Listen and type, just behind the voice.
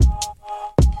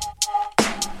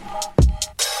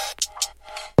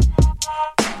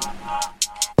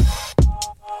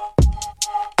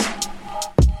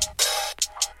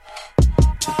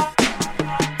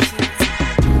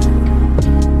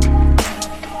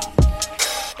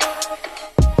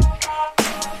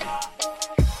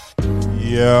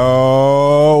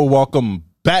Yo, welcome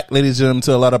back, ladies and gentlemen,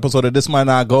 to another episode of This Might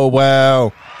Not Go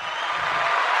Well.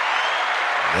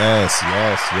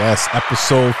 Yes.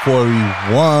 Episode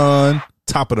 41.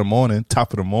 Top of the morning.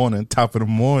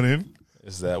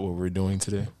 Is that what we're doing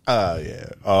today? Yeah.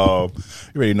 You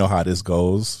already know how this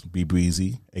goes. Be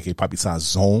Breezy, aka Poppy Sign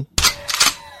Zone.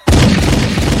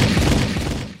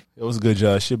 It was good,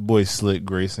 Josh. Your boy Slick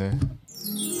Grayson.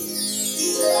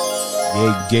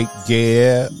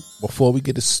 Yeah. Before we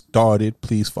get it started,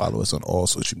 please follow us on all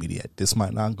social media at This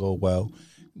Might Not Go Well.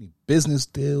 Any business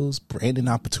deals, branding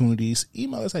opportunities,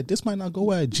 email us at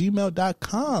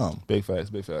thismightnotgowell@gmail.com. Big facts.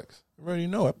 You already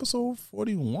know, episode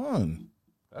 41.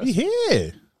 We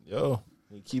here. Yo,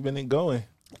 we keeping it going.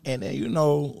 And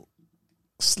then,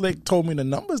 Slick told me the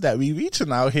numbers that we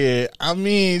reaching out here. I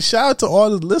mean, shout out to all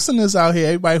the listeners out here,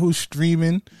 everybody who's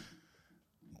streaming.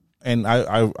 And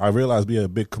I realize we are a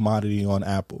big commodity on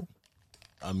Apple.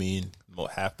 I mean,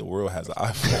 half the world has an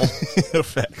iPhone.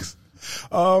 Facts.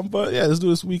 But yeah, let's do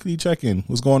this weekly check-in.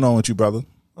 What's going on with you, brother?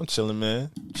 I'm chilling,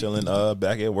 man.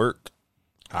 Back at work.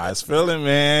 How it's feeling,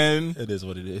 man? It is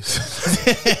what it is.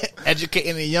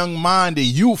 Educating the young mind, the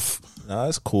youth. Nah,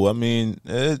 it's cool. I mean,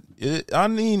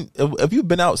 if you've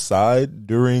been outside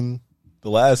during the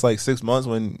last 6 months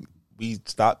when we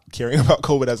stopped caring about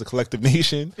COVID as a collective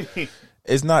nation,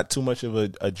 it's not too much of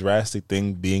a drastic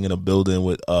thing being in a building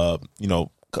with a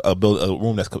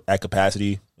room that's at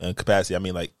capacity. And capacity, I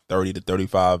mean 30 to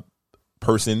 35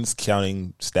 persons,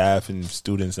 counting staff and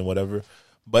students and whatever.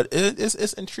 But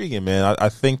it's intriguing, man. I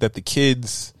think that the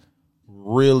kids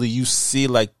really, you see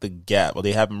the gap. Well,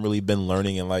 they haven't really been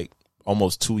learning in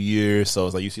almost 2 years. So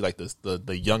it's you see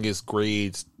the youngest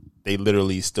grades, they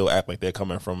literally still act like they're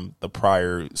coming from the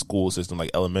prior school system,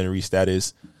 elementary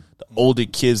status. The older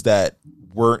kids that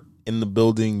weren't in the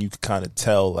building, you could kind of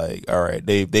tell, all right,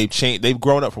 they've changed. They've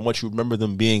grown up from what you remember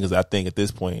them being. Because I think at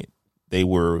this point they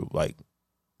were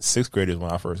sixth graders when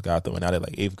I first got them, and now they're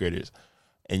eighth graders.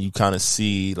 And you kind of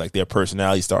see their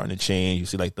personality starting to change. You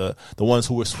see the ones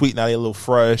who were sweet, now they're a little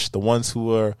fresh. The ones who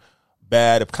were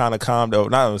bad have kind of calmed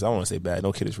down. I don't want to say bad.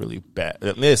 No kid is really bad.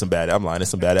 There's some bad. I'm lying. There's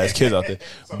some badass kids out there.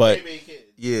 But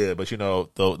yeah, but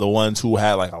the ones who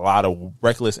had a lot of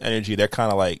reckless energy, they're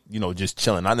kind of just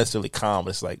chilling, not necessarily calm.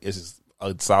 But it's just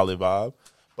a solid vibe.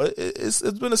 But it's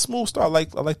been a smooth start. I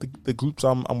like the groups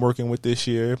I'm working with this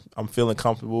year. I'm feeling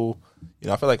comfortable.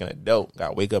 I feel like an adult. Got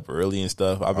to wake up early and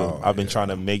stuff. I've been trying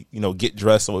to make get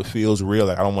dressed so it feels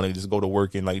real. I don't want to just go to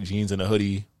work in jeans and a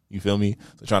hoodie. You feel me?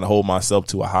 So trying to hold myself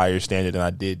to a higher standard than I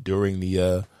did during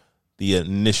the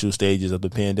initial stages of the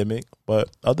pandemic. But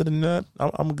other than that,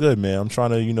 I'm good, man. I'm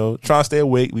trying to stay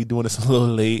awake. We doing this a little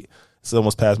late. It's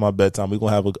almost past my bedtime. We're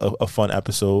gonna have a fun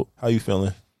episode. How you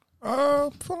feeling?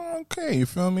 Feeling okay. You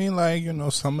feel me?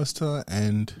 Summer's to an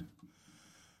end.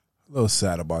 A little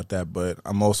sad about that, but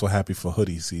I'm also happy for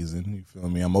hoodie season. You feel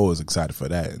me? I'm always excited for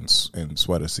that and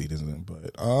sweater season.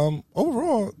 But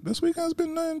overall, this week has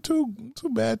been nothing too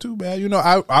bad.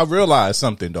 I realized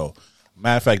something though.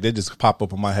 Matter of fact, they just pop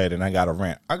up in my head and I got a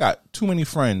rant. I got too many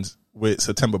friends with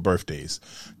September birthdays.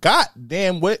 God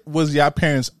damn, what was y'all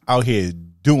parents out here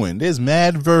doing? There's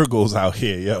mad Virgos out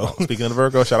here, yo. Speaking of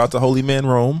Virgo, shout out to Holy Man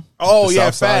Rome. Oh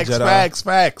yeah, facts. Shout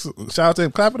out to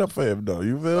him. Clap it up for him though.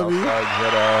 You feel me? He's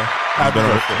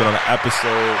been on an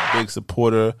episode, big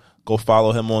supporter. Go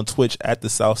follow him on Twitch at the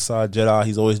Southside Jedi.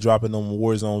 He's always dropping them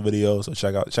Warzone videos. So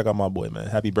check out my boy, man.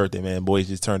 Happy birthday, man. Boy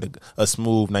just turned a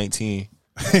smooth 19.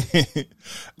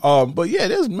 But yeah,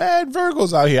 there's mad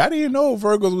Virgos out here. I didn't even know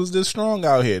Virgos was this strong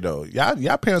out here though.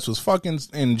 Y'all parents was fucking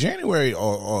in January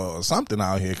or something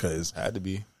out here, cause had to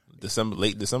be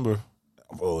late December.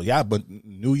 Well, yeah, but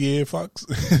New Year fucks.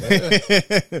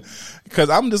 Cause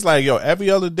I'm just every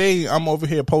other day I'm over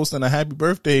here posting a happy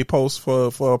birthday post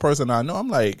for a person I know. I'm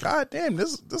God damn,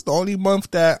 this the only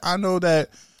month that I know that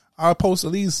I post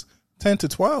at least 10 to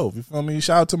 12, you feel me?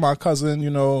 Shout out to my cousin,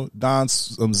 Don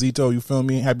Zito, you feel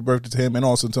me? Happy birthday to him, and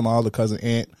also to my other cousin,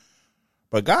 Aunt.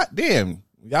 But goddamn,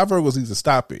 y'all Virgos need to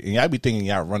stop it. And y'all be thinking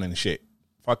y'all running shit.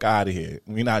 Fuck out of here.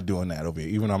 We not doing that over here,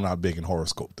 even though I'm not big in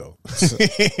horoscope, though.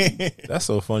 That's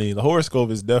so funny. The horoscope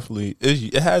is definitely,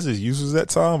 it has its uses at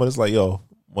time, but it's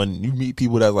when you meet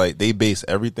people that they base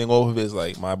everything off of it,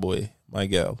 it's my boy, my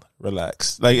gal,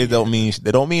 relax. They don't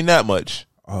mean that much.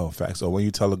 Oh, facts. So when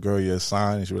you tell a girl your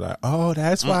sign, and she be like, "Oh,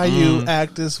 that's why you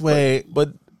act this way." But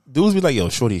dudes be like, "Yo,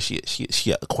 shorty, she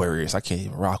Aquarius. I can't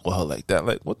even rock with her like that."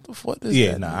 What the fuck is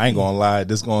that? I ain't gonna lie.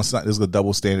 This is a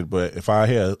double standard. But if I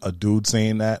hear a dude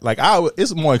saying that,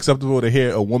 it's more acceptable to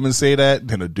hear a woman say that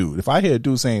than a dude. If I hear a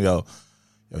dude saying, "Yo,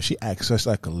 she acts just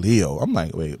like a Leo," I'm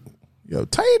like, wait, Yo,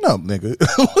 tighten up, nigga.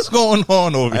 What's going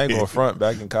on over I ain't here? going front.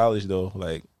 Back in college though,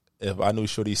 like if I knew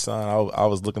Shorty's son, I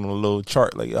was looking on a little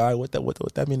chart, like, all right, what that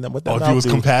mean? What that? Oh, if you was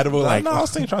compatible, like, like, no, I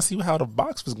was trying to see how the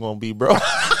box was gonna be, bro.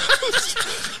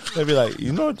 They'd be like,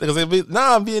 you know, because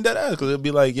I'm being dead ass, because it'd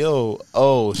be like, yo,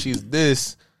 oh, she's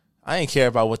this. I ain't care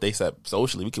about what they said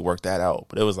socially. We could work that out.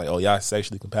 But it was like, oh, y'all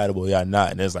sexually compatible, y'all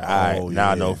not. And it's like, all right,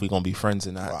 now I know if we gonna be friends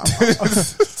or not.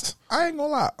 I ain't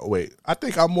gonna lie. Wait, I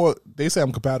think I'm more. They say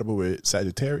I'm compatible with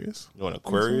Sagittarius. You want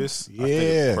Aquarius? Yeah, I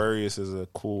think Aquarius is a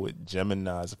cool with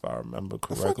Geminis, if I remember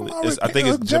correctly. I think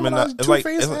it's Gemini. It's like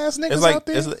ass niggas it's like out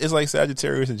there. it's like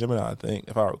Sagittarius and Gemini. I think,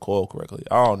 if I recall correctly.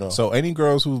 I don't know. So any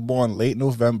girls who's born late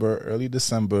November, early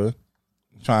December,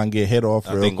 try and get hit off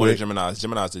I real think quick. Gemini's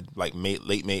are like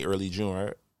late May, early June,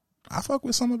 right? I fuck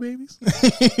with summer babies.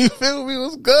 You feel me? It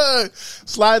was good.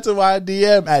 Slide to my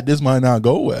DM at this might not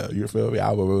go well. You feel me?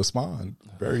 I will respond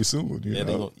very soon. You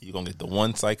know? You're going to get the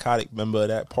one psychotic member of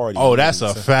that party. Oh, that's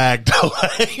a fact, though.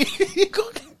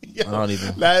 Yo, I don't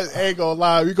even. That ain't gonna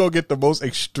lie. We gonna get the most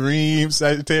extreme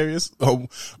Sagittarius. Oh,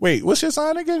 wait, what's your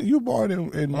sign again? You born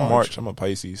in March. I'm a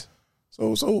Pisces.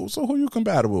 So who you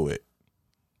compatible with?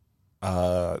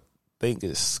 I think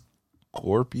it's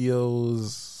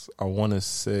Scorpios. I want to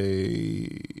say.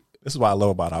 This is what I love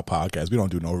about our podcast. We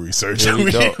don't do no research. Yeah,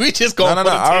 we just go. No.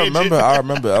 I remember.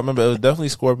 It was definitely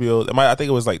Scorpio. I think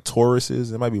it was like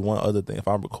Tauruses. It might be one other thing if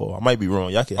I recall. I might be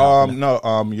wrong. Y'all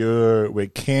can you're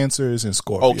with Cancers and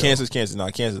Scorpio. Oh, Cancer.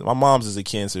 No, Cancer. My mom's is a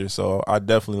Cancer, so I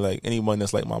definitely like anyone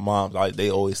that's like my mom.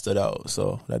 They always stood out,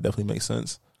 so that definitely makes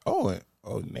sense. Oh,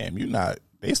 damn! You're not.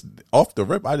 They off the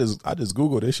rip. I just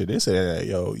googled this shit. They said that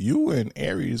yo, you and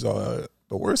Aries are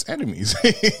the worst enemies.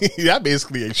 That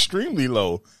basically extremely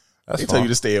low. They tell you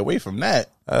to stay away from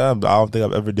that. I don't think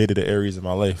I've ever dated an Aries in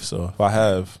my life, so if I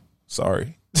have,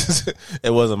 sorry. It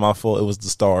wasn't my fault. It was the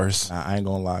stars. I ain't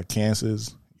gonna lie,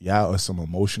 Cancers, y'all are some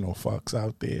emotional fucks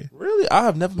out there. Really, I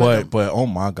have never. Met them. But oh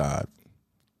my god,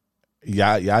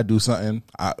 y'all do something.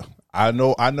 I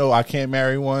know I can't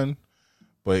marry one,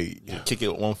 but kick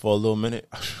it with one for a little minute.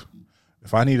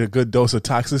 If I need a good dose of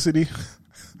toxicity.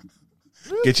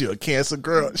 Get you a Cancer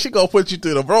girl. She gonna put you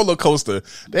through the roller coaster.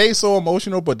 They ain't so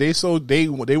emotional, but they want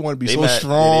to be so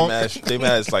strong. They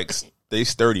mad. It's like they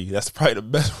sturdy. That's probably the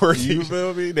best word. You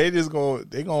feel me? They gonna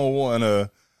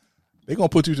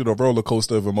put you through the roller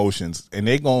coaster of emotions, and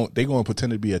they gonna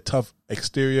pretend to be a tough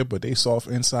exterior, but they soft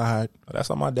inside. That's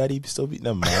why my daddy still be.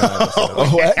 Never mind.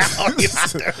 Let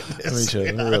me chill.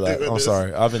 Let me relax. I'm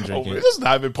sorry. I've been drinking. This is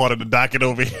not even part of the docket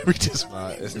over here.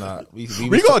 It's not. We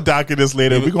gonna docket this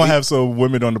later. We're gonna have some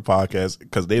women on the podcast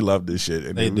because they love this shit.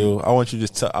 And they do. I want you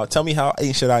to tell me how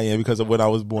ancient I am because of when I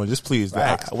was born. Just please.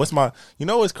 What's my? You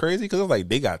know what's crazy? Because it's like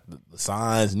they got the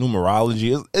signs,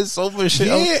 numerology. It's so much shit.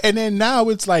 Yeah, and then now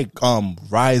it's like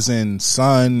rising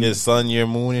sun, your sun, your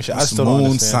moon, and shit. I still moon don't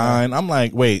understand sign. That. I'm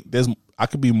like, wait, I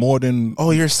could be more than.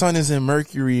 Oh, your sun is in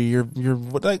Mercury. You're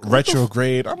like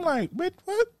retrograde. I'm like, wait,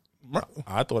 what?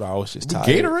 I thought I was just tired.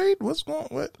 Gatorade. What's going?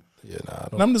 What? Yeah, nah.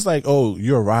 And I'm just like, oh,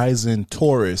 you're rising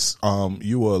Taurus.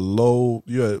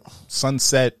 You're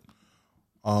sunset.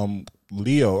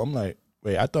 Leo. I'm like,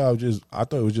 wait, I thought it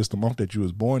was just the month that you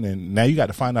was born in. Now you got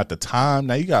to find out the time.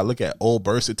 Now you got to look at old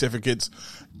birth certificates.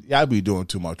 Y'all be doing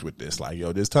too much with this. Like,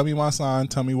 yo, just tell me my sign.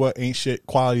 Tell me what ain't shit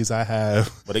qualities I have.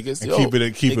 But it gets keep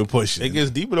it pushing. It gets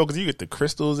deeper though because you get the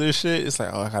crystals and shit. It's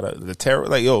like, oh, I gotta the tarot.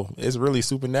 Like, yo, it's really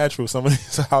supernatural. Some of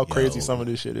this, how crazy some of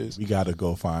this shit is. We gotta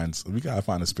find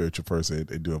a spiritual person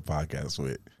and do a podcast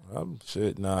with.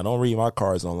 Shit, nah, don't read my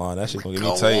cards online. That shit gonna get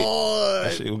me tight.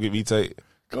 That shit gonna get me tight.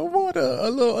 Come on, a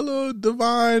little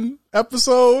divine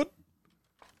episode.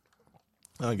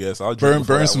 I guess I'll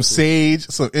burn some sage,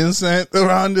 some incense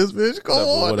around this bitch. Go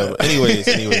on. Whatever.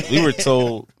 Anyways, we were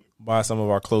told by some of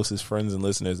our closest friends and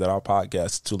listeners that our podcast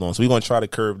is too long, so we're gonna try to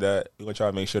curb that. We're gonna try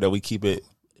to make sure that we keep it.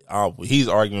 He's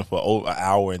arguing for over an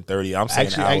hour and 30. I'm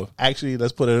saying an hour. Actually,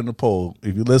 let's put it in the poll.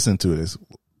 If you listen to this,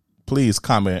 please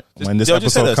comment when this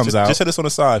episode comes out. Just hit us on the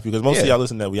side because most of y'all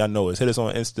listen to that. Y'all know us. Hit us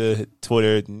on Insta,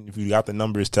 Twitter. If you got the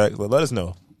numbers, text. Let us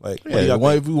know. Like,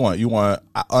 what if you want? You want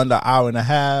under an hour and a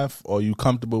half, or you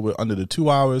comfortable with under the 2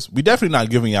 hours? We definitely not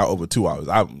giving y'all over 2 hours.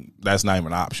 That's not even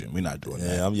an option. We're not doing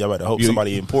that. Y'all better hope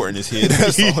somebody important is here.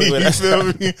 That's the only way. You feel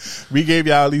me? We gave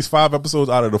y'all at least 5 episodes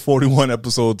out of the 41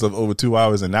 episodes of over 2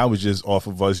 hours, and that was just off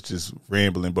of us just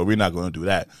rambling. But we're not going to do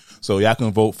that. So y'all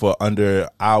can vote for under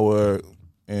hour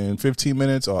and 15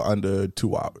 minutes or under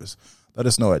 2 hours. Let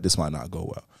us know that this might not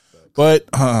go well. But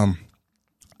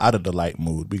out of the light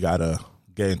mood, we gotta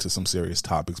get into some serious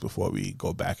topics before we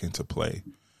go back into play.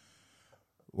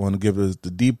 We want to give us the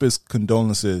deepest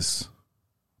condolences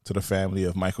to the family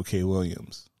of Michael K.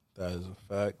 Williams, That is a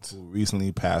fact. who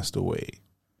recently passed away.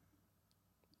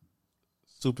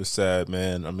 Super sad,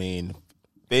 man. I mean,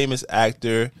 famous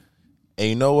actor. And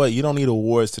you know what? You don't need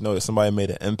awards to know that somebody made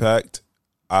an impact.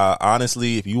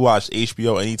 Honestly, if you watched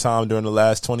HBO anytime during the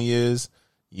last 20 years,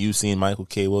 you've seen Michael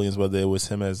K. Williams, whether it was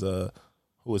him as who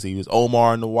was he? He was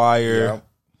Omar in The Wire. Yeah.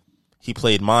 He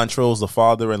played Montrose, the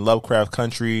father in Lovecraft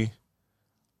Country.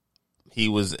 He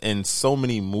was in so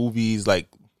many movies. Like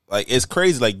it's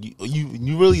crazy. Like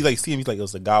you really like see him. He's like, it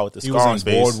was the guy with the scar on his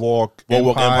face. Boardwalk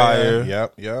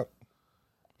Empire. Yep.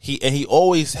 He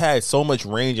always had so much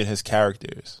range in his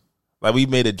characters. Like, we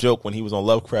made a joke when he was on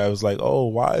Lovecraft. It was like, oh,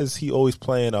 why is he always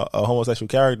playing a homosexual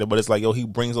character? But it's like, yo, he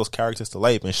brings those characters to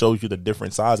life and shows you the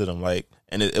different sides of them. Like,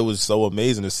 and it was so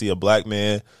amazing to see a black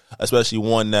man, especially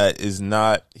one that he's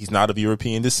not of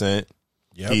European descent.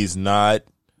 Yep. He's not,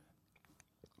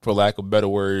 for lack of better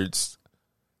words,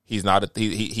 he's not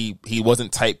he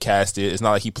wasn't typecasted. It's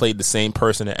not like he played the same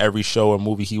person in every show or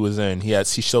movie he was in. He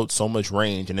showed so much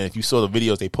range. And then if you saw the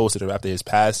videos they posted after his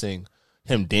passing,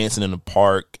 him dancing in the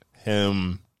park,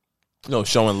 him,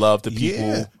 showing love to people.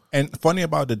 Yeah. And funny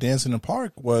about the dance in the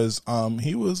park was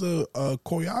he was a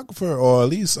choreographer, or at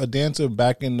least a dancer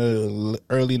back in the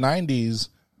early 90s.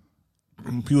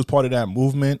 He was part of that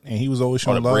movement, and he was always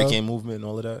showing love. The breaking movement and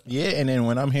all of that. Yeah, and then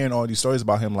when I'm hearing all these stories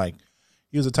about him, like,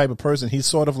 he was the type of person, he's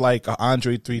sort of like a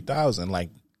Andre 3000. Like,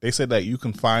 they said that you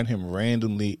can find him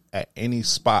randomly at any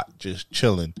spot just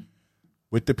chilling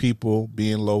with the people,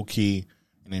 being low-key,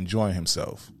 and enjoying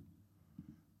himself.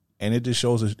 And it just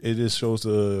shows you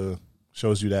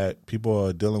that people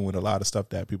are dealing with a lot of stuff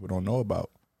that people don't know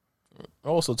about.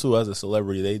 Also, too, as a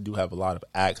celebrity, they do have a lot of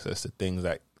access to things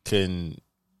that can,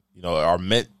 are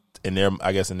meant in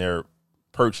their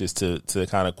purchase to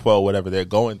kind of quell whatever they're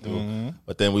going through. Mm-hmm.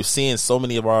 But then we've seen so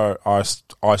many of our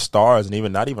stars, and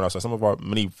even not even our stars, some of our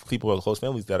many people with close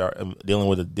families that are dealing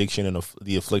with addiction and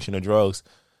the affliction of drugs.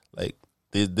 Like,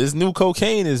 this new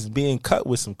cocaine is being cut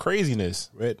with some craziness.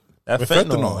 Right. That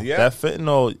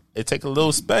fentanyl, it take a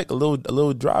little speck, a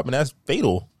little drop, and that's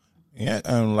fatal. Yeah,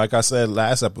 and like I said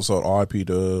last episode, R.I.P.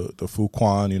 the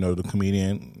Fuquan, the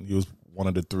comedian. He was one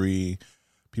of the 3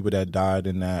 people that died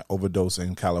in that overdose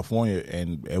in California,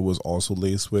 and it was also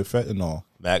laced with fentanyl.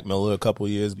 Mac Miller a couple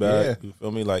years back. Yeah. You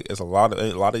feel me? Like, it's a lot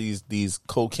of these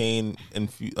cocaine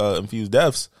infused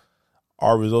deaths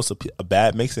are results of a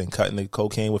bad mixing, cutting the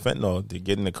cocaine with fentanyl. They're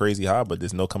getting a crazy high, but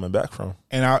there's no coming back from.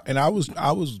 And I was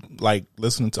like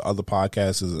listening to other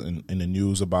podcasts in the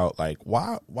news about like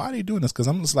why are they doing this? Because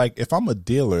I'm just like, if I'm a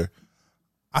dealer,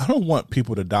 I don't want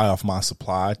people to die off my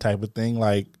supply type of thing.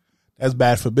 Like, that's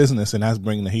bad for business, and that's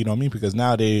bringing the heat on me, because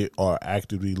now they are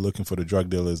actively looking for the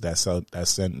drug dealers that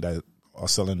are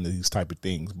selling these type of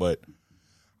things. But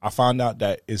I found out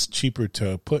that it's cheaper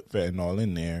to put fentanyl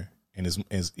in there, and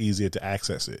it's easier to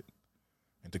access it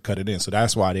and to cut it in. So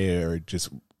that's why they're just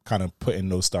kind of putting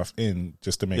those stuff in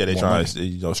just to make more money. Yeah, they're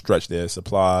trying to stretch their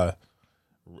supply.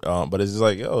 But it's just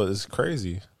like, it's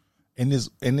crazy. And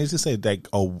they just say like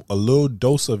a little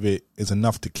dose of it is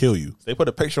enough to kill you. They put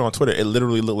a picture on Twitter. It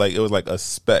literally looked like it was like a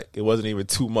speck. It wasn't even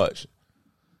too much.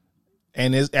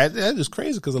 And that is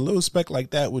crazy, because a little speck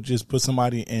like that would just put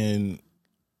somebody in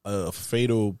a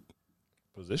fatal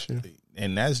position.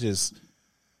 And that's just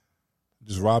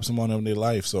rob someone of their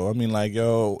life. So, I mean, like,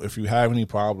 if you have any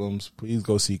problems, please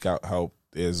go seek out help.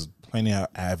 There's plenty of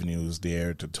avenues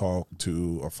there to talk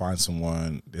to or find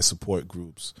someone. There's support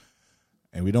groups.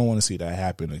 And we don't want to see that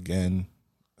happen again.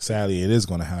 Sadly, it is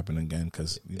going to happen again,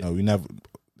 because, we never,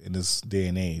 in this day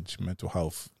and age, mental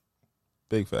health.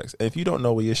 Big facts. If you don't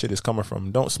know where your shit is coming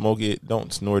from, don't smoke it,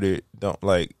 don't snort it,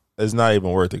 it's not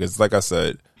even worth it. Because, like I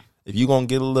said, if you're going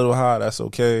to get a little high, that's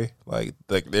okay. Like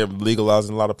they're legalized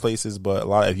in a lot of places, but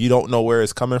if you don't know where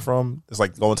it's coming from, it's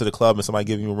like going to the club and somebody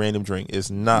giving you a random drink. It's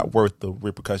not worth the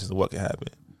repercussions of what can happen.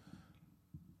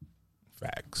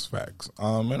 Facts.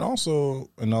 And also,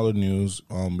 in other news,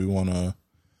 we want to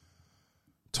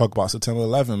talk about September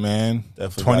 11th, man.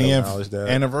 Definitely 20th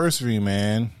anniversary,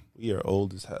 man. We are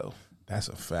old as hell. That's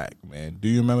a fact, man. Do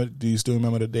you still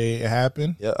remember the day it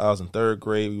happened? Yeah, I was in 3rd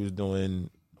grade. We was doing,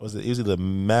 it was either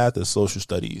math or social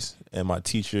studies, and my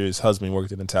teacher's husband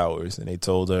worked in the towers, and they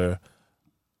told her,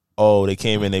 they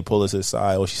came in, they pulled us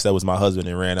aside. What she said was my husband,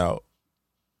 and ran out.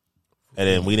 And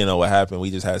then we didn't know what happened.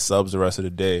 We just had subs the rest of the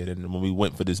day. And then when we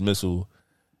went for dismissal,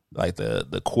 like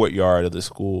the courtyard of the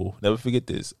school, never forget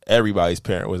this, everybody's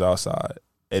parent was outside.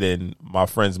 And then my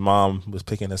friend's mom was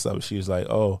picking us up. She was like,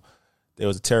 there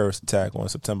was a terrorist attack on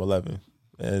September 11th.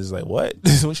 And it's like, what?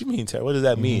 What you mean terror? What does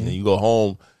that mean? Mm-hmm. And you go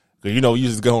home, because you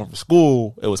just go home from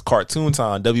school. It was cartoon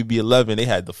time, WB11. They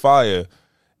had the fire.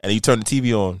 and you turn the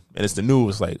TV on, and it's the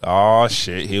news. Like, oh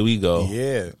shit, here we go.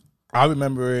 Yeah, I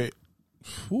remember it.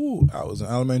 I was in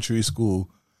elementary school.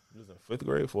 It was in 5th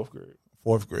grade, 4th grade.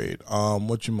 4th grade.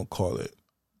 What you call it?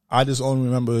 I just only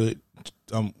remember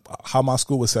how my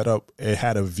school was set up. It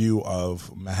had a view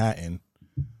of Manhattan,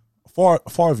 far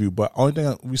view, but only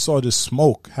thing we saw just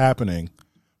smoke happening.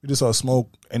 We just saw smoke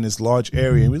in this large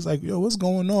area. And we was like, yo, what's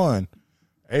going on?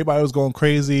 Everybody was going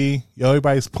crazy. Yo,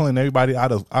 everybody's pulling everybody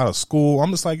out of school.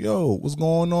 I'm just like, yo, what's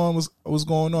going on? What's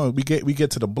going on? We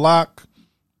get to the block.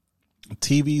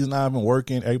 TV's not even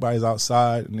working. Everybody's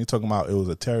outside, and they're talking about it was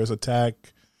a terrorist attack.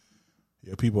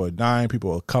 Yeah, people are dying.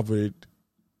 People are covered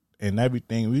and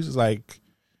everything. We just like,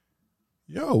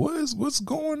 yo, what's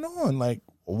going on? Like,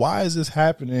 why is this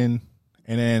happening?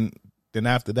 And then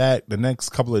after that, the next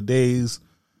couple of days,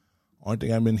 only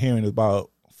thing I've been hearing is about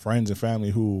friends and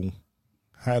family who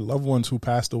had loved ones who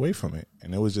passed away from it.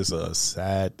 And it was just a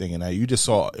sad thing. And you just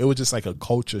saw, it was just like a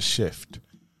culture shift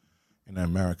in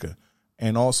America.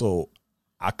 And also,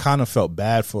 I kind of felt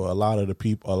bad for a lot of the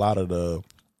people, a lot of the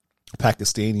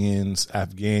Pakistanians,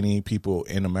 Afghani people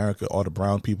in America, all the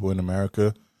brown people in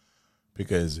America,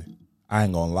 because I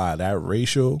ain't gonna lie, that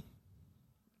ratio,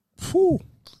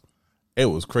 it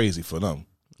was crazy for them.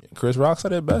 Chris Rock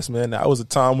said it best, man. That was a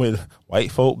time when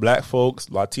white folk, black folks,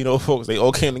 Latino folks, they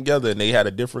all came together and they had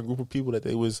a different group of people that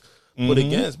they was put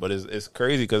against. But it's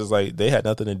crazy because it's like they had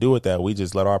nothing to do with that. We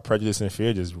just let our prejudice and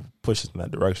fear just push us in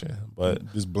that direction.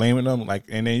 But just blaming them, like,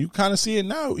 and then you kind of see it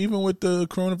now, even with the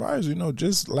coronavirus. You know,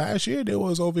 just last year they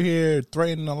was over here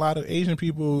threatening a lot of Asian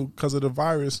people because of the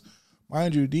virus.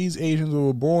 Mind you, these Asians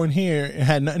were born here and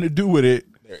had nothing to do with it.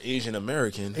 They're Asian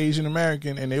American,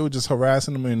 and they were just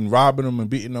harassing them and robbing them and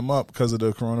beating them up because of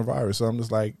the coronavirus. So I'm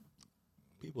just like,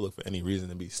 people look for any reason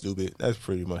to be stupid. That's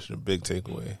pretty much the big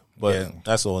takeaway. But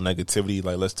that's all negativity.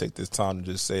 Like, let's take this time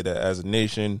to just say that as a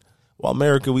nation, well,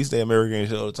 America, we stay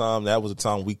American all the time. That was a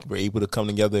time we were able to come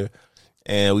together,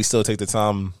 and we still take the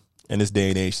time in this day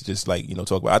and age to just, like, you know,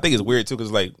 talk about it. I think it's weird too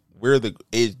because, like, we're the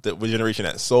generation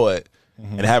that saw it.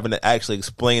 And having to actually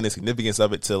explain the significance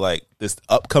of it to, like, this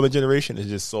upcoming generation is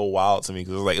just so wild to me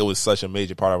because, like, it was such a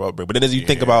major part of our upbringing. But then as you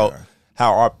think about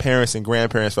how our parents and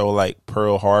grandparents felt, like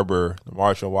Pearl Harbor, the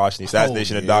March on Washington,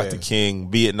 assassination of Dr.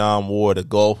 King, Vietnam War, the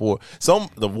Gulf War,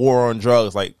 the war on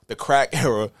drugs, like the crack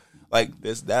era, like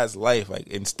that's life. Like,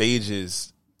 in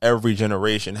stages, every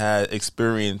generation had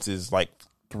experiences like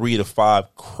 3 to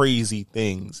 5 crazy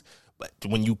things. But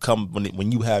when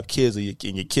you have kids and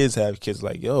your kids have kids,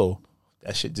 like, yo,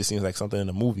 that shit just seems like something in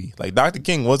a movie. Like, Dr.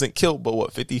 King wasn't killed, but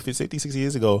what, 50, 60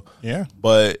 years ago? Yeah.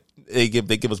 But they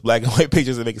give us black and white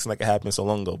pictures and make it seem like it happened so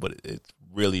long ago, but it's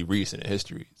really recent in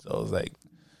history. So it's like,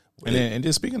 and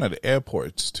just speaking of the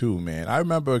airports too, man. I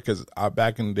remember because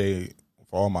back in the day,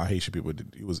 for all my Haitian people,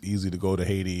 it was easy to go to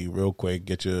Haiti real quick,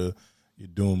 get your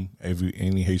doom.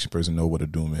 Any Haitian person know what a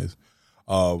doom is.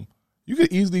 You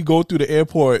could easily go through the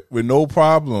airport with no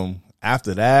problem.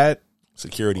 After that,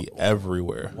 security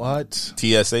everywhere. What?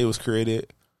 TSA was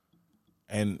created,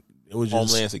 and it was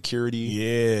just Homeland Security.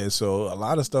 Yeah, so a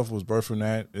lot of stuff was birthed from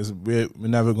that. We're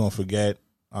never gonna forget.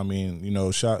 I mean, you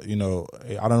know,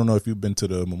 I don't know if you've been to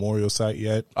the memorial site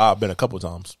yet. I've been a couple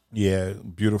times. Yeah,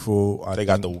 beautiful. They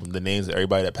got the names of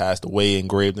everybody that passed away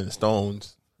engraved in the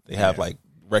stones. They have like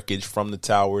wreckage from the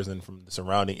towers and from the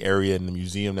surrounding area and the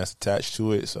museum that's attached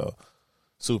to it. So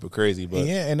super crazy. But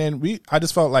yeah, and then I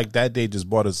just felt like that day just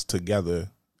brought us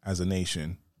together as a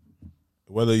nation.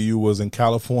 Whether you was in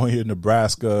California,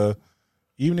 Nebraska,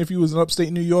 even if you was in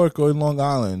upstate New York or in Long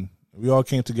Island, we all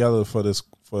came together for this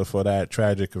for that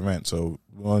tragic event. So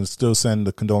we want to still send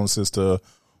the condolences to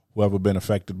whoever been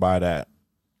affected by that.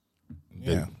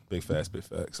 Yeah, big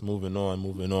facts. Moving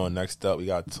on. Next up, we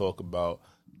got to talk about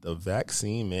the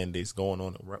vaccine mandates going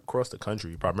on across the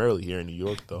country, primarily here in New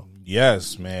York, though.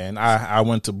 Yes, man. I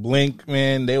went to Blink,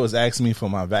 man. They was asking me for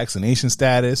my vaccination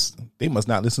status. They must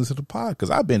not listen to the pod because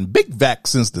I've been big vax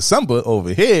since December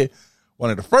over here. One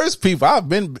of the first people I've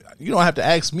been, you don't have to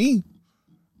ask me.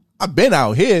 I've been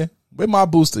out here. Where my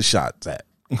booster shots at?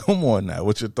 Come on now.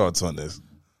 What's your thoughts on this?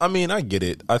 I mean, I get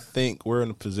it. I think we're in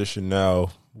a position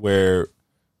now where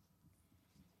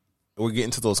we're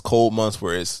getting to those cold months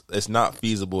where it's not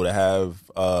feasible to have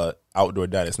outdoor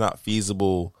dining. It's not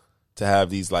feasible to have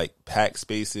these like packed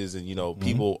spaces, and you know,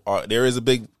 people are. There is a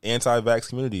big anti-vax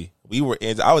community.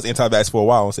 I was anti-vax for a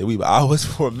while. I won't say we, but I was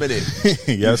for a minute.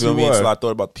 Yes, you were. So I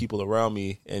thought about the people around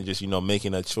me and just, you know,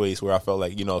 making a choice where I felt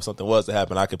like, you know, if something was to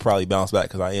happen, I could probably bounce back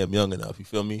because I am young enough. You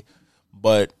feel me?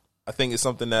 But I think it's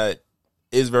something that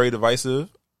is very divisive.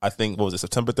 I think, what was it,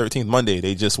 September 13th, Monday,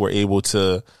 they just were able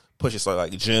to push it so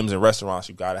like gyms and restaurants,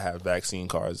 you got to have vaccine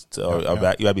cards you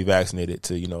got to be vaccinated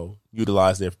to,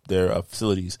 utilize their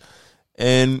facilities.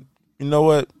 And you know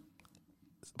what?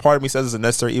 Part of me says it's a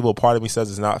necessary evil. Part of me says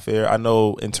it's not fair. I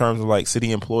know in terms of like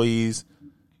city employees,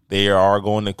 they are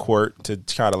going to court to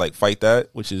try to like fight that,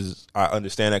 which is, I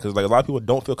understand that because like a lot of people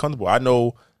don't feel comfortable. I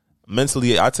know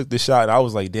mentally I took this shot and I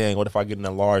was like, dang, what if I get an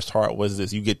enlarged heart? What is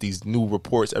this? You get these new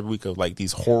reports every week of like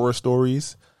these horror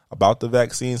stories about the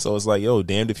vaccine. So it's like, yo,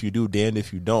 damned if you do, damned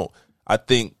if you don't. I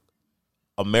think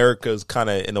America's kind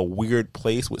of in a weird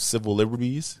place with civil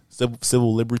liberties,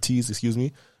 excuse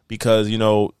me, because,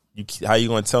 how you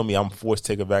going to tell me I'm forced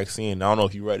to take a vaccine? I don't know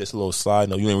if you read this little slide.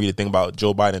 No, you didn't read a thing about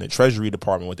Joe Biden and the Treasury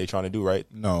Department, what they're trying to do, right?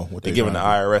 No. What they're giving the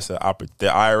IRS the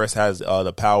IRS has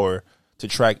the power to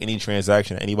track any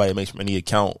transaction anybody makes from any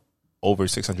account over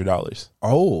 $600.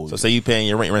 Oh. So say you paying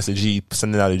your rent's a G,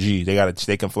 sending out a G.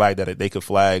 They can flag that. They could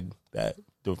flag that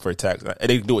for tax. And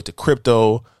they can do it to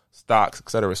crypto, stocks,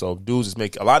 etc. So dudes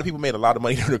a lot of people made a lot of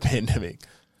money during the pandemic.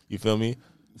 You feel me?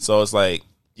 So it's like,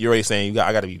 you're already saying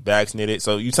I got to be vaccinated.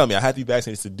 So you tell me I have to be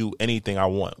vaccinated to do anything I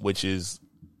want, which is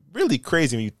really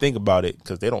crazy when you think about it,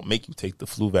 because they don't make you take the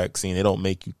flu vaccine. They don't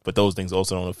make you, but those things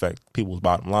also don't affect people's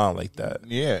bottom line like that.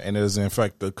 Yeah, and it doesn't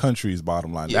affect the country's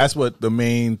bottom line. Yeah. That's what the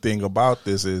main thing about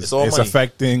this is. It's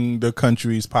affecting the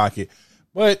country's pocket.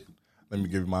 But let me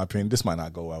give you my opinion. This might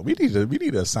not go well. We need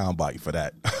a soundbite for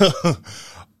that.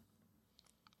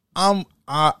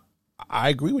 I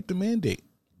agree with the mandate.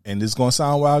 And this is going to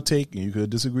sound wild take, and you could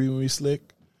disagree with me,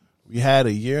 Slick. We had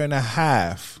a year and a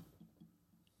half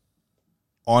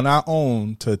on our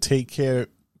own to take care,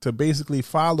 to basically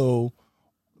follow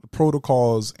the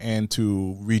protocols and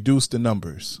to reduce the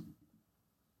numbers.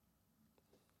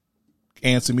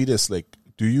 Answer me this, Slick.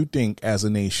 Do you think as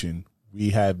a nation we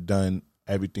have done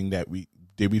everything that we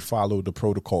follow the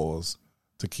protocols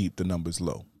to keep the numbers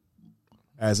low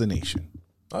as a nation?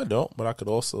 I don't, but I could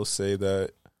also say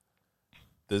that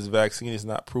this vaccine is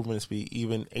not proven to be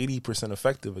even 80%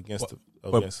 effective against.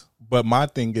 But my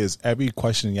thing is, every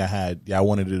question y'all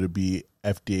wanted it to be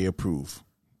FDA approved.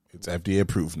 It's FDA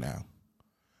approved now.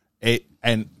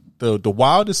 And the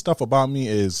wildest stuff about me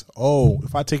is,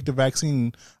 if I take the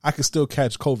vaccine, I can still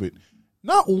catch COVID.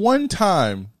 Not one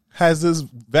time has this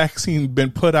vaccine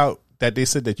been put out that they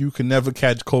said that you can never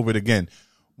catch COVID again.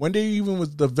 When they even was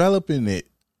developing it,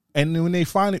 and when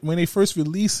they first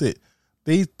release it,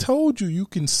 they told you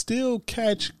can still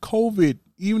catch COVID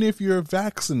even if you're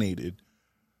vaccinated.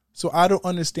 So I don't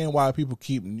understand why people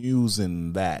keep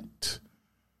using that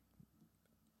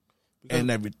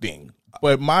and everything.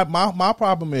 But my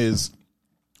problem is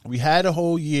we had a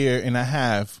whole year and a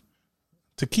half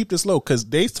to keep this low, because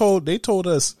they told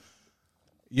us,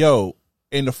 yo,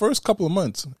 in the first couple of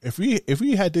months, if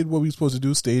we had did what we were supposed to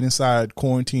do, stayed inside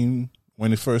quarantine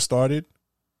when it first started,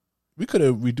 we could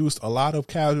have reduced a lot of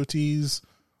casualties,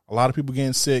 a lot of people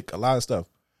getting sick, a lot of stuff.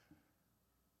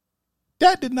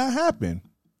 That did not happen.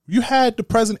 You had the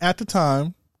president at the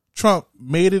time, Trump,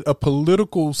 made it a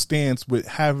political stance with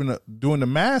doing the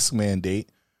mask mandate,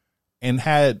 and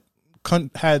had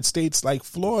states like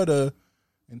Florida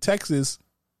and Texas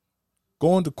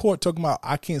going to court talking about,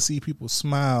 I can't see people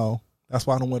smile, that's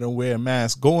why I don't want to wear a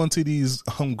mask. Going to these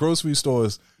grocery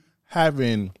stores,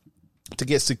 having to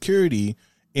get security,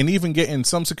 and even getting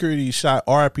some security shot.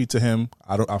 RIP to him.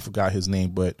 I forgot his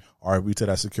name, but RIP to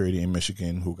that security in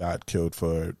Michigan who got killed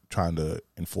for trying to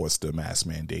enforce the mask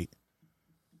mandate.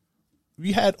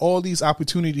 We had all these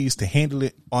opportunities to handle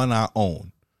it on our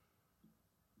own.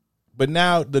 But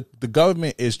now the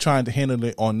government is trying to handle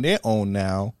it on their own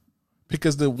now,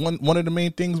 because one of the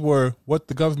main things were what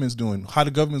the government's doing, how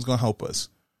the government's going to help us.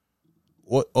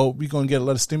 We going to get a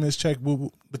lot of stimulus check.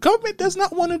 The government does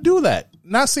not want to do that.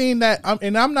 Not saying that,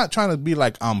 I'm not trying to be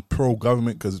like I'm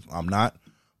pro-government, because I'm not.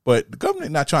 But the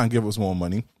government not trying to give us more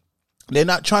money. They're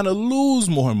not trying to lose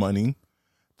more money.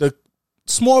 The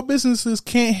small businesses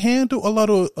can't handle a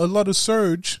lot of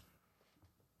surge.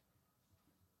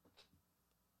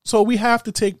 So we have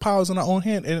to take powers in our own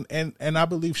hand. And I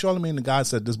believe Charlemagne the God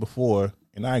said this before,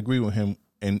 and I agree with him.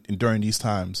 And during these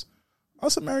times,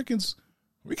 us Americans,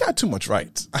 we got too much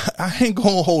rights. I ain't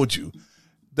gonna hold you.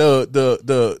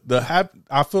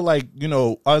 I feel like,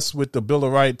 us with the Bill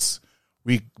of Rights,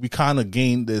 we kind of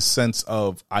gained this sense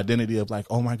of identity of like,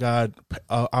 oh my God,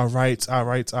 our rights.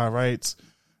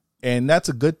 And that's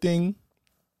a good thing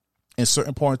in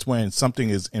certain points when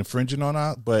something is infringing on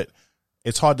our, but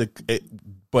it's hard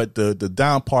but the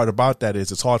down part about that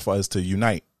is it's hard for us to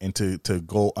unite and to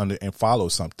go under and follow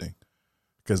something,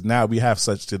 because now we have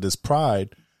such to this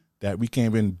pride that we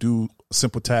can't even do a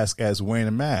simple task as wearing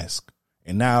a mask.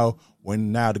 And now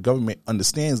when the government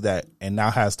understands that and now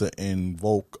has to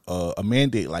invoke a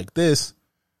mandate like this,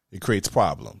 it creates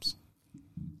problems.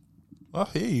 I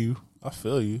hear you. I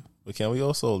feel you. But can we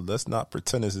also, let's not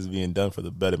pretend this is being done for the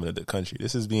betterment of the country.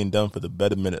 This is being done for the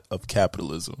betterment of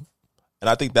capitalism. And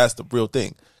I think that's the real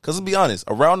thing. Because let's be honest,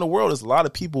 around the world, there's a lot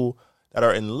of people that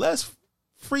are in less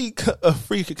free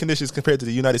conditions compared to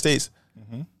the United States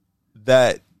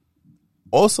that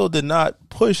also did not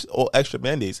push all extra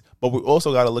mandates. But we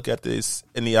also got to look at this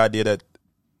in the idea that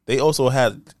they also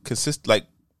had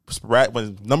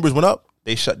when numbers went up,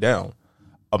 they shut down.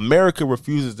 America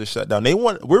refuses to shut down.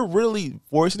 We're really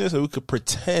fortunate so we could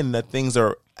pretend that things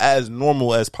are as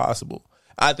normal as possible.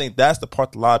 I think that's the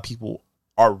part that a lot of people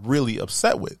are really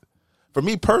upset with. For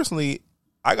me personally,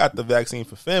 I got the vaccine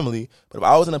for family, but if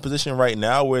I was in a position right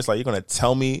now where it's like, you're going to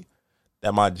tell me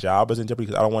that my job is in jeopardy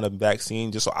because I don't want a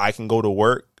vaccine just so I can go to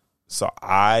work, so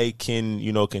I can,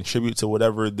 contribute to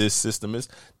whatever this system is,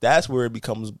 that's where it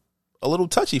becomes a little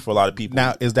touchy for a lot of people.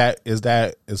 Now, is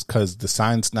because the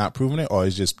science not proving it, or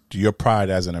is just your pride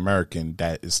as an American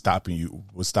that is stopping you?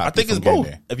 I think it's both.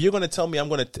 There? If you're going to tell me I'm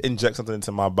going to inject something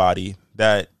into my body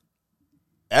that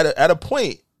at a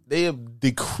point they have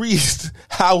decreased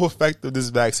how effective this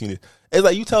vaccine is. It's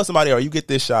like you tell somebody, you get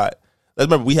this shot. Let's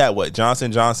remember we had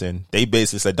Johnson & Johnson. They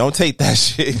basically said, don't take that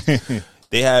shit.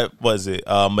 They had,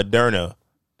 Moderna.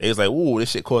 They was like, ooh,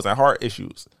 this shit causing heart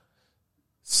issues.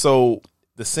 So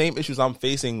the same issues I'm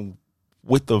facing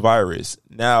with the virus.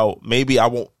 Now, maybe I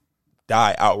won't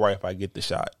die outright if I get the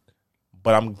shot,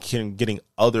 but I'm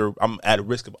at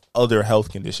risk of other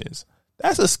health conditions.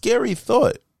 That's a scary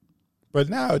thought. But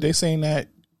now they're saying that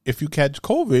if you catch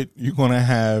COVID, you're going to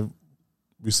have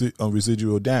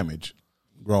residual damage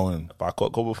growing. If I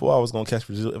caught COVID before, I was going to catch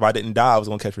residual. If I didn't die, I was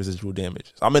going to catch residual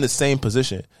damage. So I'm in the same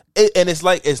position. And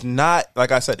it's not,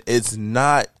 like I said, it's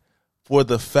not for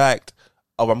the fact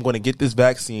of I'm going to get this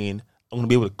vaccine. I'm going to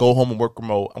be able to go home and work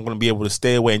remote. I'm going to be able to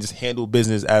stay away and just handle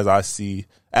business as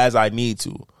I need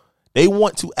to. They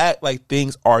want to act like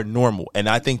things are normal. And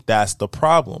I think that's the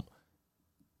problem.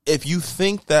 If you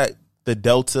think that the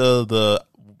Delta,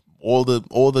 all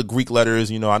the Greek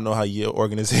letters, I know how your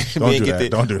organization.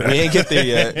 Don't do that. We ain't get there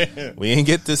yet. We ain't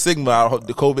get to Sigma,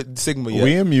 the COVID Sigma yet.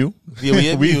 We in Mu. Yeah, we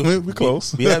in Mu. We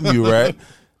close. We at Mu, right?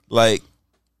 Like,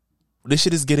 this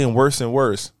shit is getting worse and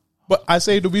worse. But I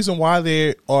say the reason why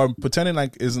they are pretending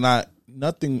like it's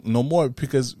nothing no more,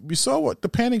 because we saw what the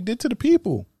panic did to the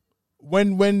people.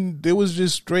 When there was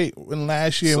just straight, when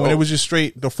last year, when it was just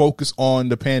straight the focus on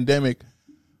the pandemic,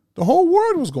 the whole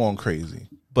world was going crazy.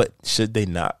 But should they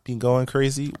not be going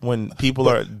crazy when people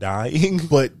are dying?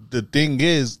 But the thing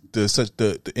is,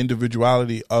 the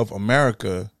individuality of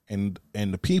America and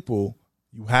the people,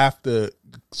 you have to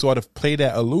sort of play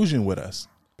that illusion with us,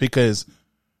 because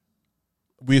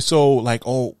we're so like,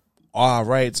 our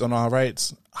rights on our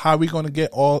rights. How are we going to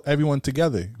get everyone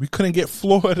together? We couldn't get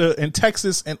Florida and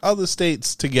Texas and other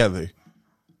states together.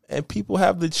 And people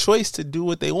have the choice to do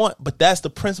what they want, but that's the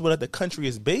principle that the country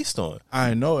is based on.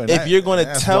 I know. And if you're going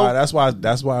to tell, that's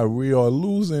why we are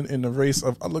losing in the race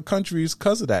of other countries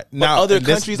because of that. But now, other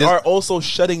countries are also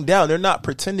shutting down. They're not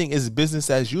pretending it's business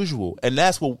as usual, and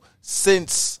that's what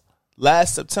since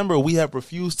last September we have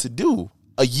refused to do.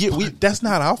 That's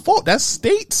not our fault. That's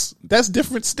states. That's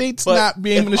different states not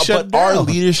being able to shut down. Our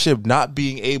leadership not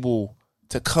being able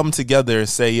to come together and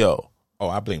say, "Yo." Oh,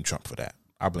 I blame Trump for that.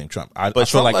 I blame Trump.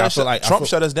 Trump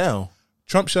shut us down.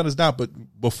 Trump shut us down, but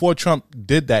before Trump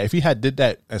did that, if he had did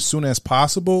that as soon as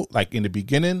possible, like in the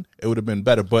beginning, it would have been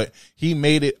better. But he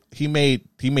made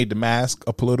the mask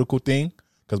a political thing,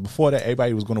 because before that,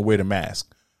 everybody was going to wear the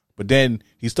mask. But then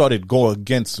he started going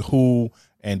against WHO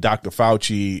and Dr.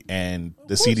 Fauci and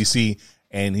the CDC,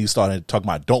 and he started talking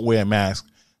about don't wear a mask.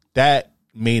 That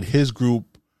made his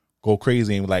group go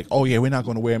crazy and like, oh yeah, we're not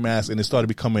going to wear a mask. And it started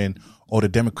becoming, the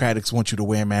Democrats want you to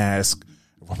wear a mask.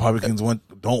 Republicans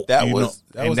don't. That was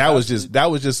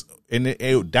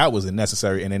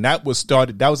unnecessary. And then that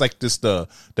was like just the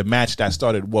match that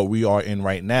started what we are in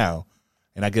right now.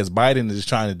 And I guess Biden is just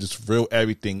trying to just reel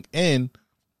everything in.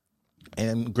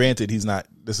 And granted,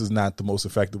 this is not the most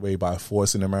effective way by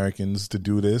forcing Americans to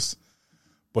do this,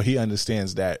 but he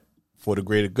understands that for the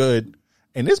greater good.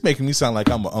 And it's making me sound like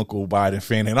I'm an Uncle Biden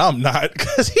fan, and I'm not,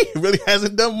 because he really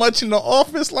hasn't done much in the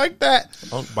office like that.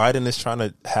 Biden is trying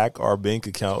to hack our bank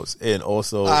accounts, and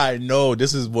also I know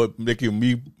this is what making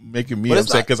me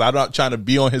upset, because I'm not trying to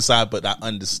be on his side, but I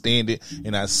understand it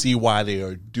and I see why they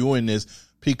are doing this.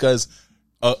 Because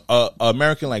a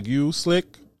American like you,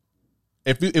 Slick,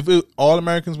 if all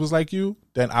Americans was like you,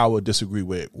 then I would disagree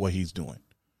with what he's doing,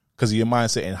 because of your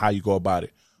mindset and how you go about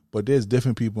it. But there's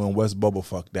different people in West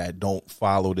Bubblefuck that don't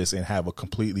follow this and have a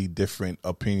completely different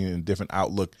opinion and different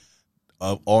outlook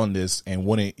on this and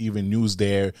wouldn't even use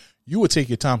you would take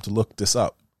your time to look this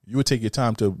up. You would take your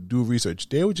time to do research.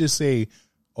 They would just say,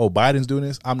 "Oh, Biden's doing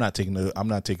this. I'm not taking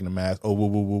the mask." Oh, woo,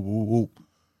 woo, woo, woo, woo.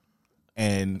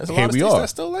 And There's a here lot of we states are.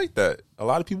 that's still like that. A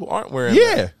lot of people aren't wearing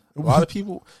Yeah. that. A lot of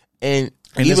people. And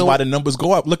that's why the numbers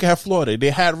go up. Look at Florida.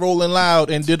 They had Rolling Loud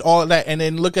and did all of that. And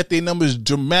then look at their numbers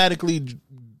dramatically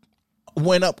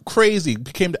went up crazy.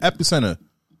 Became the epicenter.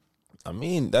 I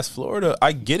mean, that's Florida.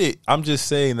 I get it. I'm just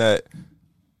saying that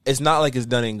it's not like it's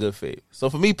done in good faith. So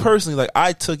for me personally, like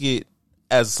I took it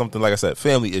as something, like I said,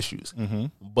 family issues. Mm-hmm.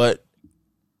 But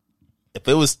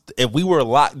if we were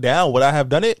locked down, would I have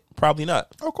done it? Probably not.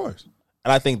 Of course.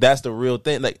 And I think that's the real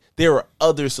thing. Like there are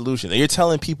other solutions. And you're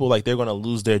telling people like they're going to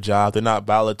lose their job. They're not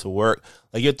valid to work.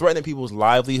 Like you're threatening people's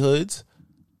livelihoods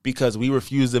because we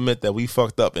refuse to admit that we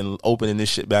fucked up and opening this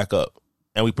shit back up.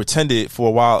 And we pretended for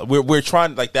a while. We're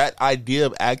trying, like that idea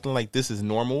of acting like this is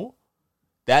normal.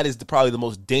 That is probably the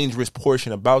most dangerous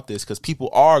portion about this because people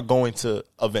are going to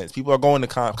events. People are going to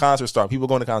concerts. People are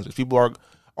going to concerts. People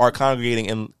are congregating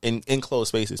in enclosed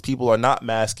spaces. People are not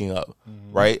masking up,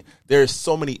 right? There's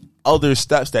so many other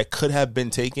steps that could have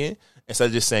been taken instead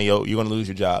of just saying, "Yo, you're going to lose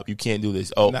your job. You can't do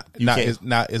this." Oh, you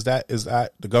can't. Is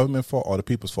that the government fault or the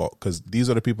people's fault? Because these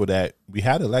are the people that we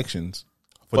had elections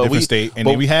for different states, and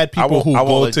then we had people who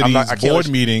go to these board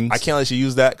meetings. I can't let you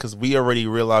use that because we already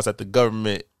realized that the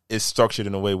government is structured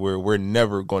in a way where we're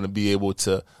never going to be able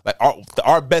to, like,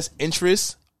 our best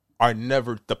interests are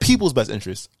never, the people's best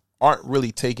interests aren't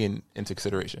really taken into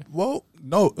consideration. Well,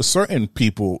 no, certain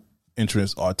people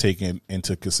interests are taken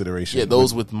into consideration. Yeah,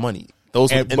 those with money.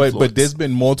 Those with influence. But there's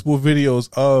been multiple videos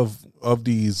of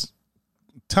these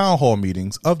town hall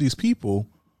meetings of these people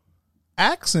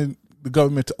asking the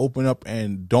government to open up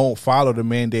and don't follow the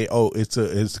mandate. Oh, it's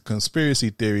a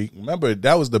conspiracy theory. Remember,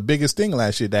 that was the biggest thing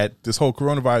last year, that this whole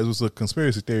coronavirus was a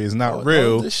conspiracy theory. It's not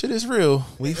real. No, this shit is real.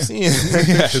 We've seen it.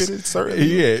 Yes. Shit is certainly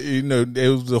yeah, you know, it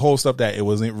was the whole stuff that it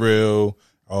wasn't real.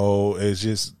 Oh, it's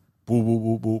just boop, boop,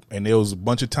 boop, boop. And there was a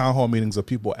bunch of town hall meetings of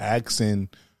people asking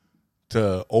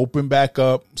to open back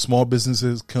up. Small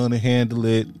businesses couldn't handle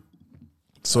it.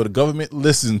 So the government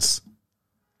listens.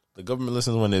 The government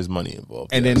listens when there's money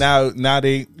involved. And then now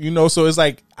they, you know, so it's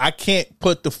like I can't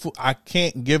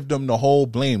give them the whole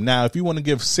blame. Now, if you want to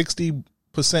give 60%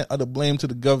 of the blame to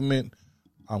the government,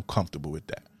 I'm comfortable with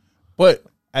that. But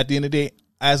at the end of the day,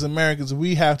 as Americans,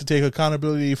 we have to take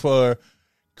accountability for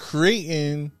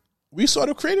we sort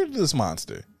of created this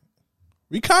monster.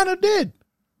 We kind of did.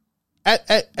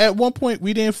 At one point,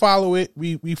 we didn't follow it.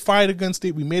 We fight against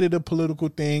it. We made it a political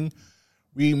thing.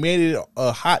 We made it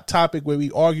a hot topic where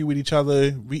we argue with each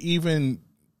other. We even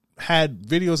had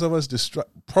videos of us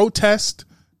protest.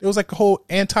 There was like a whole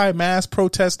anti-mask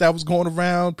protest that was going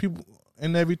around, people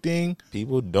and everything.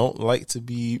 People don't like to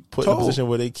be put in a position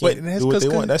where they can't do what they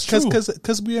want. That's true.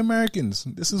 Because we're Americans.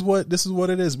 This is what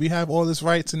it is. We have all this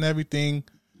rights and everything.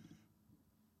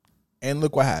 And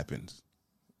look what happens.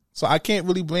 So I can't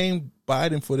really blame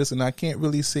Biden for this, and I can't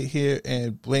really sit here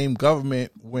and blame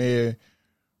government where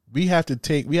we have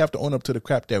to own up to the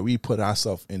crap that we put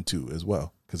ourselves into as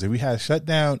well. Because if we had shut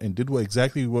down and did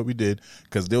exactly what we did,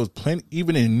 because there was plenty,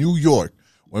 even in New York,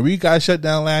 when we got shut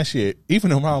down last year,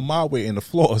 even around my way in the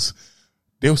floors,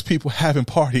 there was people having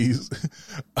parties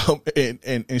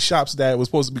in shops that was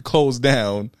supposed to be closed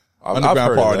down.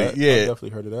 Underground party. Yeah. I've definitely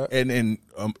heard of that. And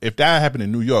if that happened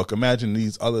in New York, imagine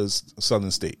these other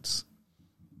southern states.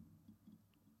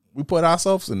 We put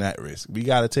ourselves in that risk. We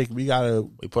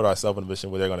put ourselves in a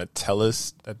position where they're going to tell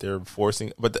us that they're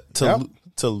forcing, but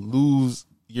to lose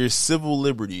your civil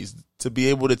liberties, to be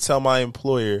able to tell my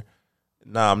employer,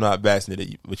 "Nah, I'm not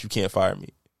vaccinated, but you can't fire me."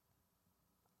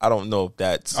 I don't know if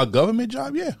that's a government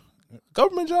job. Yeah,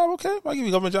 government job. Okay, I'll give you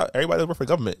a government job. Everybody that work for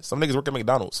government. Some niggas work at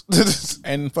McDonald's.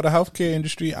 And for the healthcare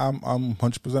industry, I'm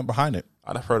 100% behind it.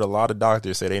 I've heard a lot of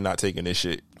doctors say they're not taking this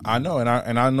shit. I know, and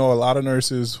I know a lot of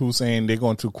nurses who saying they're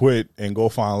going to quit and go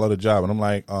find another job. And I'm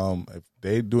like, if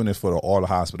they're doing this for all the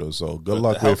hospitals, so good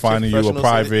luck with finding you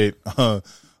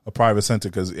a private center.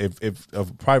 Because if a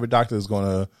private doctor is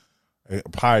going to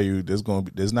hire you,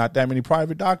 there's not that many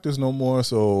private doctors no more.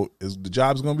 So the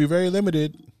job's going to be very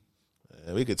limited.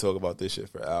 We could talk about this shit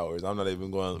for hours. I'm not even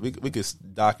going. We could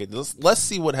dock it. Let's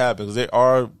see what happens. There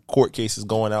are court cases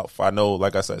going out. I know,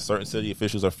 like I said, certain city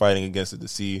officials are fighting against it to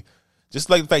see. Just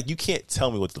like the fact you can't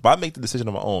tell me what to do. If I make the decision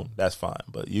on my own, that's fine.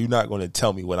 But you're not going to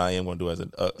tell me what I am going to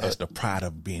do that's the pride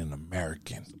of being an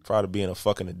American. Pride of being a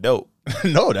fucking adult.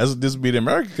 No, this being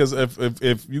American. Because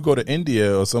if you go to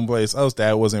India or someplace else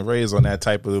that wasn't raised on that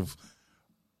type of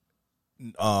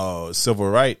civil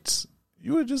rights,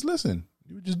 you would just listen.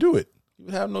 You would just do it. You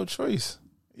would have no choice.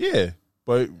 Yeah,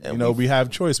 but we have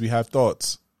choice. We have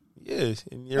thoughts. Yeah,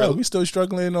 and we still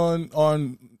struggling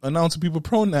on announcing people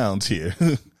pronouns here.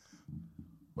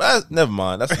 Well, never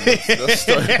mind. That's a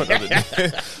story for another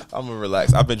day. I'm gonna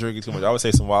relax. I've been drinking too much. I would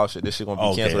say some wild shit. This shit gonna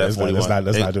be canceled at 41.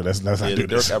 Let's not do this. The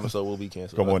Dirk episode will be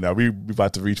canceled. Come on now. We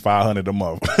about to reach 500 a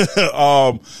month.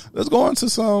 Let's go on to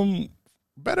some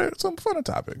funner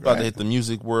topic. About to hit the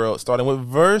music world, starting with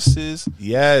verses.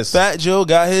 Yes. Fat Joe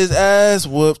got his ass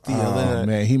whooped the other night.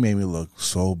 Man, he made me look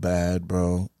so bad,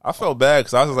 bro. I felt bad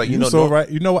because I was like,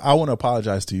 right. You know what? I want to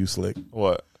apologize to you, Slick.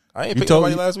 What? I ain't picked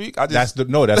nobody last week. That's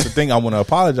the thing. I want to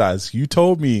apologize. You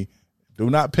told me do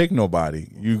not pick nobody.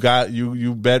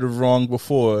 You bet wrong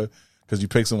before because you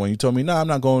picked someone. You told me no, I'm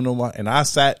not going no more. And I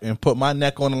sat and put my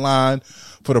neck on the line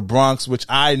for the Bronx, which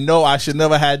I know I should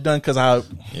never had done because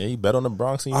you bet on the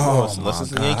Bronx and you lost. Unless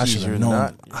it's the Yankees,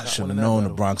 I should have known the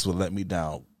Bronx would let me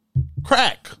down.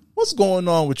 Crack, what's going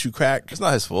on with you, Crack? It's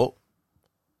not his fault.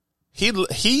 He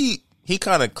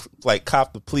kind of like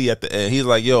copped the plea at the end. He's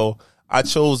like, yo, I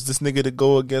chose this nigga to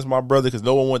go against my brother because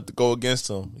no one wanted to go against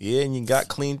him. Yeah, and you got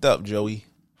cleaned up, Joey.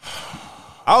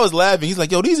 I was laughing. He's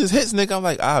like, yo, these is hits, nigga. I'm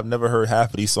like, I've never heard half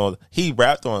of these songs. He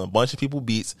rapped on a bunch of people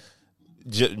beats.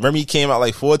 Remy came out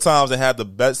like 4 times and had the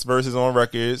best verses on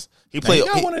records. He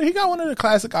got one of the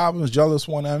classic albums, Jealous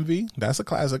One Envy. That's a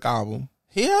classic album.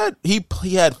 We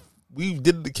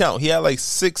did the count. He had like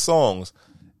 6 songs.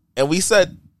 And we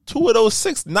said 2 of those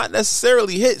 6, not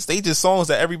necessarily hits. They just songs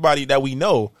that everybody that we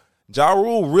know. Ja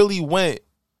Rule really went,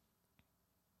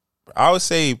 I would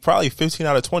say probably 15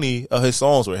 out of 20 of his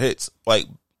songs were hits. Like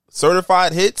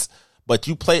certified hits, but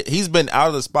he's been out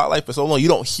of the spotlight for so long, you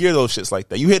don't hear those shits like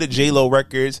that. You hear the J-Lo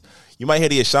records, you might hear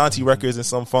the Ashanti records in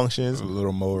some functions.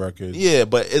 Little Mo records. Yeah,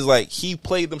 but it's like he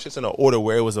played them shits in an order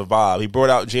where it was a vibe. He brought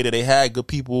out Jada, they had good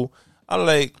people. I'm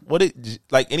like,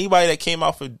 anybody that came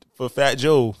out for Fat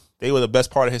Joe, they were the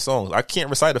best part of his songs. I can't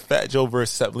recite a Fat Joe verse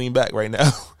except Lean Back right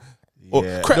now.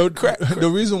 Yeah.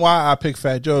 The reason why I pick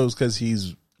Fat Joe is because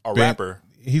he's a rapper.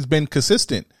 He's been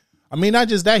consistent. I mean, not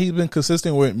just that, he's been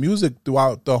consistent with music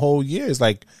throughout the whole year. It's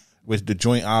like with the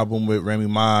joint album with Remy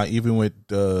Ma, even with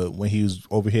when he was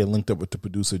over here linked up with the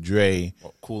producer Dre.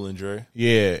 Cool and Dre.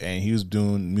 Yeah, and he was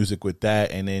doing music with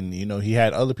that. And then, he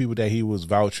had other people that he was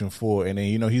vouching for. And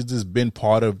then, he's just been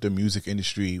part of the music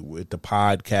industry with the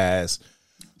podcast.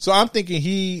 So I'm thinking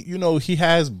he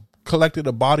has collected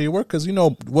a body of work because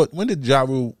when did Ja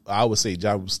Rule? I would say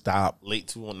Ja Rule stop late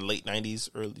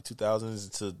 90s, early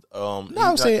 2000s to I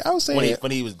would say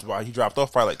when he dropped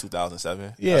off probably like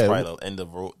 2007. Yeah, that's probably the end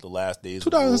of the last days.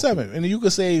 2007, and you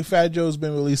could say Fat Joe's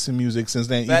been releasing music since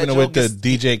then. Even with the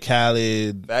DJ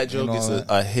Khaled, Fat Joe gets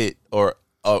a hit or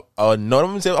no.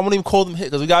 I'm gonna even call them hit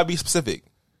because we gotta be specific.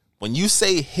 When you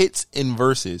say hits in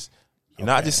verses, you're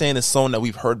not just saying a song that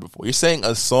we've heard before. You're saying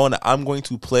a song that I'm going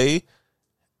to play.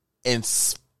 And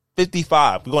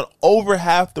 55, we're going over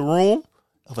half the room.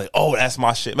 I was like, oh, that's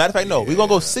my shit. Matter of fact, no, we're gonna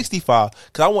go 65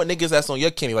 because I want niggas that's on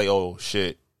your candy like, oh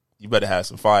shit, you better have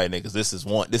some fire niggas. This is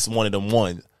one of them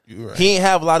ones. Right. He ain't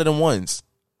have a lot of them ones.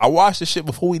 I watched the shit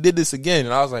before we did this again,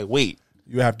 and I was like, wait,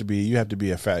 you have to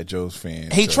be a Fat Joe's fan.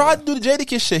 He tried to do the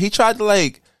Jadakiss shit. He tried to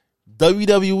like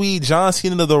WWE John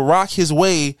Cena to rock his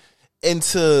way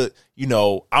into,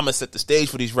 I'm gonna set the stage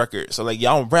for these records. So like,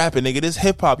 y'all rapping, nigga, this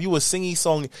hip hop, you a singy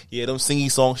song. Yeah, them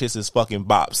singy song shits is fucking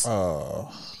bops.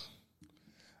 Oh,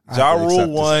 Ja Rule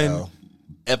won.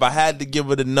 If I had to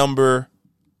give it a number,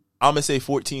 I'm gonna say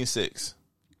 14-6.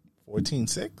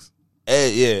 14-6? Yeah,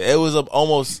 it was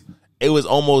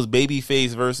almost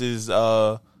Babyface versus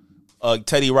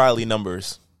Teddy Riley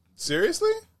numbers.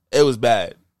 Seriously? It was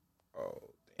bad. Oh,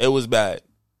 it was bad.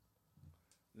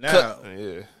 Now,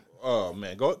 yeah. Oh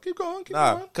man, keep going.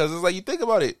 Because it's like you think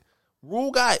about it.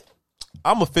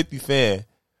 I'm a 50 fan,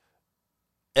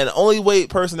 and the only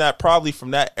person that probably from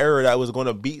that era that was going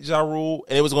to beat Ja Rule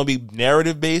and it was going to be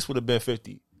narrative based would have been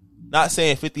 50. Not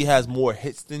saying 50 has more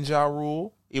hits than Ja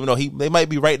Rule, even though they might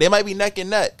be right. They might be neck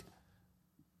and neck,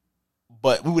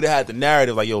 but we would have had the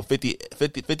narrative like, yo, 50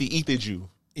 ethered you.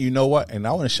 You know what? And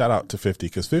I want to shout out to 50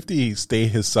 because 50 stayed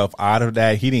himself out of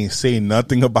that. He didn't say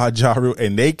nothing about Ja Rule,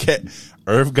 and they kept.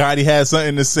 Irv Gotti had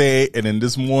something to say, and then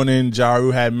this morning Ja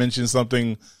Rule had mentioned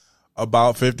something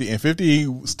about 50, and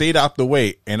 50 stayed out the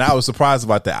way, and I was surprised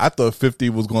about that. I thought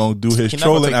 50 was going to do his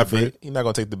trolling effort. He's not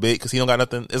going to take the bait because he don't got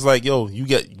nothing. It's like, yo,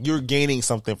 you're gaining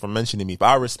something from mentioning me. If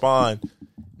I respond,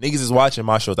 niggas is watching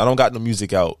my shows. I don't got no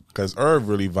music out. Because Irv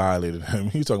really violated him.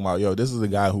 He talking about, yo, this is the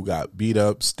guy who got beat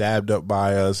up, stabbed up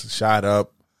by us, shot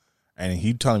up, and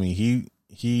he telling me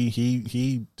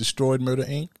he destroyed Murder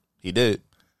Inc. He did.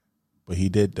 But he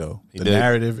did though. The did.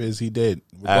 narrative is he did.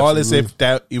 Regardless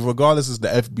regardless if the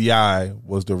FBI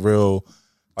was the real.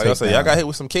 Like I said, y'all got hit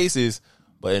with some cases,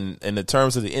 but in the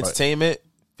terms of the entertainment,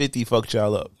 50 fucked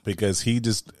y'all up. Because he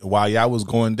just, while y'all was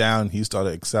going down, he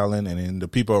started excelling, and then the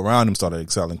people around him started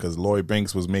excelling because Lloyd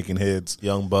Banks was making hits.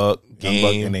 Young Buck,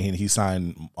 Game. And then he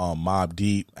signed Mobb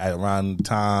Deep at around the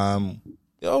time.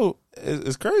 Yo,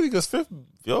 it's crazy because Durb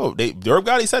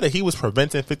Gotti said that he was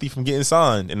preventing 50 from getting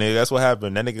signed, and that's what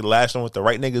happened. That nigga lashed on with the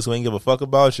right niggas who ain't give a fuck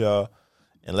about y'all,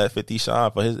 and let 50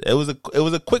 shine for his. It was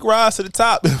a quick rise to the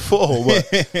top before, but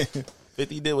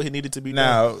 50 did what he needed to be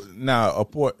done.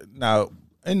 Now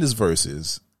in this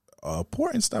verses,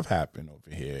 important stuff happened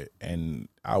over here, and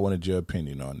I wanted your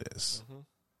opinion on this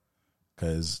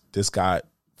because this got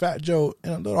Fat Joe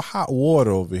in a little hot water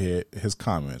over here. His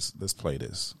comments. Let's play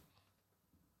this.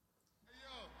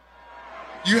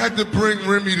 You had to bring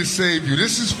Remy to save you.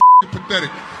 This is pathetic.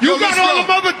 You got all the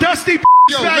mother dusty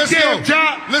back there,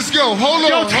 John. Let's go.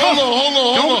 Hold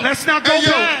on. Let's not go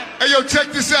back. Hey, yo,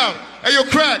 check this out. Hey, yo,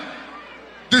 Crack.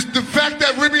 The fact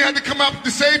that Remy had to come out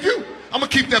to save you, I'm going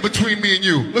to keep that between me and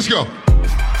you. Let's go.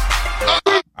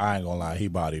 I ain't going to lie. He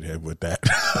bodied him with that.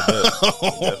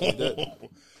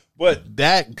 But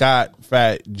that got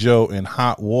Fat Joe in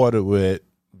hot water with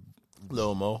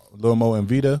Lil Mo and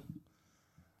Vita.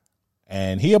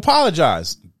 And he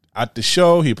apologized at the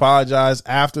show. He apologized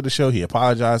after the show. He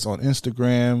apologized on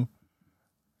Instagram.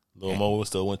 Lil Mo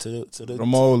still went to the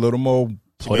Little Mo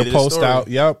put a post out.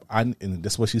 Yep. And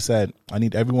that's what she said. I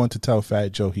need everyone to tell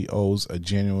Fat Joe he owes a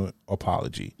genuine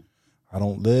apology. I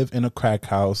don't live in a crack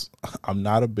house. I'm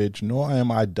not a bitch, nor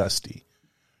am I Dusty.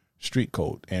 Street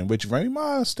code. And which Remy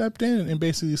Ma stepped in and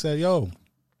basically said, yo,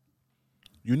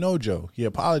 you know Joe. He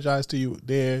apologized to you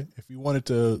there. If you wanted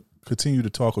to continue to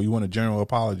talk or you want a general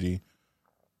apology,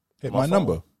 hit my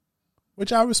number,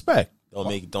 which I respect.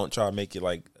 Don't try to make it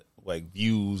like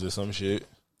views or some shit.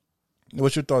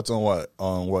 What's your thoughts on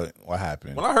what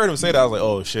happened? When I heard him say that, I was like,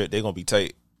 oh shit, they gonna be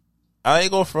tight. I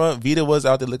ain't gonna front. Vita was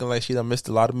out there looking like she done missed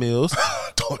a lot of meals.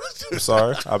 I'm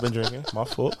sorry, I've been drinking, my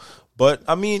fault. But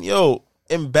I mean, yo,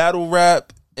 in battle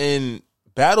rap and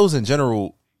battles in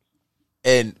general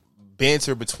and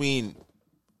banter between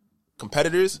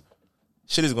competitors,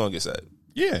 shit is gonna get said.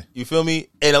 Yeah, you feel me?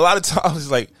 And a lot of times,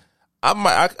 it's like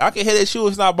I can hit at you.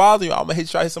 It's not bothering you. I'm gonna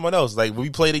try to hit someone else. Like when we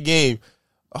play the game,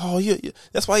 oh yeah,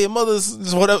 that's why your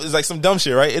mother's whatever. It's like some dumb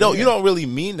shit, right? You don't really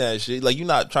mean that shit. Like you're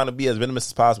not trying to be as venomous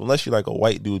as possible, unless you're like a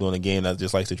white dude on a game that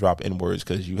just likes to drop N words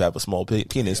because you have a small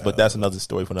penis. Yeah. But that's another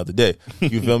story for another day.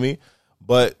 You feel me?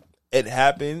 But it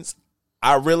happens.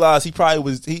 I realized he probably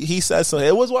was. He said something.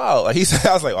 It was wild. Like he said,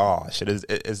 I was like, oh shit,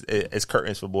 it's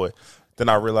curtains for boy. Then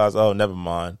I realized, oh, never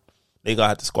mind. They gonna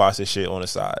have to squash this shit on the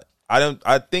side.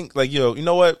 I think like, you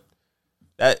know what?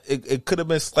 That it could have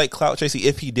been slight clout chasing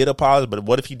if he did apologize, but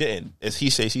what if he didn't? As he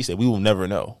said, she said, we will never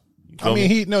know. I mean,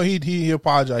 he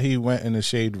apologized. He went in the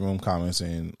shade room comments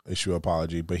and issued an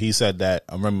apology, but he said that.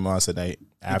 I remember I said that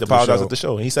after he apologized at the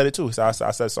show, and he said it too. He said,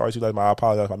 I said sorry to you, like I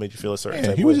apologize if I made you feel a certain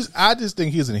type way. I just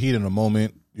think he's in the heat of the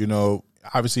moment. You know,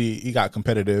 obviously he got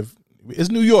competitive.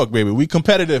 It's New York, baby. We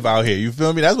competitive out here. You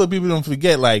feel me? That's what people don't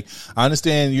forget. Like, I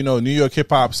understand, you know, New York hip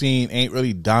hop scene ain't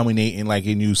really dominating like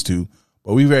it used to,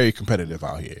 but we very competitive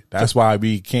out here. That's why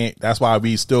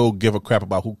we still give a crap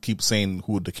about who keeps saying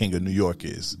who the king of New York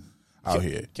is out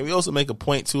here. Can we also make a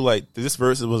point too? Like, this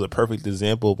verse was a perfect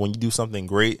example of when you do something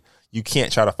great, you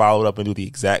can't try to follow it up and do the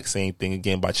exact same thing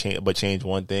again but change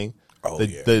one thing.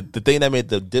 The thing that made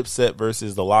the Dipset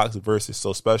versus the Lox versus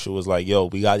so special was like, yo,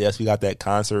 we got that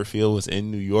concert feel. It was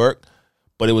in New York,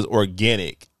 but it was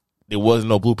organic. There was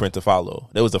no blueprint to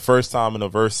follow. It was the first time in a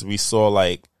verse we saw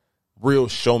like real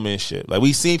showmanship. Like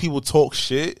we seen people talk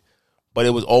shit, but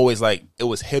it was always like it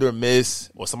was hit or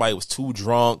miss, or somebody was too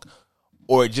drunk,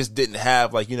 or it just didn't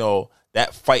have like, you know,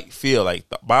 that fight feel. Like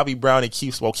Bobby Brown and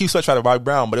Keith Sweat tried to Bobby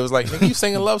Brown, but it was like, nigga, you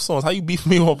singing love songs. How you beefing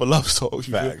me over love songs?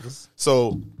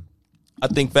 So I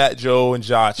think Fat Joe and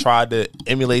Ja tried to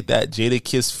emulate that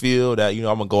Jadakiss feel that, you know,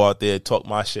 I'm gonna go out there and talk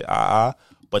my shit,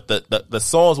 but the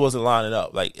songs wasn't lining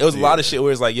up. Like it was a lot of shit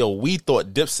where it's like, yo, we thought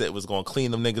Dipset was gonna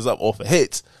clean them niggas up off of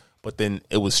hits, but then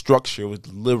it was structure, it was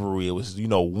delivery, it was, you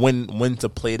know, when to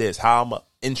play this, how I'm gonna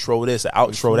intro this,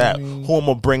 outro that, who I'm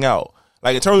gonna bring out.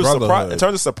 Like in terms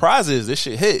of surprises, this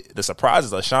shit hit. The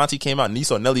surprises, Ashanti came out and he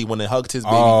saw Nelly when they hugged his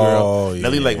baby girl.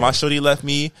 Nelly like, my shorty left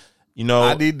me. You know,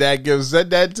 I need that gift.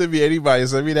 Send that to me. Anybody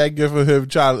send me that gift of him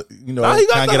trying, you know, can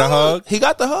I get a hug? He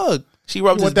got the hug. She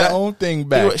rubbed his back. That own thing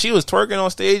back. She was twerking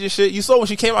on stage and shit. You saw when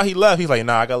she came out, he left. He's like,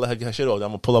 nah, I gotta let her get her shit over.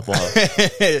 I'm gonna pull up on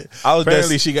her.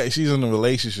 Apparently she's in a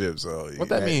relationship. So what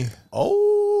that mean?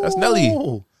 Oh, that's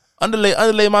Nelly.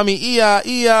 Underlay, mommy,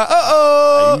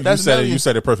 oh. You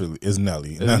said it perfectly. It's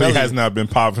Nelly. Nelly has not been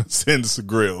popping since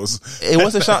Grills. It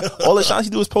wasn't Sean. All that Sean she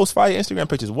do is post fire Instagram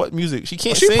pictures. What music? She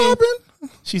can't sing. Popping?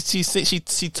 She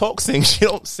talks, sing. She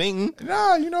don't sing.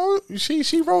 Nah,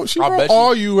 she wrote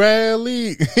Are You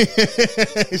Ready?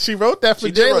 She wrote that for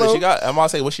J-Lo. She got. I'm gonna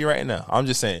say what she writing now. I'm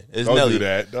just saying. It's Don't Nelly. do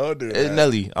that. Don't do that. It's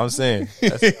Nelly. I'm saying.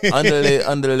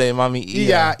 Underlay,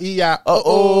 mommy,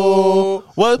 Oh,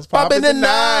 what's popping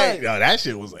tonight? Yo, that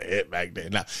shit was a hit back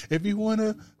then. Now, if you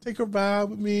wanna take a ride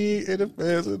with me in the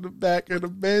Benz in the back of the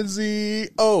Benzie,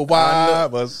 oh, why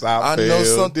must I know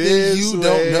something you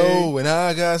don't know, and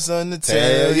I got something to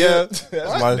tell you.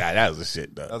 That was a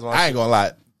shit though. I ain't gonna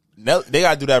lie. They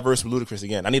gotta do that verse with Ludacris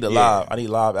again. I need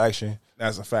live action.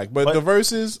 That's a fact. But the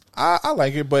verses, I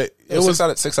like it. But it was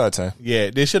 6 out of 10. Yeah,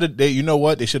 they should have. You know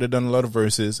what? They should have done a lot of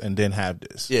verses and then have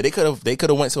this. Yeah, they could have. They could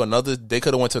have went to another. They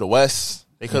could have went to the West.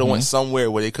 They could have went somewhere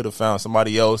where they could have found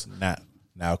somebody else.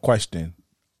 Now, question: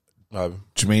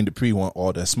 Jermaine Dupri want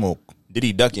all that smoke? Did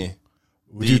he duck in?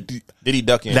 Did he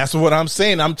duck in? That's what I'm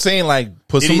saying. I'm saying like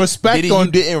put some respect on.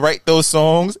 You didn't write those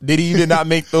songs. Did not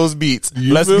make those beats.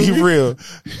 Let's be real.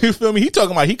 You feel me? He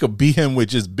talking about he could beat him with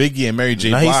just Biggie and Mary J.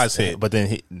 Blige's hit. But then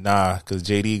because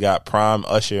JD got prime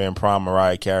Usher and prime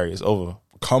Mariah Carey. It's over.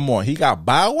 Come on, he got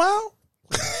Bow Wow.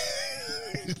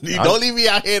 Don't leave me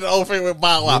out here to over with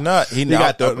Bow Wow. He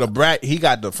got the brat. He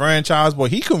got the franchise boy.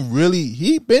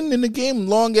 He been in the game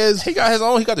long as he got his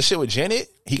own. He got the shit with Janet.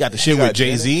 He got the shit with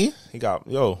Jay-Z. He got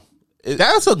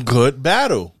that's a good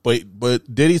battle.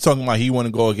 But Diddy talking about he want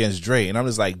to go against Dre, and I'm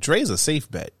just like, Dre's a safe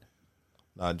bet.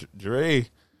 Nah, Dre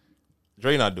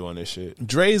not doing this shit.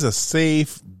 Dre's a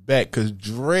safe bet because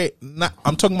Dre.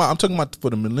 I'm talking about for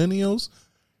the millennials.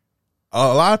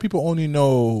 A lot of people only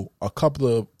know a couple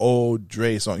of old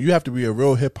Dre songs. You have to be a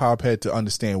real hip hop head to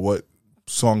understand what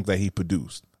songs that he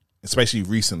produced, especially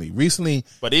recently.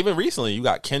 But even recently, you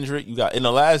got Kendrick. You got in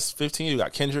the last 15, you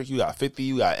got Kendrick. You got 50.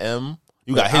 You got M.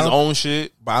 You got his own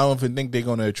shit. But I don't even think they're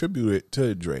gonna attribute it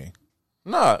to Dre.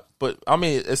 Nah, but I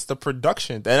mean, it's the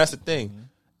production, and that's the thing.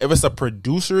 If it's a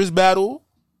producer's battle,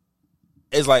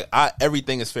 it's like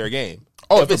everything is fair game.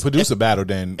 Oh, if it's a producer battle,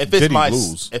 then Diddy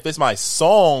lose. If it's my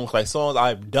songs, like songs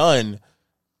I've done,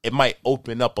 it might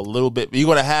open up a little bit. But you're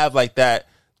gonna have like that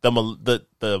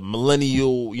the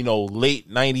millennial, late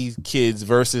 90s kids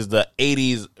versus the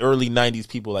 80s, early 90s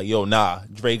people. Like, yo, nah,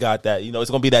 Dre got that. It's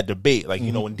gonna be that debate. Like,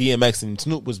 when DMX and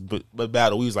Snoop was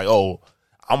battle, we was like, oh,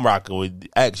 I'm rocking with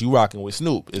X, you rocking with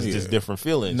Snoop. It's just different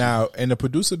feelings. Now in the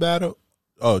producer battle,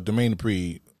 Jermaine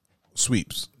Dupri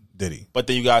sweeps Diddy. But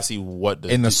then you gotta see what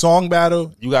in the song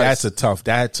battle. That's a tough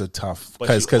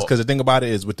because the thing about it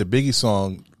is with the Biggie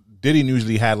song, Diddy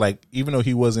usually had like, even though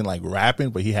he wasn't like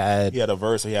rapping, but he had a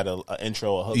verse, he had an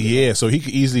intro, a hook. Yeah, so he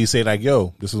could easily say like,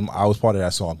 "Yo, I was part of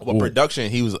that song." But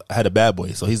production, had a Bad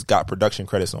Boy, so he's got production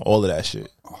credits on all of that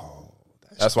shit. Oh,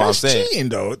 that's what I'm saying. Cheating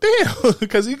though, damn,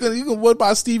 because you can. What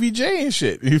about Stevie J and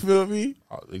shit? You feel me?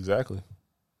 Oh, exactly.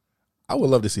 I would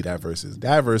love to see that versus.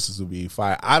 That versus would be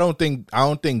fire. I don't think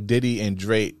Diddy and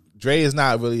Dre is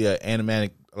not really an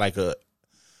animatic, like a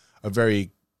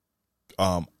very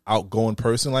outgoing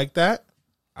person like that.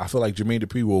 I feel like Jermaine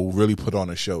Dupri will really put on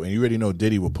a show, and you already know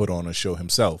Diddy will put on a show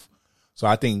himself. So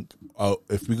I think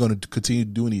if we're going to continue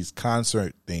doing these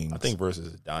concert things, I think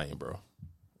versus is dying, bro.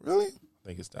 Really? I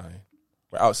think it's dying.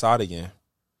 We're outside again.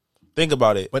 Think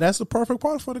about it. But that's the perfect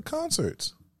part for the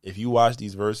concerts. If you watch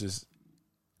these verses,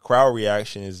 crowd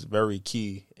reaction is very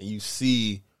key, and you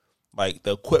see like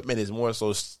the equipment is more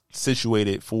so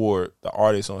situated for the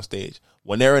artists on stage.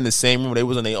 When they're in the same room, they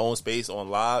was in their own space on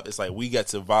live, it's like we get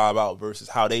to vibe out versus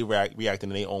how they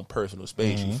reacting in their own personal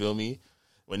space. You feel me?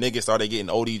 When niggas started getting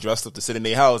OD dressed up to sit in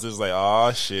their house, it was like,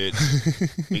 oh shit.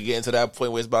 We getting to that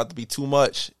point where it's about to be too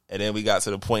much. And then we got to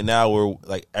the point now where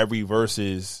like every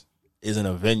verses is in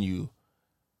a venue.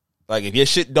 Like if your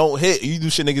shit don't hit, you do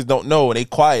shit niggas don't know and they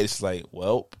quiet, it's like,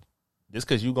 well, just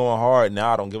because you going hard,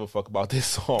 now I don't give a fuck about this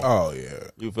song. Oh, yeah.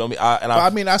 You feel me?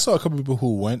 I saw a couple people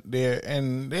who went there,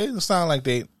 and they sound like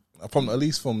they, at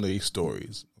least from the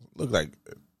stories, look like,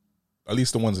 at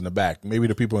least the ones in the back. Maybe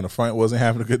the people in the front wasn't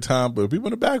having a good time, but the people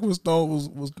in the back was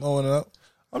throwing it up.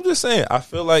 I'm just saying, I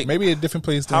feel like maybe a different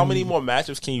place. How many more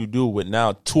matchups can you do with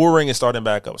now? Touring is starting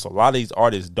back up, so a lot of these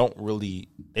artists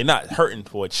they're not hurting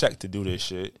for a check to do this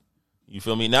shit. You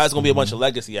feel me? Now it's gonna be a bunch of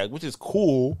legacy acts, which is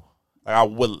cool.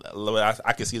 Like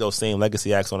I could see those same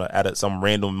legacy acts at some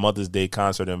random Mother's Day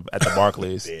concert at the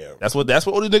Barclays. Damn. That's what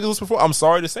all these niggas was before. I'm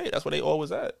sorry to say, that's what they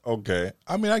always at. Okay,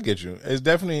 I mean I get you. It's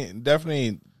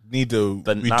definitely need to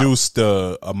reduce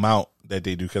the amount that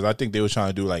they do, because I think they were trying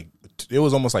to do like it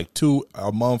was almost like 2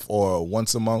 a month or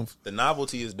once a month. The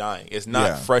novelty is dying. It's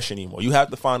not fresh anymore. You have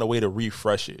to find a way to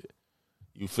refresh it.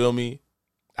 You feel me?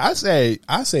 I say,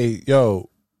 yo,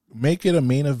 make it a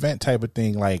main event type of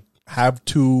thing. Like, have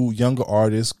 2 younger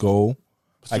artists go.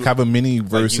 Like, have a mini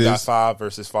versus. Like you got 5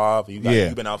 versus 5.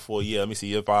 You've been out for a year. Let me see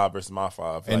your 5 versus my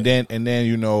 5. And then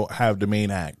have the main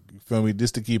act. You feel me?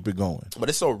 Just to keep it going. But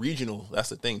it's so regional. That's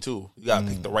the thing too. You gotta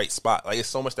pick the right spot. Like, it's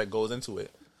so much that goes into it.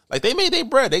 Like, they made their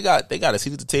bread. They got a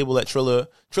seat at the table at Triller.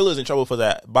 Triller's in trouble for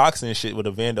that boxing shit with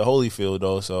Evander Holyfield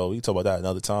though. So we can talk about that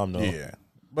another time though. Yeah.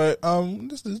 But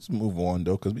let's move on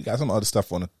though, because we got some other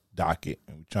stuff on the docket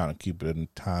and we're trying to keep it in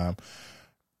time.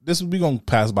 We gonna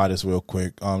pass by this real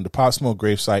quick. The Pop Smoke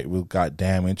gravesite got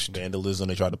damaged. Vandalism.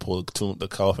 They tried to pull the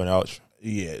coffin out.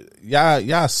 Yeah,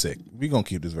 y'all sick. We gonna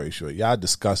keep this very short. Y'all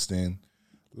disgusting.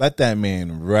 Let that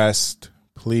man rest,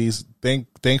 please.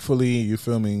 Thankfully, you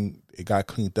feel me? It got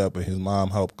cleaned up, and his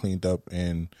mom helped cleaned up,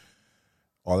 and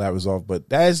all that resolved. But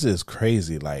that's just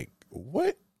crazy. Like,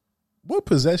 what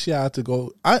possessed y'all to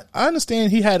go? I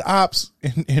understand he had ops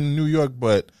in New York,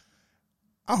 but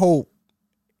I hope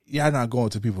y'all not going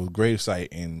to people's gravesite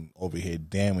and over here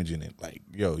damaging it. Like,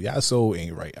 yo, y'all soul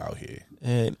ain't right out here.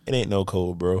 And it ain't no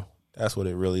code, bro. That's what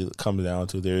it really comes down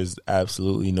to. There's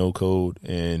absolutely no code.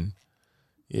 And,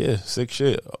 yeah, sick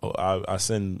shit. I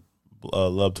send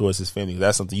love towards his family.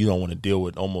 That's something you don't want to deal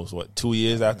with almost, 2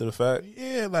 years after the fact?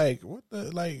 Yeah, like,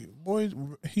 boy,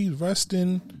 he's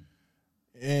resting.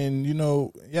 And,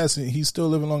 yes, he's still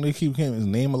living long. They keep his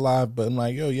name alive. But I'm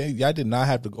like, yo, y'all did not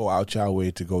have to go out y'all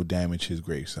way to go damage his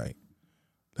gravesite.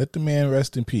 Let the man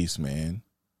rest in peace, man.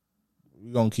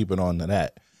 We're going to keep it on to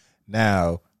that.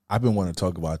 Now, I've been wanting to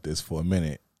talk about this for a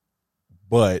minute.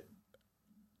 But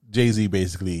Jay-Z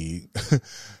basically...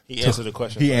 He answered the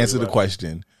question. He answered the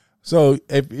question. So,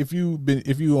 if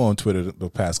you on Twitter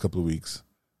the past couple of weeks,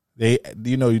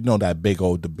 you know that big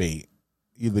old debate.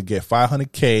 Either get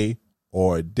 $500K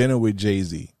or dinner with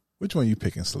Jay-Z. Which one you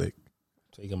picking, Slick?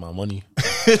 Taking my money.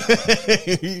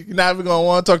 You're not even gonna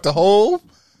want to talk to Hov?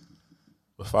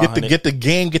 Get the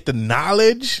game, get the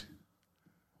knowledge.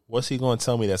 What's he gonna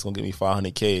tell me that's gonna get me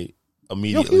 $500K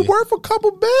immediately? Yo, he worth a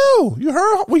couple bill. You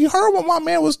heard what my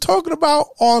man was talking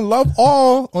about on Love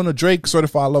All on a Drake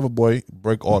Certified Lover Boy.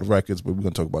 Break all the records, but we're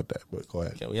gonna talk about that. But go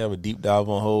ahead. Can we have a deep dive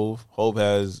on Hov? Hov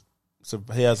has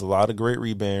a lot of great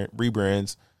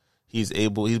rebrands. He's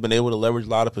been able to leverage a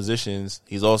lot of positions.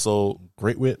 He's also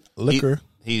great with liquor.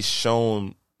 He's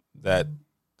shown that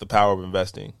the power of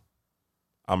investing.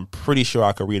 I'm pretty sure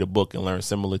I could read a book and learn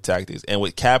similar tactics. And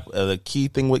with the key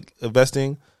thing with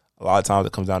investing, a lot of times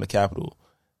it comes down to capital.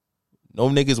 No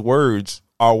niggas' words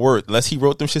are worth, unless he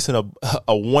wrote them shits in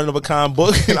a one of a kind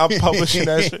book and I'm publishing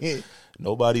that shit.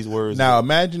 Nobody's words. Now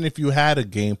imagine if you had a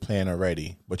game plan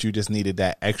already, but you just needed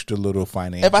that extra little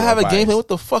financial. If I have advice. A game plan, what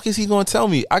the fuck is he going to tell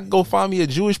me? I can go find me a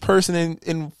Jewish person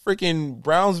in freaking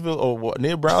Brownsville or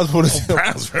near Brownsville.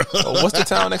 Brownsville. What's the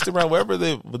town next to Brown? Wherever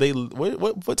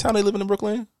what town they live in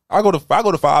Brooklyn? I go to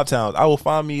 5 towns. I will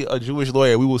find me a Jewish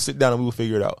lawyer. We will sit down and we will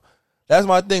figure it out. That's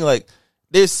my thing. Like,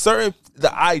 there's the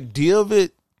idea of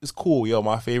it is cool. Yo,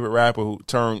 my favorite rapper who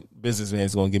turned businessman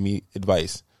is going to give me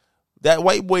advice. That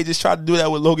white boy just tried to do that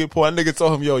with Logan Paul. That nigga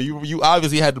told him, yo, you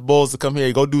obviously had the balls to come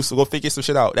here. Go figure some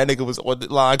shit out. That nigga was on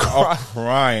the line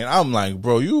crying. I'm like, a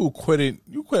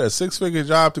 6-figure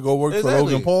job to go work for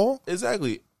Logan Paul?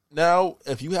 Exactly. Now,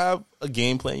 if you have a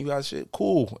game plan, you got shit,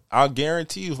 cool. I'll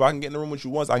guarantee you, if I can get in the room with you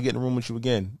once, I can get in the room with you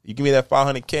again. You give me that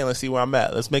 $500K and let's see where I'm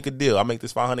at. Let's make a deal. I'll make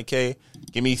this $500K.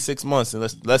 Give me 6 months and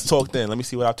let's talk then. Let me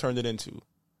see what I've turned it into.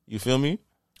 You feel me?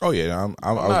 Oh, yeah.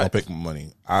 I was going to pick my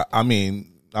money. I mean...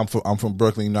 I'm from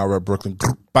Brooklyn, you know, rep Brooklyn.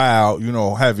 Bow,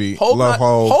 heavy. Love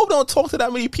Hov. Hov don't talk to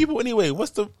that many people anyway.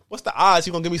 What's the odds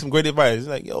he gonna give me some great advice? It's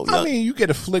like, yo, young. I mean, you get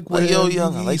a flick with him. Yo,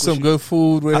 young, I like some good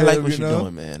food with him. I like what you're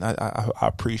doing, man. I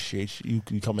appreciate you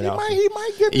coming out. He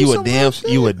might give you some real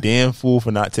shit. You a damn fool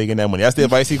for not taking that money. That's the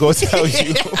advice he gonna tell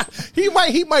you. He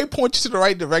might point you to the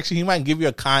right direction. He might give you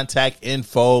a contact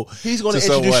info. He's gonna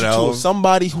introduce you to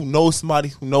somebody who knows somebody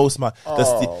who knows somebody.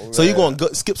 So you're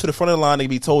gonna skip to the front of the line and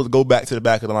be told to go back to the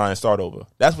back of the line and start over.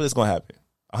 That's what's gonna happen.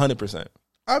 100%.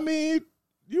 I mean,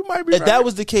 you might be. If that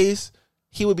was the case,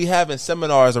 he would be having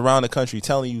seminars around the country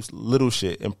telling you little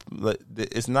shit, and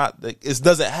it's not. It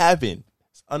doesn't happen.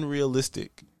 It's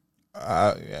unrealistic.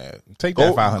 Yeah. Take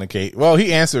that $500K. Well,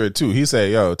 he answered it too. He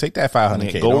said, "Yo, take that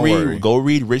 $500K. Go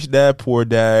read Rich Dad Poor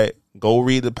Dad. Go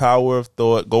read The Power of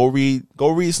Thought. Go read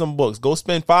some books. Go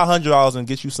spend $500 and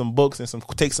get you some books and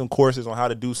take some courses on how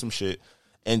to do some shit,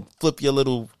 and flip your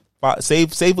little."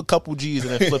 Save a couple G's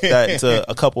and then flip that into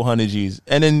a couple hundred G's,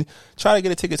 and then try to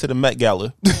get a ticket to the Met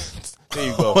Gala. There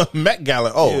you go. Met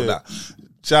Gala. Oh, Yeah. nah.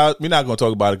 Shout, we're not going to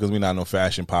talk about it because we're not no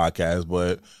fashion podcast,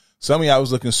 but some of y'all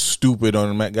was looking stupid on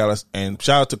the Met Gala. And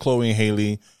shout out to Chloe and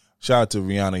Haley. Shout out to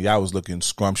Rihanna. Y'all was looking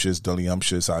scrumptious,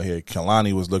 deliumptious out here.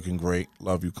 Kalani was looking great.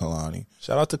 Love you, Kalani.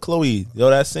 Shout out to Chloe. Yo,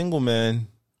 that single, man.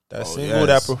 That single,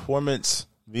 yes. that performance.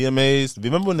 VMAs.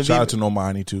 Remember when the Shout out to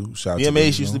Normani too. Shout out to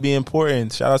VMAs used to be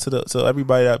important. Shout out to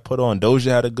everybody that put on. Doja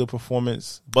had a good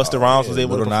performance. Busta Rhymes was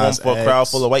able to Lil perform Nas for a crowd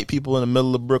X. full of white people in the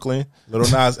middle of Brooklyn. Little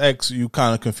Nas X, you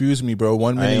kind of confused me, bro.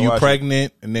 One minute ain't you watch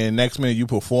pregnant, and then next minute you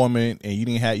performing, and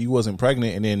you wasn't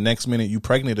pregnant, and then next minute you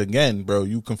pregnant again, bro.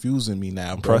 You confusing me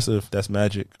now, bro. Impressive. That's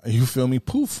magic. You feel me?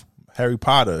 Poof, Harry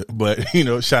Potter. But you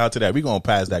know, shout out to that. We gonna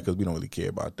pass that because we don't really care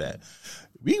about that.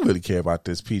 We really care about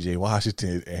this PJ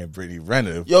Washington and Brittany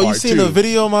Renner. Yo, you part seen two. the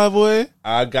video, my boy?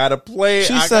 I gotta play.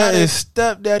 She I said gotta- it's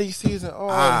stepdaddy season.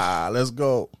 Oh, let's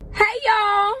go. Hey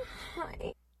y'all!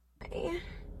 Hi.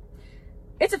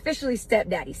 It's officially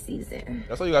stepdaddy season.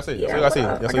 that's all you gotta say. That's Yeah, all you gotta say.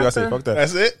 well, That's I all you gotta got say. the- Fuck that.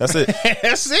 That's it. That's it.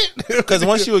 That's it. Because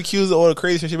once you accuse of all the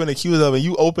crazy shit she's been accused of, and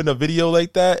you open a video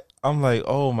like that, I'm like,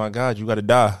 oh my god, you gotta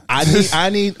die.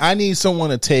 I need someone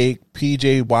to take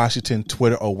PJ Washington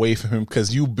Twitter away from him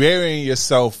because you burying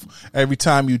yourself every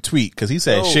time you tweet because he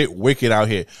said Yo. shit wicked out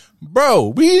here, bro.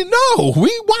 We know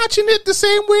we watching it the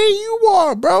same way you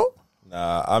are, bro.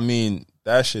 Nah, I mean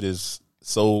that shit is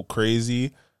so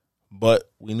crazy, but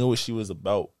we knew what she was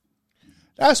about.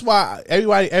 That's why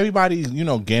everybody, you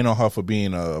know, getting on her for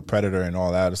being a predator and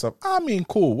all that other stuff. I mean,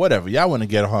 cool, whatever. Y'all want to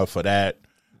get on her for that,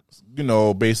 you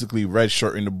know, basically red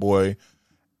shirting the boy.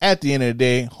 At the end of the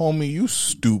day, homie, you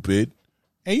stupid,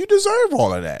 and you deserve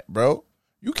all of that, bro.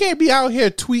 You can't be out here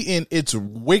tweeting it's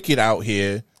wicked out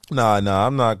here. Nah,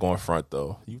 I'm not going front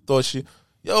though. You thought she,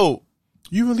 yo,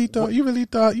 You really thought she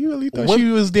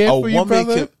Wom- was there for you,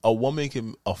 brother?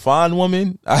 a fine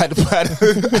woman. A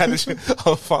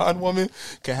fine woman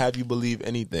can have you believe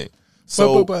anything.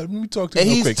 So, But let me talk to him and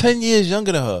real he's quick. 10 years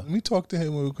younger than her. Let me talk to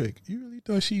him real quick. You really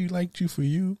thought she liked you for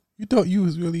you? You thought you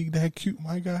was really that cute,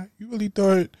 my guy? You really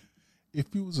thought if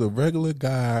you was a regular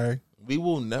guy, We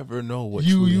will never know what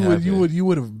you would.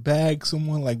 would have bagged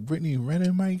someone like Brittany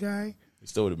Renner, my guy? He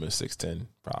still would have been 6'10",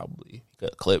 probably. He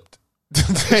got clipped.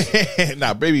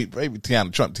 Nah, baby,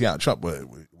 Tiana Trump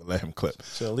would let him clip.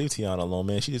 So leave Tiana alone,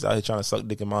 man. She just out here trying to suck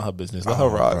dick and mind her business. Let her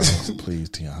rock. Bro, please,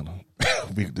 Tiana.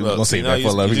 We're Look, gonna see, say now that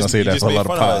for love. We're gonna say that for a lot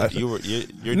of pod.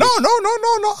 You're No.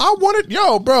 I wanted,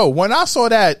 yo, bro. When I saw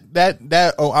that,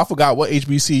 oh, I forgot what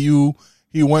HBCU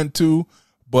he went to,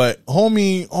 but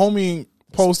homie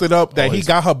posted up that he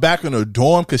got her back in her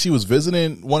dorm because she was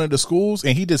visiting one of the schools,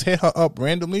 and he just hit her up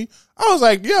randomly. I was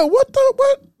like, yo, what?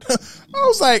 I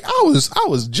was like, I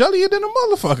was jellier than a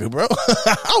motherfucker, bro.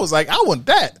 I was like, I want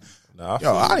that. Nah,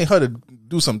 Yo, I need her to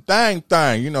do some thing.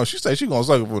 You know, she said she gonna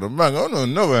suck it for the man. I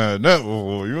don't never had that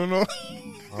before, you know.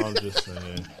 I'm just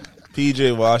saying.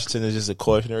 PJ Washington is just a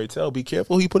cautionary tale. Be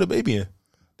careful who you put a baby in.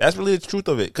 That's really the truth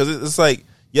of it. Because it's like,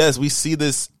 yes, we see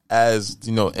this as,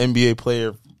 you know, NBA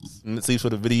player sleeps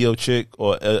with a video chick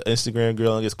or an Instagram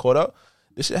girl and gets caught up.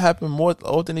 This shit happen more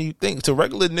often than you think to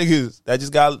regular niggas that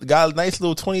just got a nice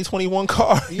little 2021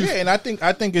 car. Yeah, and I think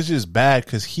it's just bad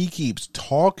because he keeps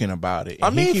talking about it. And I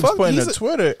mean, he keeps fuck, putting he's the a-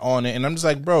 Twitter on it, and I'm just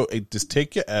like, bro, just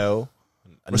take your L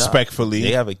respectfully.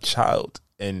 They have a child,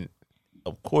 and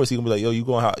of course he gonna be like, "Yo,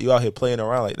 you out here playing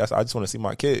around like that's. I just want to see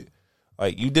my kid.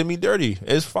 Like you did me dirty.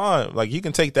 It's fine. Like you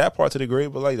can take that part to the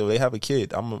grave, but like they have a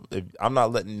kid. I'm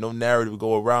not letting no narrative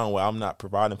go around where I'm not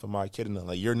providing for my kid, and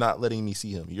like you're not letting me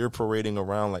see him. You're parading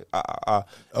around like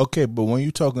Okay, but when you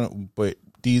talking, but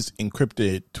these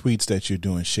encrypted tweets that you're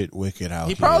doing, shit wicked out.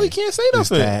 He here, probably can't say is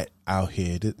nothing. that out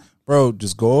here, bro.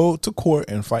 Just go to court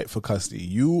and fight for custody.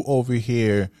 You over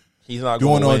here. He's not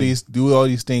doing gonna all win. do all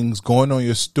these things, going on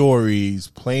your stories,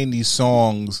 playing these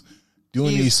songs,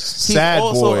 doing these sad he's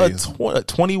also boys. a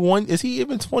 21. Is he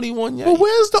even 21 yet? But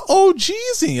where's the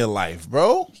OGs in your life,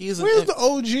 bro? He's an- Where's the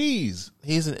OGs?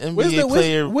 He's an NBA Where's the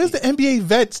player. where's the NBA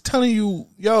vets telling you,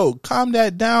 yo, calm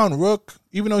that down, Rook?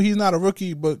 Even though he's not a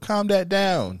rookie, but calm that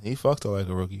down. He fucked her like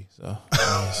a rookie. So,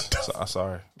 I'm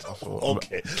sorry.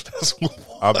 Okay, let's move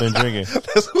on. I've been drinking.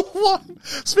 Let's move on.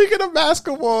 Speaking of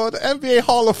basketball, the NBA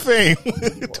Hall of Fame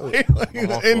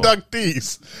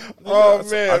inductees. Oh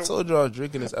man, I told you I was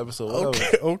drinking this episode.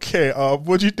 Whatever. Okay.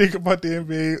 What do you think about the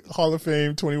NBA Hall of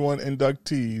Fame 21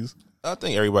 inductees? I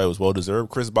think everybody was well deserved.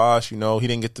 Chris Bosh, you know, he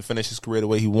didn't get to finish his career the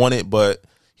way he wanted, but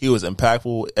he was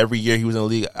impactful. Every year he was in the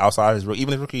league outside his rookie,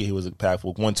 even his rookie, he was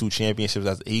impactful. Won 2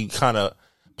 championships. He kind of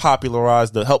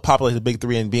helped populate the big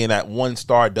three, and being that one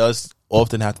star does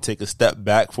often have to take a step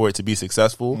back for it to be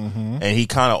successful. And he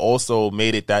kind of also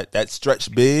made it that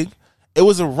stretch big. it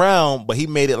was around, but he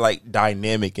made it like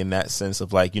dynamic in that sense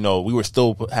of like, you know, we were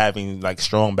still having like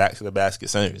strong back to the basket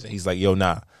centers. And he's like, yo,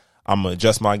 nah, I'm going to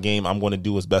adjust my game. I'm going to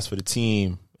do what's best for the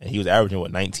team. And he was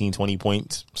averaging, 19, 20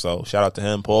 points. So shout out to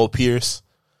him. Paul Pierce,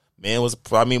 man,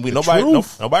 nobody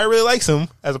really likes him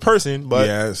as a person, but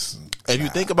yes. If you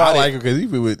think about I like him because he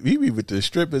be with the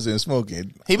strippers and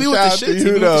smoking. He be with the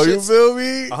shits. You feel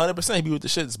me? 100%. He be with the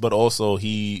shits, but also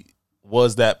he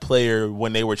was that player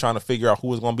when they were trying to figure out who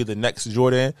was going to be the next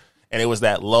Jordan. And it was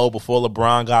that low before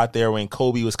LeBron got there when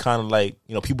Kobe was kind of like,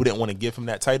 you know, people didn't want to give him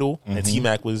that title. And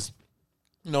T-Mac was,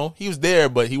 you know, he was there,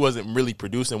 but he wasn't really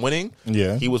producing winning.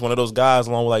 Yeah. He was one of those guys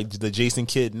along with like the Jason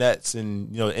Kidd Nets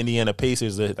and, you know, Indiana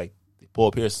Pacers that like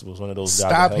Paul Pierce was one of those guys.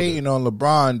 Stop hating on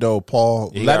LeBron though,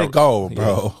 Paul. Let it go, bro.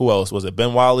 Yeah. Who else? Was it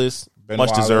Ben Wallace?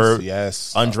 Much deserved.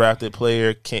 Yes. Undrafted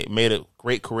player. Made a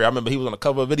great career. I remember he was on a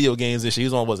cover of video games this year. He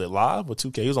was on, was it Live or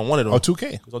 2K? He was on one of them. Oh,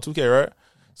 2K. He was on 2K, right?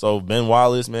 So Ben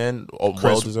Wallace, man, well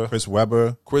deserved. Chris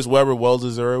Webber, well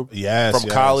deserved. Yes, from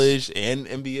college and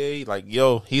NBA. Like,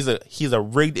 yo, he's a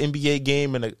rigged NBA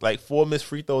game and like 4 missed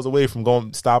free throws away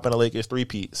from stopping the Lakers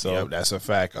 3-peat. So yeah, that's a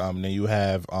fact. Then you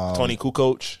have Tony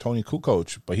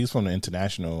Kukoc, but he's from the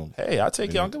international. Hey, I'll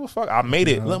take it. I don't give a fuck. I made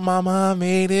it. Look, mama, I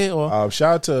made it. Or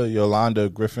shout out to Yolanda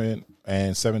Griffin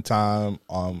and 7-time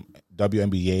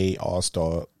WNBA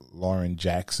All-Star Lauren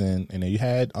Jackson, and then you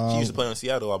had she used to play in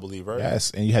Seattle, I believe, right?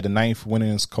 Yes, and you had the 9th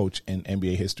winningest coach in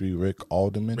NBA history, Rick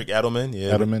Edelman.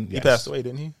 Yeah. Edelman, he passed away,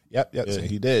 didn't he? Yep, yeah. So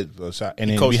he did. And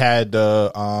then we had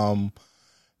the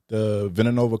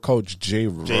Villanova coach Jay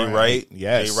Wright.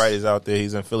 Yes, Jay Wright is out there.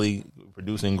 He's in Philly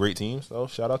producing great teams. So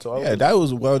shout out to all. Yeah, that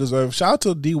was well deserved. Shout out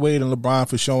to D Wade and LeBron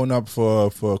for showing up for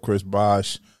Chris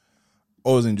Bosh.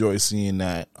 Always enjoy seeing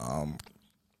that.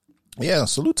 Yeah,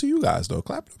 salute to you guys though.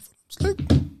 Clap it up for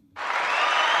them.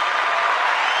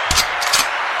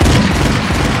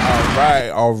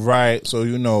 All right. So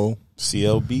you know,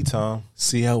 CLB time.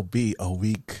 CLB a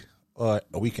week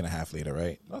and a half later,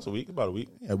 right? That's a week, about a week.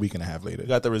 Yeah, a week and a half later. We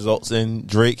got the results in.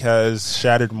 Drake has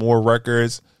shattered more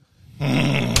records.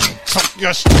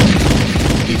 Yes.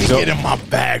 Get in my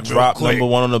bag. Dropped number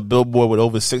 1 on the Billboard with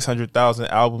over 600,000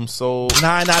 albums sold.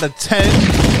 9 out of 10. 9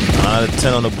 out of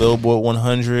 10 on the Billboard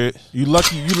 100. You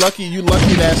lucky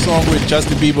that song with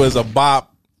Justin Bieber is a bop.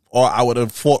 Or I would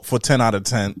have fought for 10 out of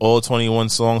 10. All 21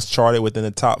 songs charted within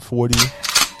the top 40.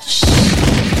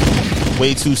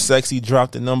 Way Too Sexy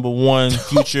dropped at number 1.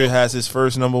 Future has his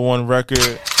first number 1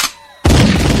 record.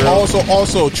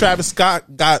 Also, Travis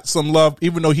Scott got some love,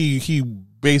 even though he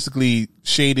basically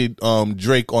shaded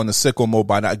Drake on the sicko mode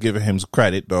by not giving him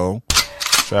credit, though.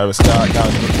 Travis Scott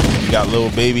got Lil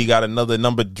Baby, got another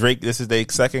number. Drake, this is their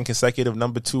second consecutive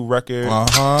number 2 record.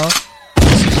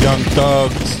 This is Young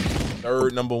Thug's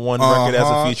third number 1 record as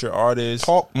a featured artist.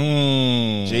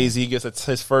 Jay-Z gets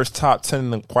his first top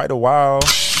 10 in quite a while.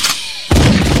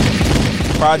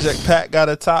 Project Pat got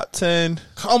a top 10.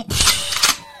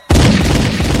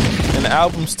 And the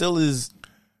album still is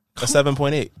a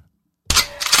 7.8.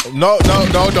 No,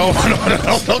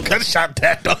 don't get shot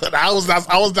that. I was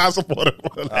not supportive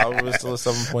of that. Album is still a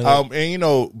 7.8. And you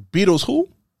know, Beatles who?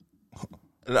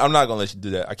 I'm not gonna let you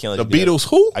do that. I can't let the you Beatles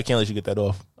who? I can't let you get that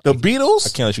off. The Beatles?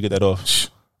 I can't let you get that off.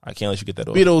 I can't let you get that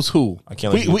off. Beatles who? I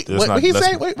can't let you what he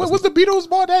say? Wait, what was the Beatles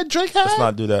ball that Drake had? Let's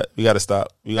not do that. We gotta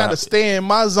stop. We gotta stay in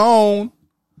my zone.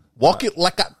 Walk it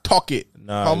like I talk it.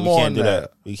 Nah, we can't do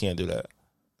that. We can't do that.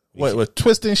 With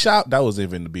Twist and Shout? That was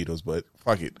even the Beatles, but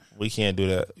fuck it. We can't do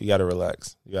that. You gotta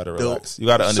relax. You gotta relax. You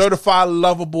gotta understand. Certified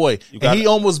Lover Boy. And he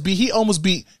almost beat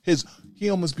his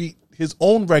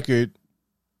own record.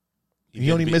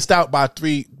 He only missed out by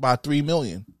 3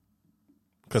 million.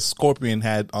 Because Scorpion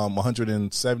had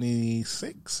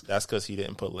 176. That's because he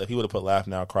didn't put. If he would have put Laugh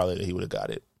Now, Cry Later, he would have got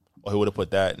it. Or he would have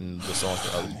put that in the song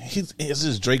for other. It's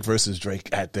just Drake versus Drake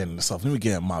at the end of stuff. Let me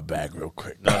get in my bag real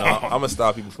quick. No, I'm gonna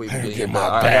stop you before you get in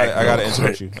my bag. I gotta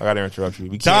interrupt you. I gotta interrupt you.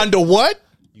 Donda what?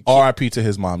 R.I.P. to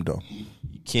his mom though. You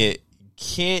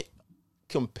can't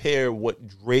compare what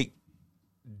Drake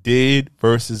did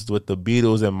versus what the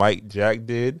Beatles and Mike Jack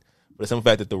did. But it's the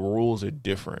fact that the rules are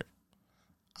different.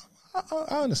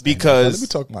 I understand. Because let me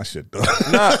talk my shit though.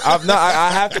 I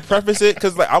have to preface it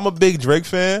because like I'm a big Drake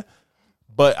fan,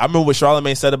 but I remember what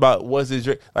Charlamagne said about was his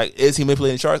Drake like is he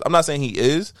manipulating charts? I'm not saying he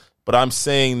is, but I'm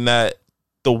saying that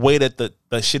the way that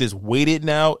the shit is weighted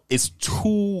now is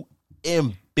too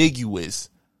ambiguous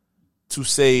to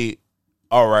say,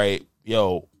 all right,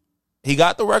 yo, he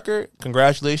got the record,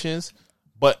 congratulations.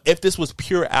 But if this was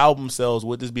pure album sales,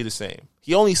 would this be the same?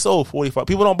 He only sold 45.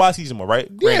 People don't buy CDs anymore, right?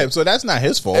 Yeah, Granted. so that's not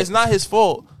his fault. It's not his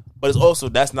fault, but it's also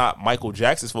that's not Michael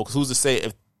Jackson's fault. Because who's to say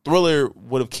if Thriller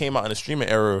would have came out in the streaming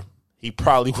era, he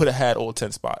probably would have had all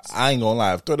 10 spots. I ain't gonna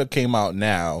lie. If Thriller came out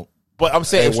now, But I'm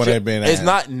saying It wouldn't have been it's as-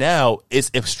 not now.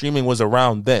 It's if streaming was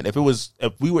around then. If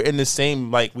we were in the same,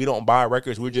 like, we don't buy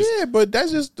records, we're just yeah, but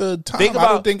that's just the time. think I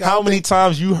don't about think, how many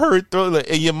times you heard Thriller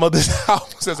in your mother's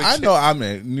house as a I kid. know. I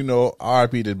mean,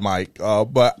 RIP to Mike.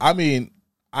 But I mean,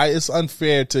 it's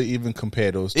unfair to even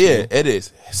compare those two. Yeah, it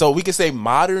is. So we can say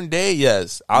modern day,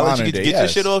 yes. I'll let you Modern get day, your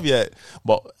yes. shit off yet,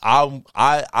 but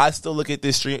I still look at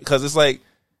this stream because it's like,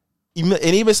 and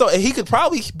even so, he could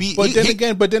probably be. But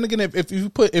then again, if you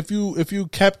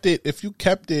kept it,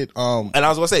 and I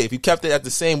was gonna say, if you kept it at the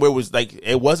same where it was like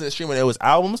it wasn't streaming, it was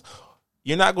albums.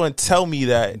 You're not going to tell me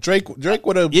that Drake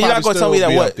would have. You're not going to tell me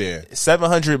that what there.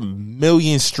 700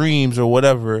 million streams or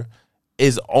whatever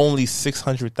is only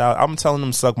 600,000. I'm telling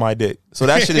them suck my dick. So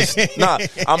that shit is not.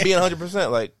 I'm being 100%.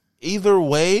 Like either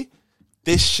way,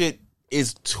 this shit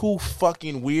is too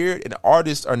fucking weird, and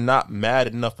artists are not mad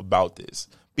enough about this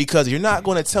because you're not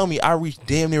going to tell me I reached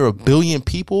damn near 1 billion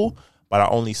people, but I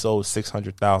only sold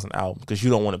 600,000 albums because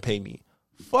you don't want to pay me.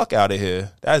 Fuck out of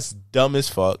here. That's dumb as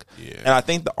fuck. Yeah. And I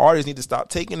think the artists need to stop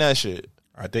taking that shit.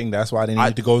 I think that's why they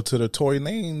need to go to the Tory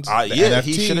Lanez. the Yeah, NFT.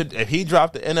 he should have. If he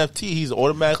dropped the NFT, he's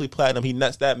automatically platinum. He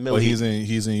nuts that But million.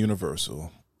 he's in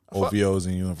Universal. OVO's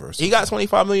in Universal. He got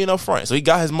 25 million up front, so he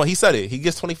got his money. He said it. He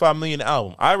gets 25 million an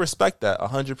album. I respect that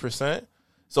 100%.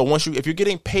 So if you're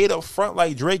getting paid up front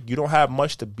like Drake, you don't have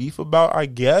much to beef about, I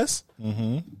guess.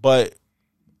 Mm-hmm. But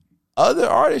other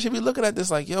artists should be looking at this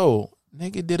like, yo,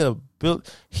 nigga did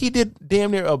he did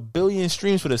damn near 1 billion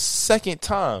streams for the second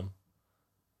time.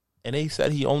 And they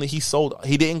said he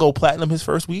didn't go platinum his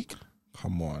first week.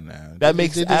 Come on now. That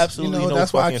makes absolutely no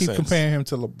That's why I fucking keep sense. comparing him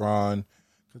to LeBron.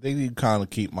 They need to kind of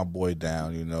keep my boy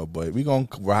down, but we going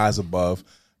to rise above.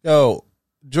 Yo,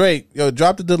 Drake,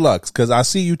 drop the deluxe because I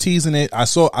see you teasing it. I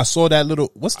saw that little,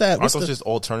 what's that? Aren't those just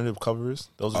alternative covers?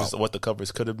 Those are just what the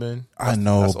covers could have been. I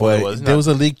know, That's all it but was. there was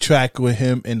a leaked track with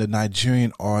him and the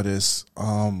Nigerian artist.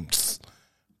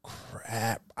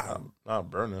 Crap. Not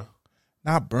Burner.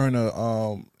 Not Burner.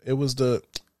 It was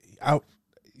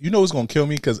it's gonna kill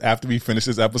me because after we finish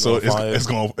this episode, it's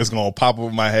gonna pop up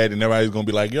in my head and everybody's gonna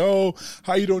be like, "Yo,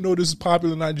 how you don't know this is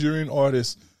popular Nigerian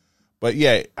artist?" But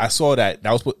yeah, I saw that.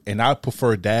 That was, and I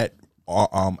preferred that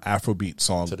Afrobeat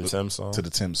song To the Tim's song? To the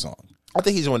Tim song. I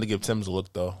think he's wanted to give Tim's a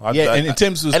look though. And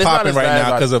Tim's was and it's not popping as right bad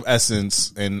now as because of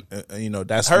Essence, and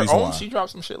that's the her reason own. why. She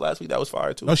dropped some shit last week that was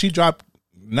fire too. No, she dropped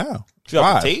now. She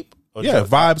dropped Vibe. the tape. Or Yeah, she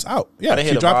dropped- Vibes out. Yeah, I didn't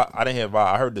she hear dropped. I didn't hear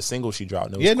Vibe. I heard the single she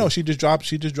dropped. Yeah, no, she just dropped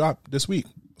this week.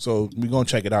 So we're gonna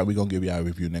check it out. We're gonna give you our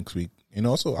review next week.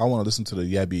 Also, I want to listen to the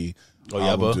Yebby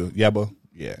album too. Yebba,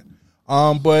 yeah.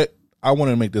 But I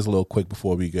wanted to make this a little quick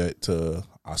before we get to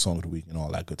our song of the week and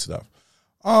all that good stuff.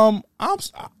 I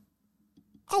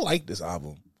like this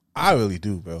album. I really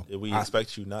do, bro. Did we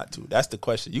expect you not to? That's the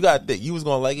question. You got to think you was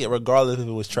gonna like it regardless if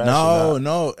it was trash. or not.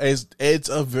 No, it's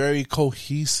a very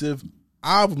cohesive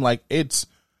album. Like it's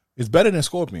better than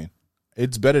Scorpion.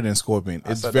 It's better than Scorpion.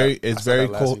 It's very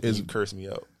cool. You cursed me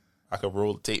out. I could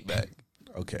roll the tape back.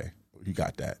 Okay, you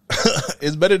got that.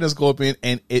 It's better than Scorpion,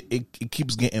 and it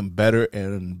keeps getting better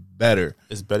and better.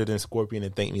 It's better than Scorpion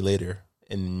and Thank Me Later,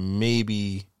 and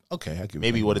maybe Okay, I give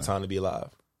maybe you What a that. Time to Be Alive.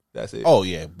 That's it. Oh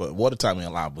yeah, but What a Time to Be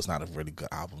Alive was not a really good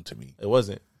album to me. It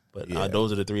wasn't, but Yeah.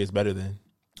 those are the three it's better than.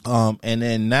 And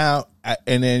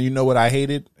then you know what I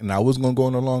hated, and I was gonna go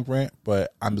on a long rant,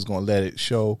 but I'm just gonna let it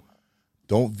show.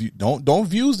 Don't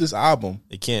views this album.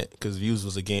 It can't because Views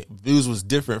was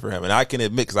different for him, and I can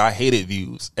admit because I hated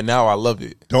Views, and now I love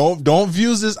it. Don't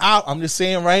views this album. I'm just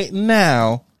saying right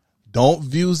now. Don't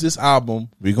views this album.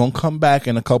 We're gonna come back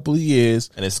in a couple of years,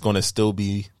 And it's going to still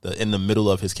be in the middle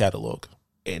of his catalog.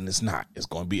 and it's not. It's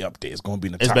gonna be up there. It's gonna be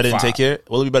in the It's top better than 5. Take Care.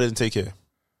 Will it be better than Take Care?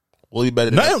 Will it be better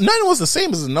than None was the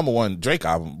same as the number one Drake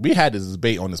album. We had this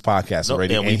debate on this podcast No,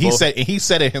 already, and and we both- he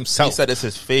said it himself. He said it's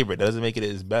his favorite. That doesn't make it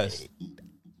his best.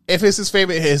 If it's his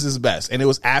favorite, it's his best, and it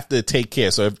was after Take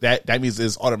Care. So if that means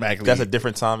it's automatically That's a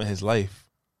different time in his life.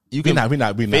 You We're can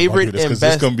not favorite gonna do this, and 'cause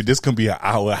best. this gonna be an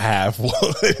hour and a half.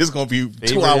 It's gonna be favorite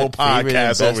 2-hour and podcast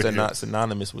best over are here. not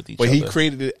synonymous with each But other. he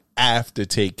created it after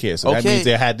Take Care, so that Okay. means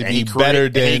it had to And be he better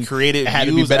created- than and he created it had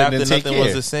to be Views better after than Take nothing was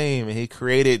Care. the same, and he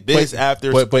created this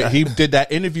after. But he did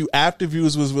that interview after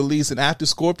Views was released and after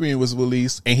Scorpion was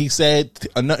released, and he said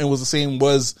Nothing Was the Same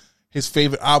was his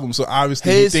favorite album. So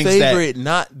obviously his he thinks favorite,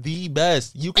 not the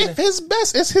best. You that can if his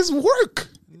best is his work.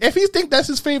 If he think that's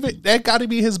his favorite, that got to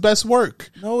be his best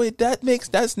work. no.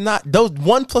 That's not those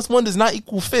 1 + 1 does not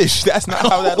equal fish. That's not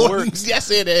how that works. Yes,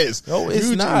 it is. No, it's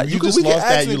not. You We just can lost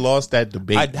that. actually- You lost that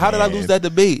debate. How did I lose that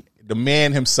debate? The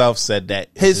man himself said that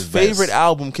His best. favorite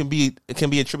album can be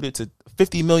attributed to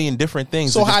 50 million different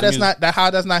things. So how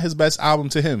that's not his best album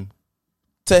to him?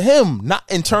 To him, not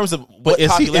in terms of what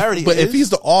popularity is. If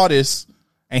he's the artist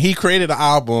and he created an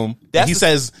album, and he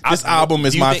says this album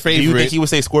is my favorite. Do you think he would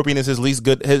say Scorpion is his least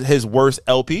good, his worst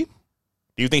LP? Do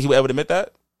you think he would ever admit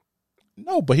that?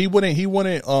 No, but he wouldn't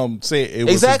say it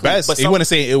was his best. But he wouldn't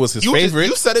say it was his favorite.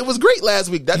 You said it was great last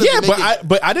week. That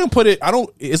but I didn't put it. I don't.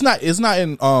 It's not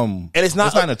in and it's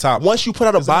not in the top. Once you put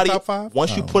out a body, top five?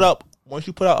 once you put out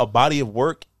a body of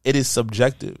work, it is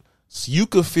subjective. So you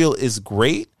could feel it's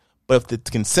great, but if the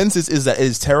consensus is that it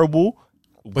is terrible,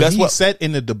 but he said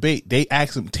in the debate, they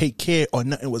asked him Take Care or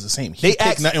Nothing Was the Same. They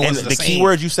asked, nothing was the key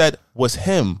word you said was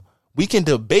him. We can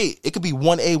debate. It could be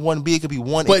 1A, 1B. It could be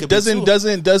 1. But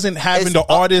doesn't having the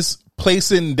artist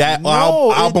placing that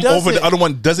album over the other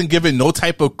one doesn't give it no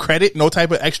type of credit, no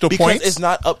type of extra because points? It's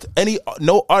not up to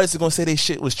no artist is going to say their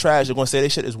shit was trash. They're going to say their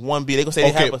shit is 1B. They're going to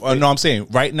say they have a no, I'm saying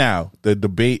right now the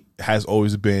debate has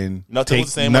always been Nothing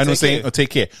Was the Same or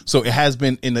Take Care. So it has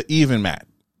been in the even match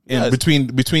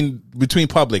between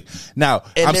public. Now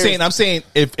I'm saying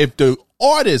if the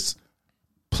artist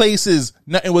places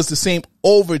Nothing Was the Same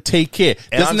over Take Care,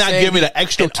 does not give it an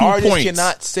extra 2 points. Artists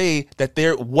cannot say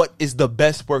that what is the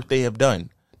best work they have done.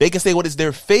 They can say what is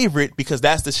their favorite because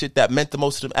that's the shit that meant the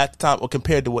most to them at the time or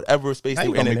compared to whatever space they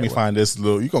were in. You're gonna make me find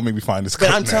this.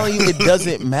 But I'm telling you, it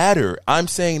doesn't matter. I'm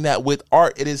saying that with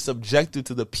art, it is subjective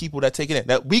to the people that take it in.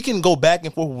 That we can go back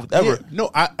and forth with whatever. Yeah, no,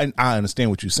 I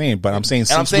understand what you're saying, but I'm saying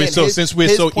since we're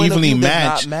so evenly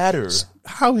matched, matters.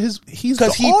 How he's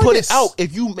because he artist. Put it out.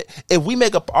 If we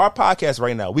make up our podcast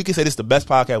right now, we can say this is the best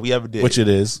podcast we ever did, which it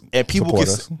is, and people can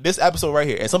this episode right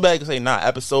here, and somebody can say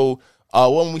episode.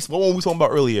 What were we talking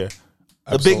about earlier?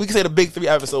 We can say the big 3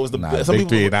 episodes. Big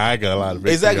three. I got a lot of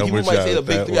big exactly. People might say the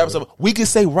big 3 episode. We can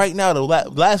say right now the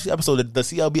last episode, the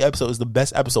CLB episode, is the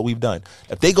best episode we've done.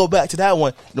 If they go back to that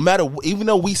one, no matter, even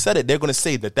though we said it, they're going to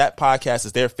say that podcast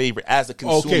is their favorite as a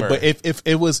consumer. Okay, but if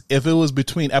it was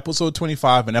between episode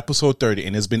 25 and episode 30,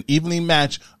 and it's been evenly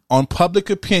matched on public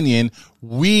opinion,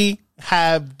 we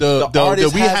have the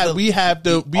artist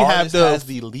has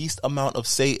the least amount of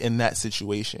say in that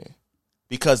situation.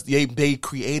 Because they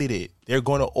created it, they're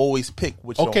going to always pick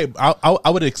which. Okay, I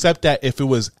would accept that if it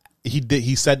was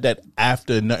he said that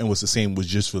after Nothing Was the Same was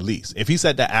just released. If he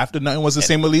said that after Nothing Was the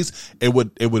Same release, it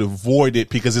would avoid it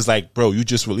because it's like, bro, you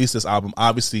just released this album.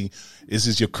 Obviously, this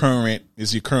is your current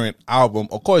album.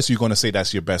 Of course, you're going to say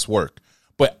that's your best work.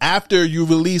 But after you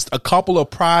released a couple of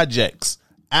projects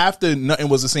after Nothing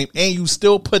Was the Same, and you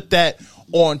still put that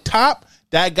on top.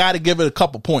 That got to give it a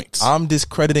couple points. I'm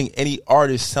discrediting any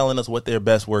artist telling us what their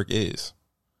best work is.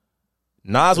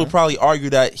 Nas would probably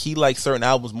argue that he likes certain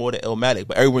albums more than Illmatic,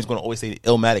 but everyone's going to always say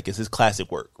Illmatic is his classic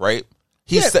work, right?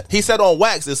 He said on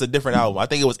Wax it's a different album. I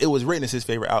think it was written as his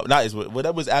favorite album. Not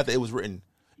whatever was after it was written.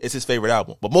 It's his favorite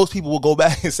album. But most people will go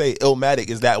back and say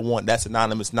Illmatic is that one. That's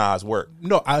synonymous Nas work.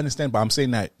 No, I understand, but I'm saying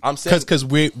because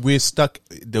we're stuck.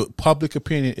 The public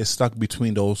opinion is stuck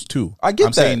between those two. I get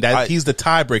I'm saying that he's the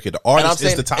tiebreaker. The artist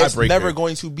is the tiebreaker. It's never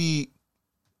going to be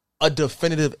a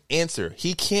definitive answer.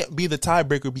 He can't be the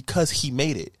tiebreaker because he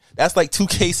made it. That's like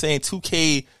 2K saying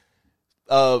 2K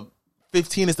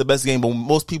 15 is the best game, but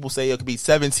most people say it could be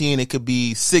 17, it could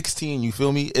be 16. You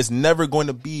feel me? It's never going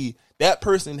to be. That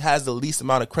person has the least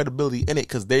amount of credibility in it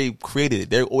because they created it.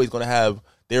 They're always going to have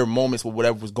their moments with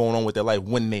whatever was going on with their life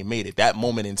when they made it. That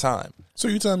moment in time. So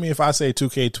you telling me if I say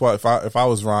 2K12, if I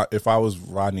was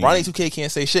Rodney 2K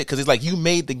can't say shit because it's like you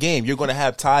made the game. You're going to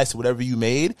have ties to whatever you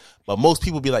made, but most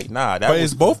people be like, nah.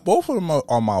 It's both of them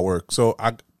are my work. So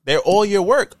they're all your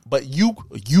work, but you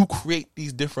create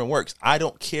these different works. I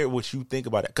don't care what you think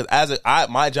about it because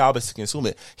my job is to consume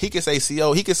it. He could say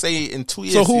CO. He could say in 2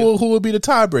 years. So who would be the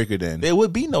tiebreaker then? There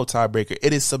would be no tiebreaker.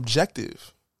 It is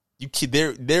subjective.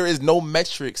 There is no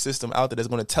metric system out there that's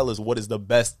going to tell us what is the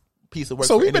best piece of work.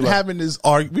 So we've been having this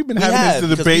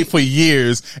debate for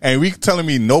years, and we telling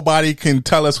me nobody can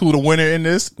tell us who the winner in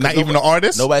this, not even the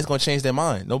artist. Nobody's going to change their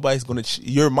mind. Nobody's going to.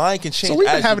 Your mind can change. So we've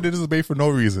been having this debate for no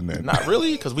reason then. Not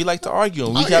really, because we like to argue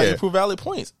and we have to prove valid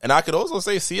points. And I could also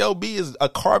say CLB is a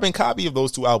carbon copy of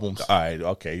those 2 albums. All right,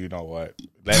 okay, you know what?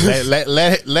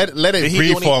 Let it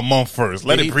breathe for a month first.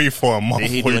 Let it breathe for a month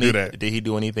before you do that. Did he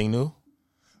do anything new?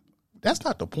 That's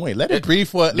not the point. Let it breathe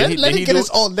for. Let it get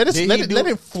its own. Let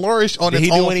it flourish on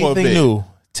its own for a bit. Did he do anything new?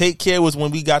 Take Care was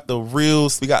when we got the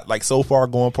reels. We got like So Far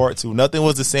Going Part 2. Nothing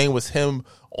Was the Same was him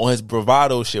on his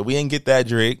bravado shit. We didn't get that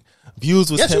Drake. Views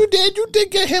was yes, him. you did. You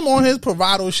did get him on his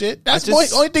bravado shit. That's the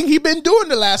only thing he been doing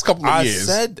the last couple of years.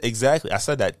 I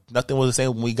said that Nothing Was the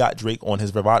Same when we got Drake on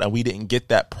his bravado, and we didn't get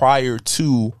that prior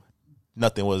to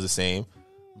Nothing Was the Same.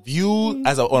 View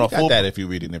as on a Got full. that if you're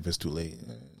reading if it's too late.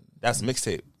 That's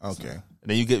mixtape. Okay. And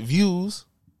then you get Views.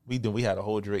 We had a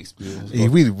whole Drake spiel. Yeah,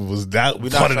 we was that We're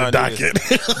part not of the trying to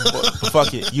do docket. But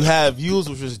fuck it. You have Views,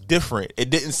 which was different. It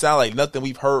didn't sound like nothing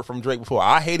we've heard from Drake before.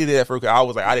 I hated it at first. I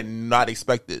was like, I did not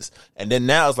expect this. And then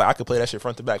now it's like I could play that shit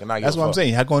front to back. And not That's what I'm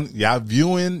saying. Y'all But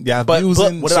viewing what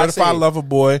did I Certified say? Lover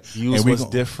Boy. Views and we was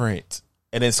gon- different.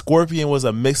 And then Scorpion was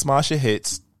a mix mash of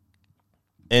hits.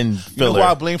 And You know filler. who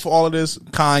I blame for all of this?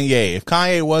 Kanye. If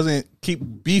Kanye wasn't keep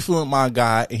beefing with my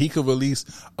guy and he could release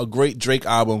a great Drake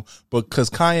album, but because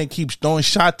Kanye keeps throwing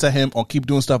shots at him or keep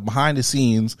doing stuff behind the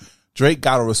scenes, Drake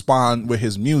got to respond with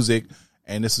his music.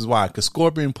 And this is why. Because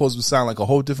Scorpion supposed to sound like a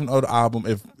whole different other album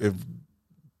if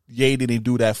Ye didn't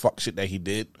do that fuck shit that he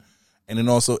did. And then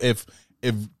also if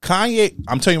Kanye,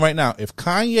 I'm telling you right now, if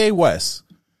Kanye West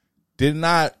did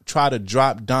not try to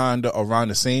drop Donda around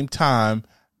the same time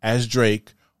as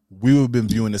Drake, we would have been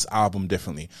viewing this album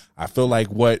differently. I feel like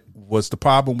what was the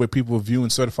problem with people viewing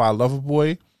Certified Lover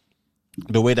Boy,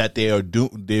 the way that they're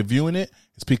viewing it,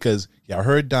 is because y'all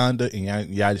heard Donda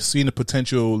and y'all seen the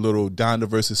potential little Donda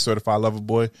versus Certified Lover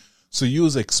Boy. So you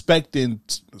was expecting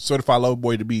Certified Lover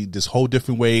Boy to be this whole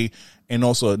different way, and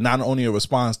also not only a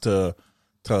response to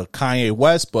Kanye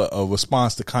West, but a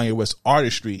response to Kanye West's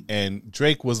artistry. And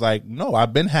Drake was like, no,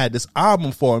 I've been had this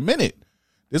album for a minute.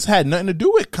 This had nothing to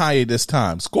do with Kanye this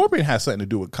time. Scorpion has something to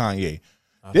do with Kanye.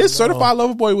 This Certified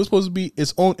Lover Boy was supposed to be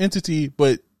its own entity,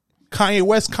 but Kanye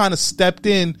West kind of stepped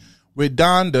in with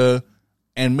Donda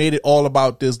and made it all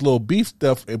about this little beef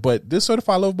stuff. But this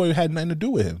Certified Lover Boy had nothing to do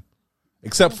with him,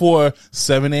 except for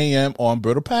 7 a.m. on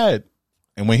Brittle Pad.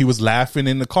 And when he was laughing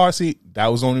in the car seat,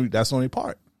 that's the only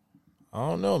part. I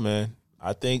don't know, man.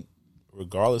 I think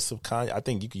regardless of Kanye, I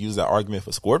think you could use that argument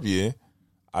for Scorpion.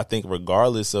 I think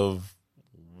regardless of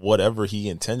whatever he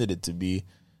intended it to be,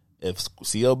 if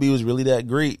CLB was really that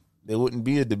great, there wouldn't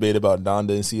be a debate about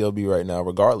Donda and CLB right now,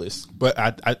 regardless. But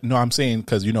I know I'm saying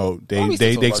because you know they We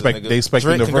still talk about this, nigga. expect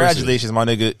Drake, the congratulations, my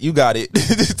nigga. You got it.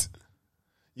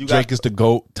 Drake is the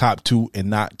GOAT, top 2 and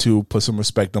not 2. Put some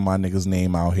respect on my nigga's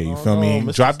name out here. You feel me?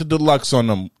 Mr. Drop the deluxe on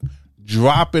them.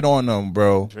 Drop it on them,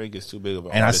 bro. Drake is too big of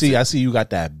an And artist. I see you got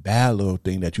that bad little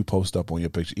thing that you post up on your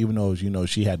picture. Even though you know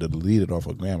she had to delete it off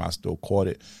her gram, I still caught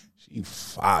it. She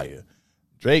fire.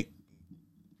 Drake,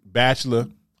 Bachelor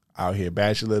out here,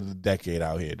 Bachelor of the Decade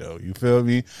out here though. You feel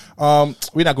me?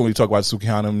 We're not going to talk about the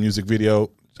Sukihana music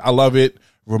video. I love it.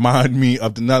 Remind me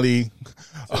of the Nelly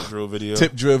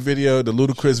tip drill video, the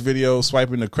Ludacris video,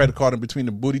 swiping the credit card in between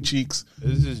the booty cheeks.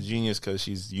 It's just genius because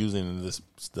she's using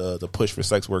the push for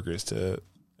sex workers to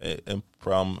and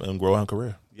grow her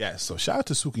career. Yes, so shout out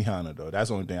to Sukihana though. That's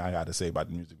the only thing I got to say about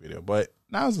the music video. But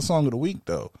now it's the song of the week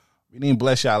though. We didn't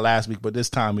bless y'all last week, but this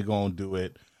time we're gonna do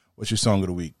it. What's your song of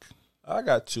the week? I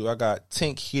got two. I got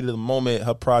Tink, Heat of the Moment.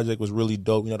 Her project was really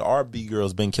dope. You know, the R&B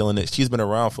girl's been killing it. She's been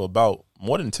around for about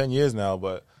more than 10 years now,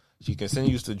 but she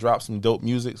continues to drop some dope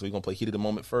music. So we're going to play Heat of the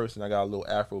Moment first, and I got a little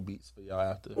Afro beats for y'all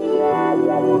after. Play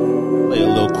a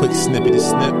little quick snippety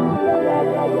snip.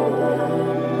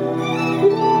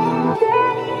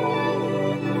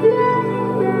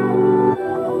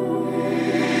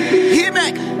 Hit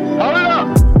back. Hold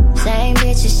up. Same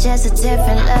bitch, it's just a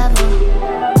different level.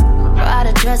 Brought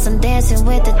a dress, I'm dancing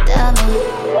with the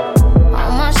devil.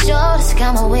 On my shoulders,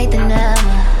 got more weight than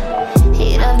ever.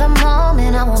 Heat of the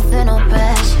moment, I won't feel no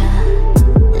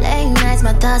pressure. Late nights,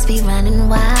 my thoughts be running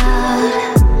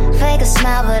wild. Fake a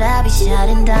smile, but I be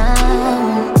shutting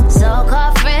down.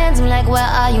 So-called friends, I'm like, where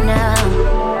are you now?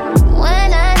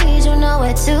 When I need you,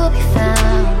 nowhere to be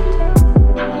found.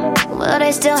 Will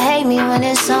they still hate me when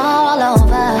it's all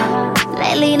over?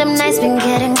 Lately, them nights been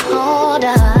getting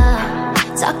colder.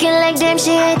 Talking like damn,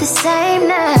 she ain't the same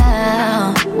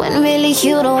now. When really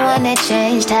you the one that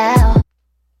changed how.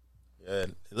 Yeah,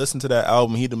 listen to that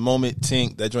album, Heat of the Moment,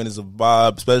 Tink. That joint is a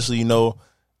vibe, especially, you know,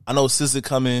 I know SZA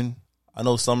coming. I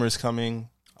know Summer's coming.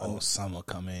 Oh, summer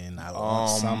coming. I love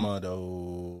summer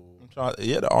though.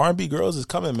 The R&B girls is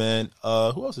coming, man. Who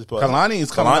else is playing? Kalani is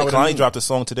coming. Kalani dropped a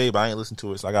song today, but I ain't listened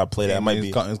to it, so I gotta play that. It might be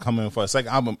it's coming for a second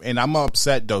album, and I'm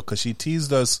upset though because she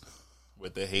teased us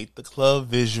with the Hate the Club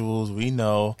visuals. We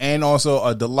know, and also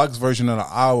a deluxe version of the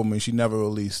album, and she never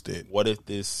released it. What if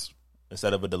this,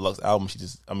 instead of a deluxe album,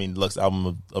 deluxe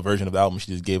album, a version of the album,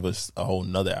 she just gave us a whole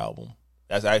nother album?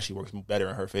 That actually works better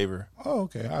in her favor. Oh,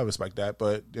 okay. I respect that.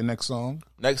 But the next song,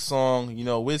 you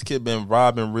know, Wizkid been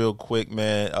robbing real quick,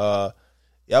 man.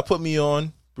 Y'all put me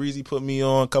on. Breezy put me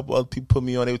on. A couple other people put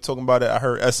me on. They were talking about it. I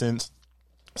heard Essence.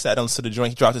 Sat down to the joint.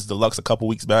 He dropped his deluxe a couple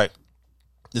weeks back.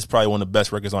 This is probably one of the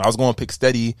best records on. I was going to pick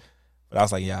Steady, but I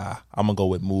was like, yeah, I'm going to go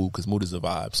with Mood because Mood is a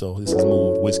vibe. So this is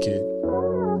Mood, Wizkid.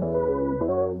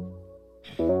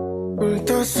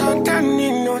 No something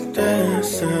in no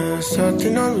dance,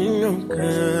 something on me no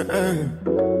good.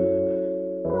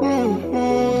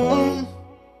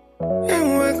 And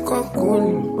wake up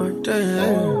cool, but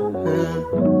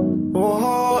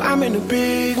oh, I'm in a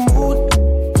big mood.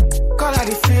 Call I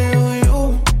feel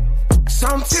you.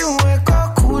 Something wake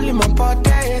up cool in my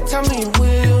body. Tell me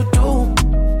what you do.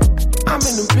 I'm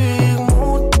in a big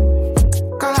mood.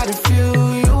 Call I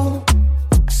feel you.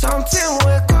 Something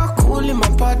wake up cool in my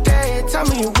body. Tell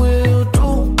me what you do.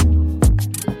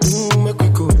 Make we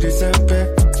go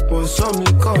December. But some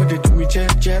call they do me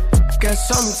jet. Get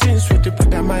something sweet to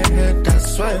put on my head,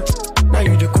 that's why. Now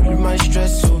you the cool in my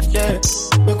stress, so yeah.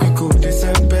 Make we go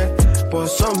December. But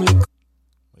some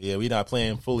Yeah, we not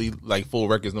playing full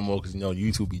records no more because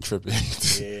YouTube be tripping.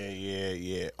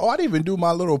 Yeah. Oh, I didn't even do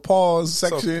my little pause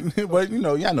section, but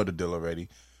y'all know the deal already.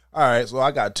 All right, so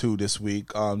I got 2 this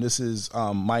week. This is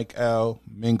Mike L.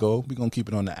 Mingo. We're gonna keep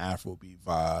it on the Afrobeat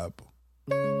vibe.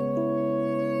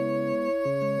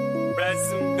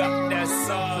 Resin got that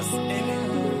sauce in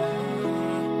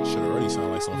it. Should already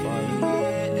sound like some fire.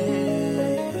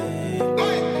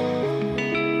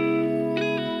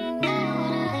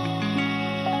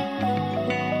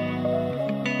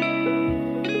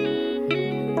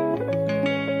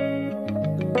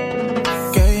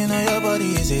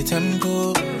 Is a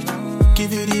tempo.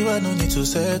 Give you the one, no need to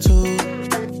settle.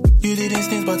 You did these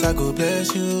things, but I go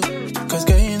bless you. Cause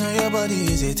girl, you know your body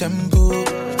is a tempo.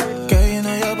 Girl, you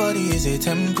know your body is a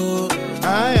tempo. Give you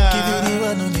the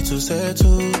one, no need to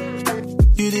settle.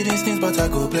 You did these things, but I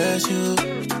go bless you.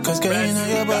 Cause girl, you know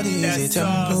your body is a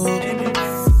tempo.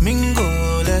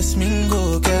 Mingo, let's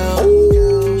mingo,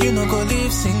 girl. You know go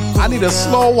live single. I need a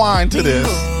slow wine to this.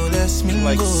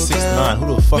 Like 6'9".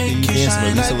 Who the fuck are you dancing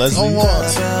with? Lisa Leslie?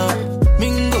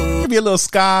 Give me a little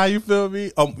Sky, you feel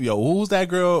me? Who's that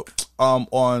girl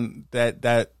on that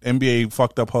NBA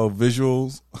fucked up her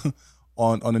visuals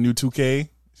on the new 2K?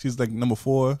 She's like number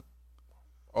 4.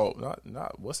 Oh,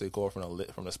 not what's it called from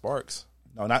the Sparks?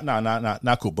 No,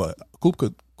 not Coop, but Coop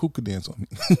could dance on me.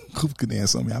 Coop could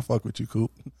dance on me. I fuck with you,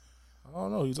 Coop. I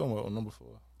don't know. You're talking about number 4.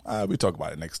 We talk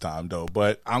about it next time, though.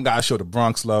 But I'm gotta show the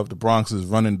Bronx love. The Bronx is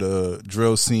running the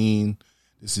drill scene.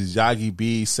 This is Yagi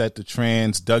B, Set the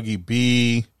Trends, Dougie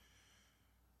B,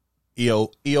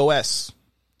 EOS.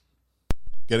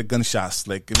 Get a gunshot,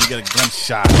 Slick. Give me get a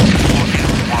gunshot.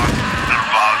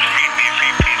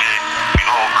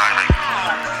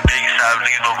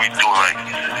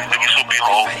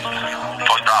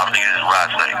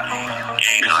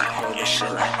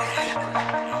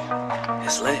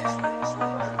 It's lit.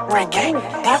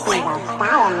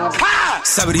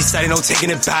 Somebody said no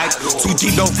taking it back. Too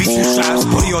deep, no feet, too straps.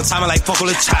 Put you on time, I like fuck all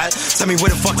the chat. Tell me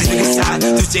where the fuck these niggas at.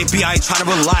 This JB, I ain't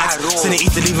tryna relax. Send it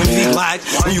eat to leave him be black.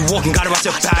 When you walking, gotta watch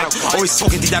your back. Always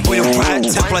talking, think that boy a brat.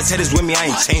 10 plus hitters with me,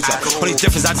 I ain't changed up. Only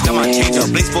difference, I just got my change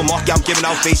up. Blaze full market, I'm giving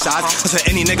out face shots. That's for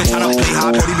any nigga tryna play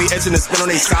hard. Brody be edging and spin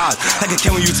on they side. Like a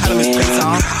kid when you tell him it's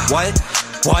playtime. What?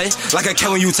 Like I can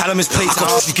when you tell him it's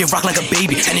playtime. You get rock like a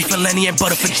baby. Any for Lenny and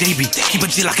butter for JB. Keep a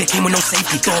G like it came with no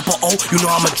safety. Throw up a O, you know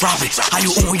I'ma drop it. How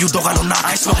you own when you don't got no knock?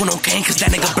 I ain't smoking no cane cause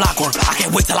that nigga block work. I can't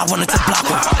wait till I want it to block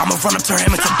work. I'ma run up to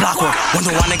him into block work.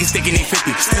 Wonder why niggas thinking they 50.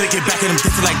 Still get back at them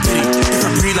ditching like Diddy.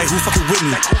 Different breed like who fucking with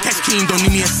me. Catch Keen don't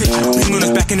need me a city. Beating on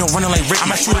his back and he'll running like Rick. I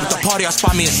might shoot up at the party, I'll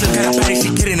spot me a slip. Get up at it, she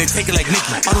get in and take it like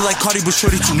Nicki. I do like Cardi but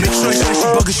shorty too mixed. Shorty she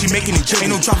bugging, she making it chill. Ain't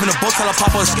no dropping a boat till I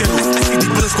pop her skip. I see these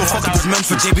bullets go fuck up his men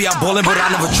for JB, I ballin'. But I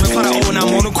never trip. When I own,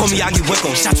 I'm on him, call me Yagi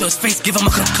Wickham. Shot to his face, give him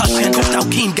a concussion. Cooked out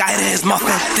Keen, guy to his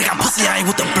muffin. Think I'm pussy, I ain't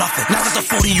with the bluffing. Now that the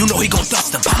 40, you know he gon'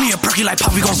 dust him. Pop me a perky like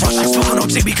Pop, we gon' rush him. Smoking on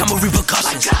JB, come with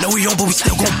repercussions. Know we on, but we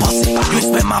still gon' bust it. You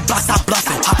spend my block, stop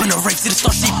bluffing. Hop in the race, see the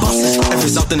start, she bustin'. If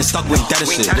it's something, it's stuck, we ain't dead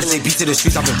as shit. If they beat to the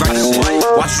streets, I've been wrecking shit.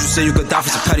 Watch you say you could die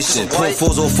for some petty shit. Pull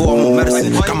 404, I'm on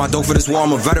medicine. Got my dope for this war,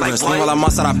 I'm a veteran. Swing while I'm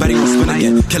outside, I bet he won't spin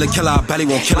again. Killer, I bet he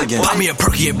won't kill again. Pop me a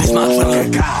perky, it bitch, my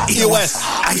drink. EOS,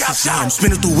 ISIS, yeah, I'm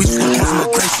spinning through weeks.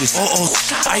 Gracious.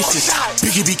 ISIS.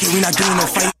 Biggie BK, we not doing no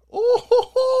fight.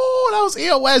 Ooh, that was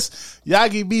EOS.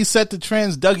 Yagi B, Set the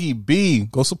Trends, Dougie B.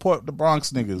 Go support the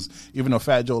Bronx niggas. Even though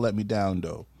Fat Joe let me down,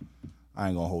 though. I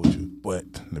ain't gonna hold you, but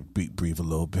let me breathe a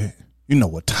little bit. You know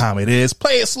what time it is.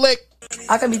 Play it, Slick.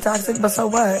 I can be toxic, but so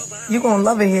what? You gonna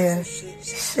love it here.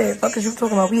 Shit, fuck is you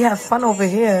talking about? We have fun over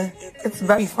here. It's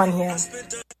very fun here.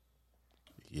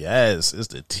 Yes, it's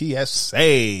the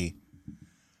TSA.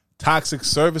 Toxic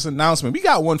service announcement. We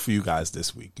got one for you guys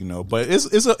this week, but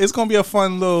it's gonna be a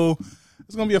fun little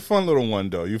one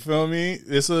though. You feel me?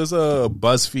 This is a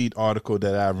BuzzFeed article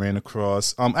that I ran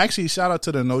across. Actually, shout out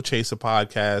to the No Chaser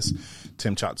podcast,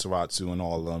 Tim Chatsaratsu and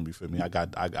all of them. You feel me? I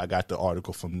got the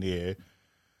article from there.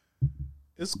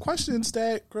 it's questions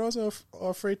that girls are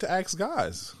afraid to ask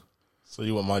guys. So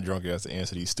you want my drunk ass to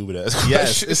answer these stupid ass questions?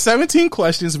 Yes, it's 17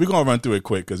 questions. We're gonna run through it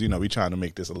quick because we're trying to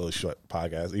make this a little short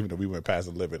podcast. Even though we went past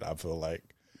the limit, I feel like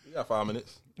We got 5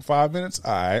 minutes. 5 minutes.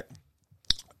 All right.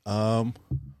 All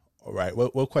right.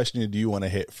 What question do you want to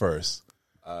hit first?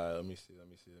 Let me see.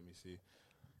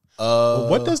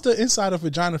 What does the inside of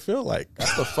vagina feel like?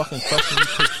 That's the fucking question you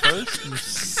pick first. You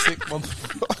sick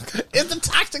motherfucker. It's the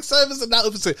toxic service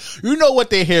analysis. You know what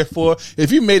they're here for.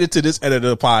 If you made it to this end of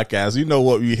the podcast, you know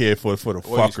what we're here for the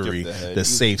fuckery, the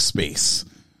safe space.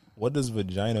 What does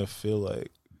vagina feel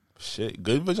like? Shit,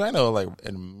 good vagina or like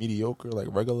and mediocre, like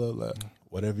regular, like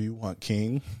whatever you want,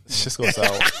 king. It's just goes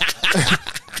out.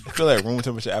 I feel like room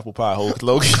temperature apple pie holds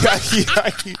low key.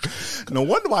 No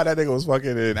wonder why that nigga was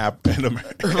fucking in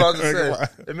America.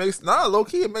 It makes low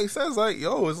key. It makes sense. Like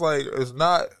it's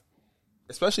not.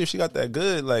 Especially if she got that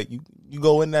good. Like you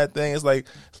go in that thing. It's like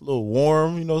it's a little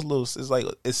warm. You know,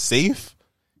 it's safe.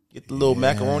 Get the little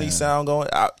macaroni sound going.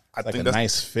 I like think a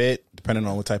nice fit, depending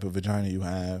on what type of vagina you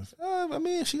have. I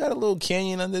mean, if she got a little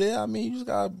canyon under there, I mean, you just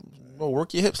gotta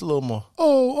work your hips a little more.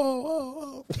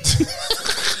 Oh.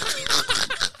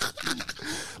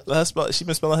 She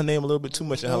been spelling her name a little bit too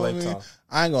much in her lifetime.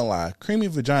 I ain't gonna lie, creamy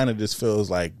vagina just feels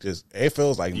like it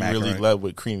feels like you macaroni. really love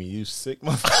with creamy. You sick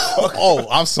motherfucker. Oh,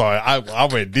 I'm sorry. I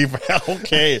went deeper.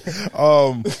 Okay.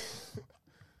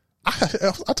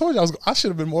 I told you I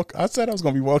should have been more. I said I was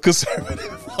gonna be more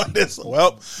conservative on this.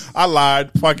 Well, I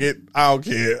lied. Fuck it. I don't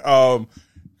care.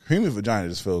 Creamy vagina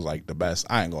just feels like the best.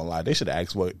 I ain't gonna lie. They should have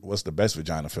asked what's the best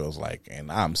vagina feels like,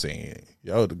 and I'm saying,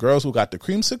 yo, the girls who got the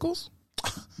creamsicles.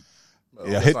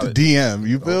 Yeah, hit the DM.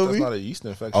 You feel me? That's not a yeast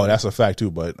infection. Oh, that's a fact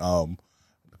too. But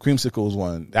creamsicles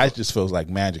one that just feels like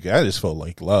magic. That just feels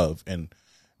like love, and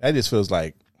that just feels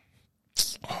like.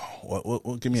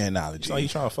 What give me an analogy? It's like you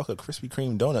trying to fuck a Krispy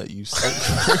Kreme donut. You sick.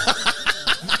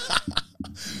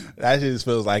 That just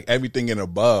feels like everything and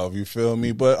above. You feel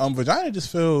me? But vagina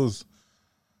just feels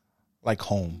like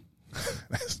home.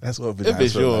 that's what vagina. If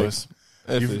it's yours. Like.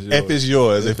 If it's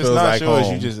yours, it feels like yours,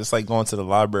 home. it's like going to the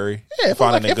library. Yeah, it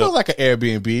feels like an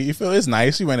Airbnb. You feel it's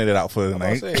nice. You rented it out for the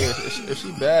night. If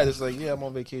she bad, it's like, yeah, I'm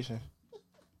on vacation.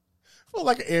 Feel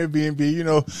like an Airbnb. You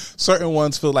know, certain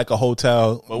ones feel like a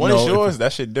hotel. But when it's yours,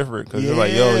 that shit different because you're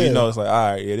like, yo, you know, it's like,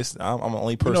 all right, yeah, I'm the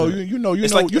only person. You know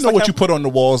what you put on the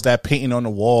walls. That painting on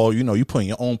the wall. You know, you putting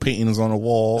your own paintings on the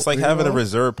wall. It's like having a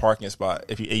reserved parking spot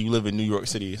if you live in New York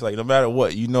City. It's like no matter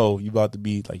what, you know, you about to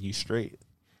be like you straight.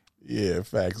 Yeah,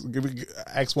 facts.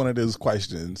 Ask one of those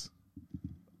questions.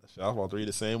 I was about to read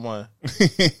the same one.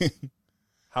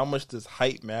 How much does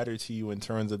height matter to you in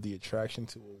terms of the attraction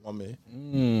to a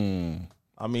woman?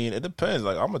 I mean, it depends.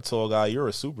 Like, I'm a tall guy. You're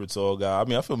a super tall guy. I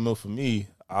mean, I feel more for me.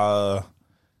 I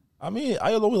mean,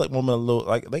 I always like women a little,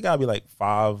 like, they gotta be like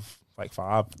 5'3" or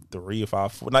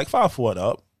 5'4", like 5'4" and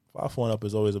up. 5'4" and up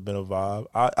has always been a vibe.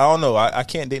 I don't know. I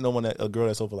can't date no one a girl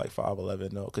that's over like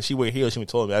 5'11". No, because she wear heels. She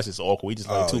told me that's just awkward. We just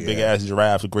like two big ass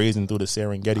giraffes grazing through the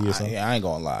Serengeti or something. I ain't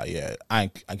gonna lie. Yeah, I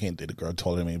can't date a girl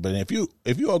taller than me. But if you're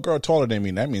a girl taller than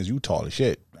me, that means you tall as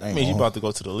shit. That means you about to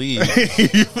go to the league.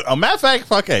 A matter of fact,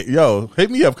 fuck it, yo, hit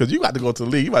me up because you got to go to the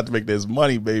league. You about to make this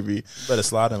money, baby. You better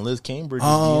slide in Liz Cambridge.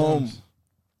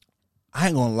 I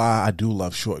ain't gonna lie, I do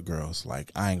love short girls.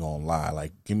 Like, I ain't gonna lie.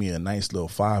 Like, give me a nice little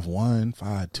 5'1",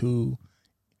 5'2",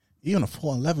 even a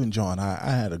 4'11" John. I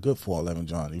had a good 4'11"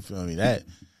 John. You feel me? That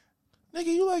nigga,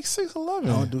 you like 6'11".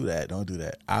 Don't do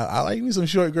that. I like me some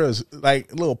short girls,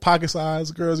 like little pocket size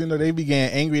girls. You know, they be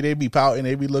getting angry, they be pouting,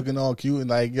 they be looking all cute, and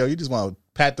like, yo, you just want to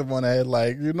pat them on the head,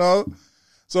 like, you know.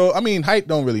 So I mean, height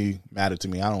don't really matter to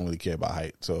me. I don't really care about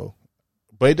height. So.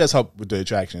 But it does help with the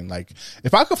attraction. Like,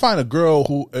 if I could find a girl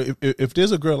who, if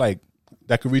there's a girl like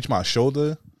that could reach my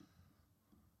shoulder,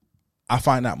 I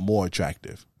find that more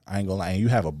attractive. I ain't gonna lie. And you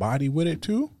have a body with it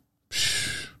too,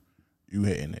 you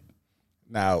hitting it.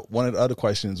 Now, one of the other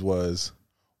questions was,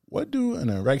 what do an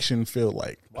erection feel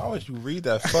like? Why would you read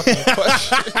that fucking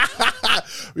question?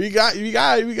 we got.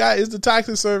 It's the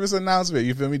toxic service announcement.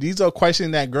 You feel me? These are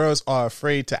questions that girls are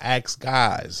afraid to ask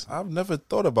guys. I've never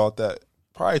thought about that.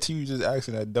 Prior to you just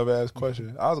asking that dumb ass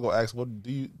question, I was gonna ask, what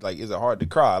do you like? Is it hard to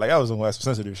cry? Like, I was gonna ask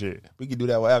some sensitive shit. We can do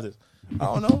that after this. I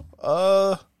don't know.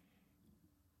 What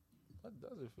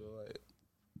does it feel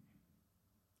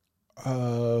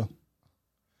like?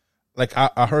 Like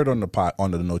I heard on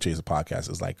the No Chaser podcast,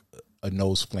 it's like a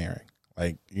nose flaring.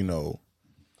 Like, you know,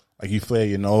 like you flare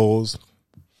your nose.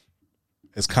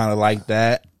 It's kind of like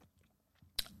that.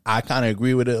 I kind of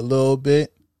agree with it a little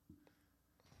bit.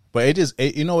 But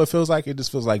it feels like it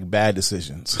just feels like bad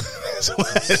decisions.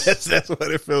 That's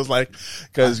what it feels like.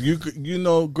 Because you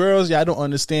know, girls, y'all don't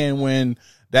understand when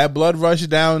that blood rush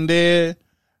down there,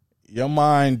 your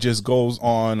mind just goes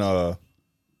on a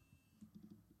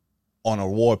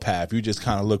war path. You just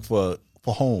kind of look for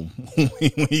home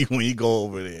when you go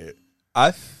over there.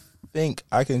 I think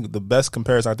the best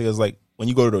comparison I think is like when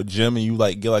you go to the gym and you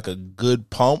like get like a good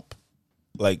pump,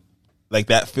 like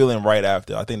that feeling right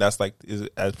after. I think that's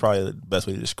probably the best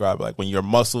way to describe it. Like when your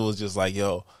muscle is just like,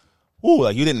 yo, ooh,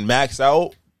 like you didn't max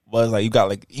out, but it's like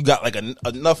you got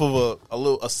enough of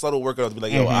a subtle workout to be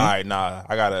like, yo, all right, nah,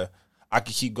 I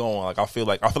can keep going. Like I feel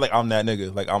like I'm that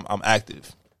nigga. Like I'm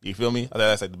active. You feel me? I think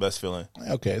that's like the best feeling.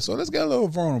 Okay, so let's get a little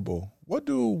vulnerable. What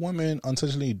do women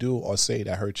intentionally do or say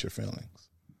that hurts your feelings?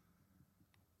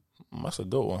 That's a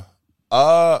good one.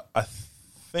 I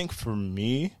think for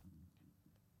me,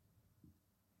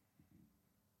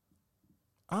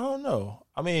 I don't know.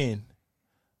 I mean,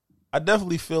 I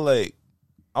definitely feel like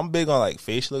I'm big on like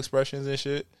facial expressions and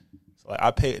shit. So like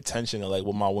I pay attention to like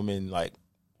what my woman like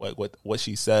what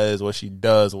she says, what she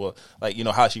does, what like you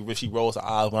know how she rolls her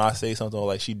eyes when I say something, or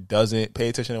like she doesn't pay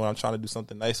attention when I'm trying to do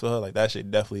something nice for her. Like that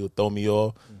shit definitely would throw me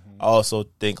off. I also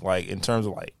think like in terms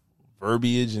of like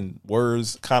verbiage and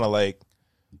words, kind of like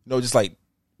just like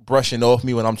brushing off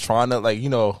me when I'm trying to like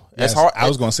it's hard. I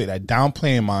was gonna say that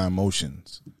downplaying my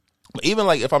emotions. But even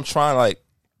like if I'm trying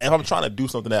to do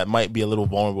something that might be a little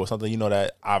vulnerable, something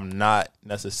that I'm not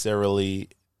necessarily,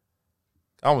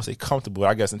 I don't want to say comfortable,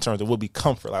 I guess in terms of would be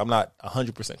comfort. Like I'm not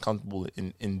 100% comfortable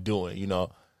in doing,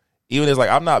 even as like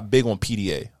I'm not big on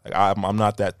PDA. Like I'm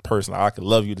not that person. Like, I could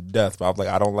love you to death, but I'm like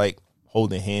I don't like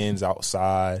holding hands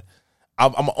outside.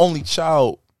 I'm an only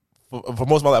child. For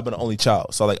most of my life, I've been an only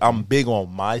child, so like I'm big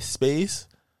on my space.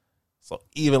 So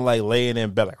even like laying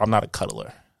in bed, like I'm not a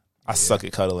cuddler. I suck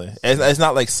at cuddling. It's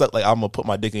not like suck like I'm gonna put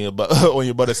my dick in your butt on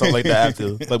your butt or something like that after.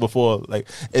 Like before, like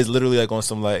it's literally like on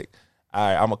some like, all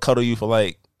right, I'm gonna cuddle you for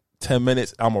like 10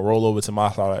 minutes. I'm gonna roll over to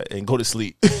my side and go to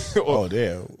sleep. Oh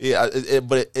damn. Yeah,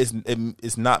 but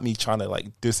it's not me trying to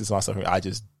like distance myself.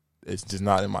 It's just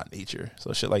not in my nature.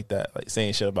 So shit like that, like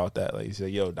saying shit about that, like you say,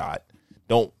 yo,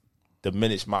 don't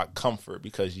diminish my comfort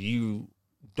because you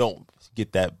don't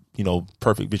get that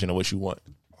perfect vision of what you want.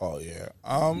 Oh yeah,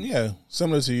 yeah,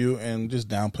 similar to you, and just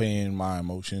downplaying my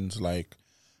emotions. Like,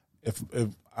 if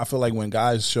I feel like when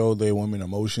guys show their women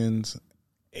emotions,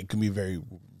 it can be very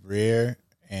rare,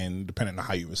 and depending on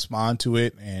how you respond to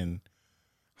it and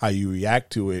how you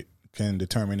react to it, can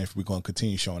determine if we're going to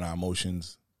continue showing our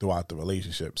emotions throughout the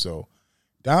relationship. So,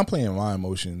 downplaying my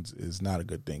emotions is not a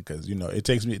good thing because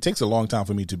it takes a long time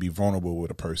for me to be vulnerable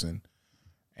with a person,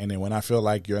 and then when I feel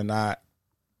like you're not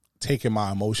taking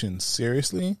my emotions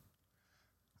seriously,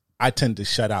 I tend to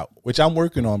shut out, which I'm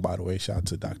working on, by the way. Shout out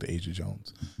to Dr. Aja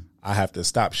Jones. I have to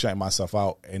stop shutting myself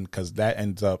out, and because that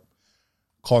ends up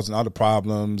causing other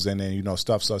problems, and then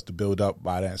stuff starts to build up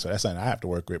by that. So that's something I have to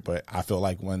work with. But I feel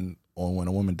like when a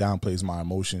woman downplays my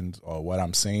emotions or what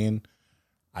I'm saying,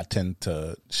 I tend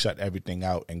to shut everything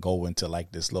out and go into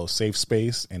like this little safe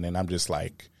space, and then I'm just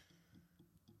like,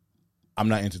 I'm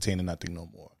not entertaining nothing no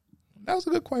more. That was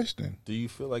a good question. Do you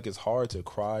feel like it's hard to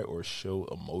cry or show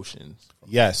emotions?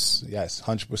 Yes,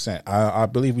 100%. I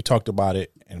believe we talked about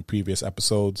it in previous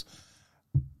episodes.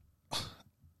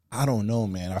 I don't know,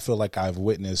 man. I feel like I've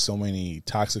witnessed so many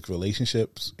toxic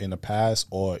relationships in the past,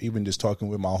 or even just talking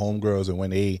with my homegirls, and when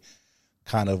they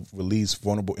kind of release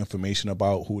vulnerable information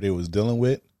about who they was dealing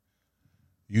with,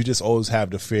 you just always have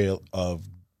the fear of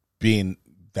being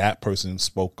that person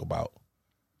spoke about.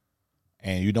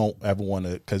 And you don't ever want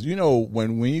to, because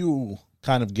when you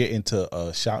kind of get into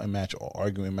a shouting match or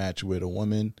arguing match with a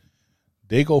woman,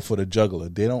 they go for the jugular.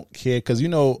 They don't care because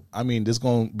there's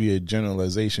going to be a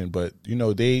generalization, but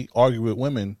they argue with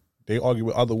women, they argue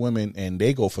with other women, and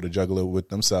they go for the jugular with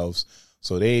themselves.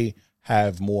 So they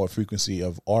have more frequency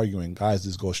of arguing. Guys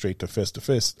just go straight to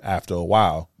fist after a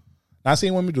while. Not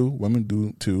saying women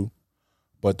do too,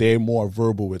 but they're more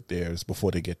verbal with theirs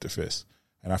before they get to fist.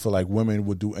 And I feel like women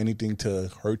would do anything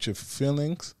to hurt your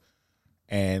feelings.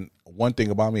 And one thing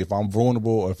about me, if I'm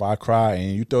vulnerable or if I cry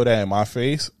and you throw that in my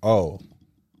face, I'm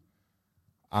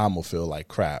going to feel like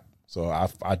crap. So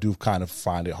I do kind of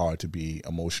find it hard to be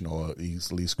emotional or at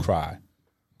least cry.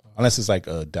 Unless it's like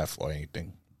a death or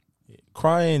anything.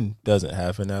 Crying doesn't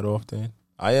happen that often.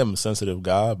 I am a sensitive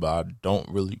guy, but I don't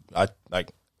really,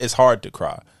 it's hard to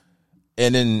cry.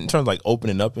 And then in terms of like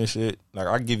opening up and shit, like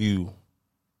I give you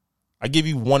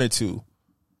one or two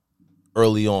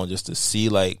early on just to see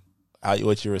like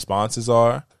what your responses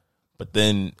are. But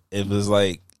then it was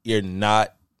like you're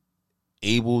not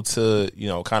able to,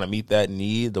 kind of meet that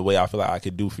need the way I feel like I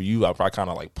could do for you, I'll probably kind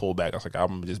of like pull back. I was like, I'm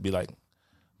gonna just be like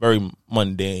very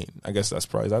mundane. I guess that's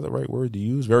probably, is that the right word to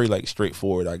use? Very like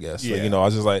straightforward, I guess. Yeah. Like, I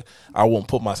was just like, I won't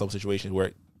put myself in situations where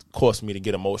it costs me to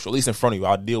get emotional, at least in front of you.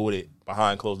 I'll deal with it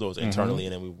behind closed doors internally,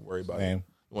 and then we worry about it.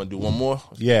 You want to do one more?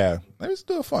 Yeah, let's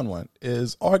do a fun one.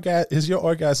 Is your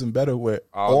orgasm better with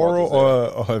oral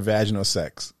or vaginal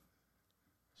sex?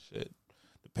 Shit,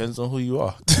 depends on who you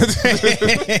are.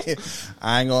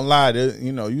 I ain't gonna lie,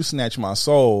 you snatch my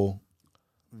soul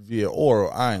via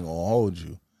oral. I ain't gonna hold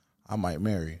you. I might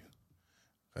marry,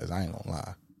 because I ain't gonna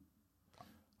lie.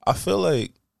 I feel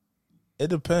like it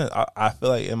depends. I feel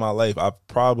like in my life, I've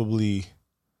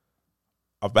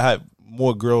had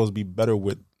more girls be better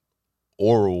with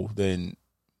oral than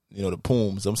the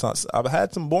pooms. Sometimes I've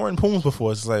had some boring pooms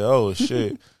before. It's like, oh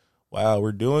shit, wow,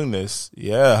 we're doing this.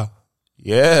 Yeah,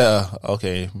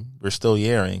 okay, we're still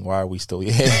yaring. Why are we still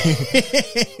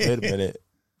yaring? Wait a minute.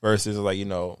 Versus like,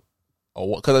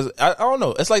 because I don't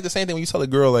know. It's like the same thing when you tell a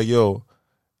girl like, yo,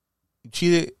 you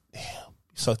cheated. Damn,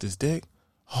 you sucked his dick.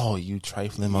 Oh, you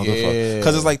trifling motherfucker.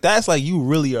 Because it's like, that's like, you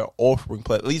really are offering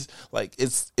play. At least like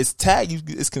it's tagged.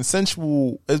 It's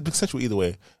consensual. It's consensual either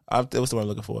way. What's the word I'm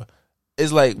looking for?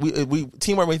 It's like we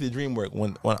teamwork makes the dream work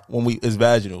when we it's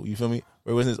vaginal. You feel me?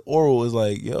 Whereas it's oral is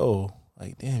like, yo,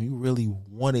 like damn, you really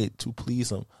wanted to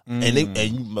please him, and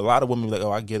a lot of women be like,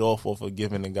 oh, I get off of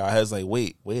giving the guy. It's like,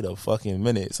 wait a fucking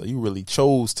minute. So you really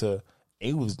chose to.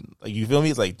 It was like, you feel me?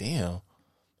 It's like, damn,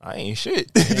 I ain't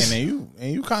shit.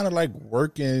 and you kind of like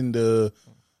working the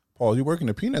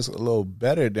penis a little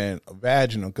better than a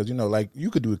vaginal, because like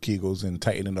you could do Kegels and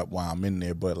tighten it up while I'm in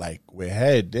there, but like with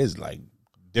head, there's like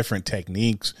different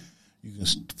techniques. You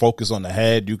can focus on the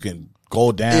head. You can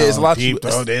go down. Yeah, it's a lot deep.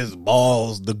 There's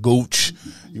balls, the gooch.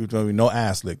 You know, no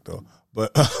ass lick though.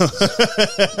 But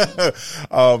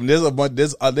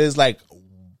there's like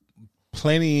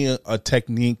plenty of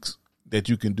techniques that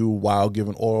you can do while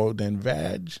giving oral than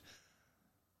vag.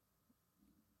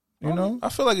 I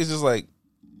feel like it's just like,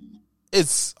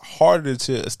 it's harder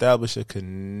to establish a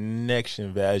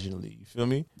connection vaginally. You feel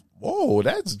me? Whoa,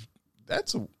 that's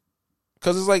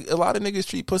because it's like a lot of niggas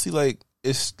treat pussy like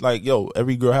it's like, yo,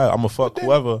 every girl I'm gonna fuck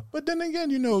whoever. But then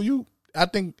again, I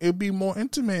think it'd be more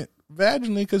intimate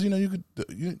vaginally, because you could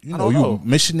you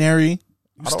missionary.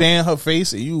 You stay in her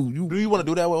face and you. Do you want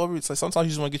to do that with over? It's like sometimes you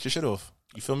just want to get your shit off.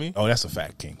 You feel me? Oh, that's a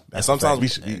fact, King. And sometimes we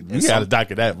got to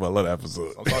docket that for another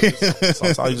episode. Sometimes you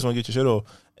just want to get your shit off,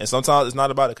 and sometimes it's not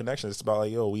about a connection. It's about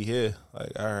like, yo, we here.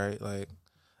 Like, all right, like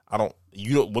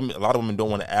women. A lot of women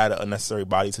don't want to add an unnecessary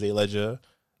body to their ledger.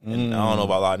 And I don't know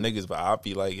about a lot of niggas, but I'd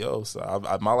be like, yo, so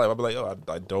my life, I'd be like, yo,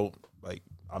 I don't, like,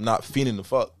 I'm not feeling the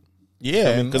fuck.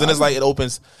 Yeah. Because then it's like, it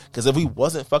opens, because if we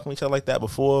wasn't fucking each other like that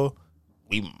before,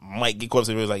 we might get caught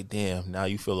up to it like, damn, now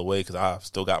you feel away because I've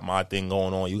still got my thing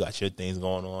going on. You got your things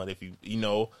going on. If you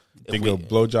think a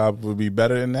blowjob would be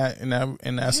better in that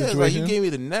situation. It's like, you gave me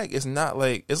the neck. It's not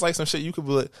like, it's like some shit you could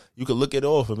look it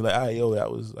off and be like, all right, yo,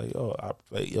 that was like,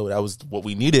 that was what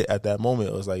we needed at that moment.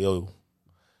 It was like, yo,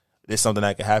 there's something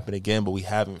that could happen again, but we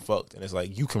haven't fucked. And it's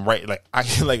like, you can write, like, I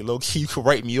can, like, low key, you can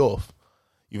write me off.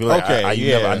 You be like, okay,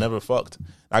 I never fucked.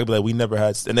 I could be like, we never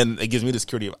had, and then it gives me the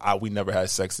security of, we never had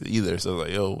sex either. So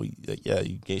like, yo,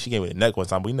 she gave me the neck one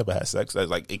time, but we never had sex.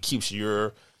 That's like, it keeps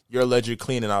your ledger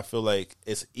clean, and I feel like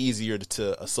it's easier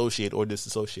to associate or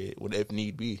disassociate with if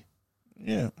need be.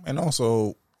 Yeah, and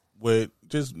also with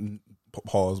just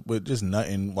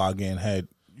nutting while getting head.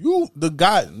 The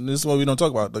guy, this is what we don't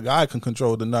talk about. The guy can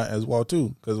control the nut as well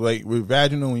too, because like with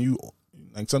vaginal, when you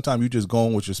like sometimes you just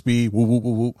going with your speed, whoop whoop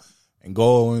whoop whoop, and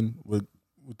going with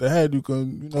the head, you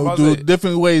can do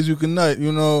different ways you can nut,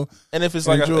 And if it's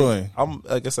like, I'm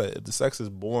like I said, if the sex is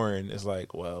boring, it's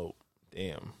like, well,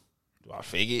 damn. Do I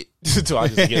fake it? Do I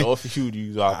just get off of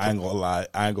you? I ain't gonna lie.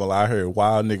 I heard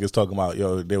wild niggas talking about,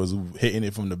 yo, they was hitting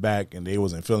it from the back and they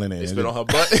wasn't feeling it. They spit on her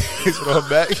butt. They spit on her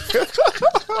back.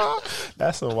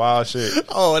 That's some wild shit.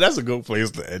 Oh, that's a good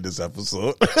place to end this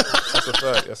episode.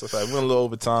 That's a fact. We went a little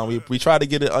over time. We tried to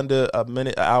get it under a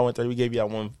minute, an hour and 30. We gave you at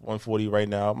 140 right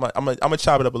now. I'm gonna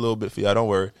chop it up a little bit for y'all. Don't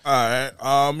worry. All right.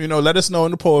 Let us know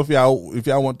in the poll if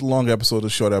y'all want the long episode or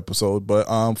short episode. But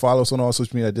follow us on all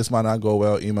social media. This might not go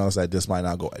well. Email us at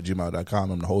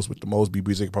thismightnotgo@gmail.com. I'm the host with the most. Be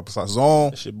Breezy Papa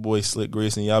Zone. It's your boy Slick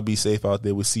Grayson. Y'all be safe out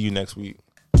there. We'll see you next week.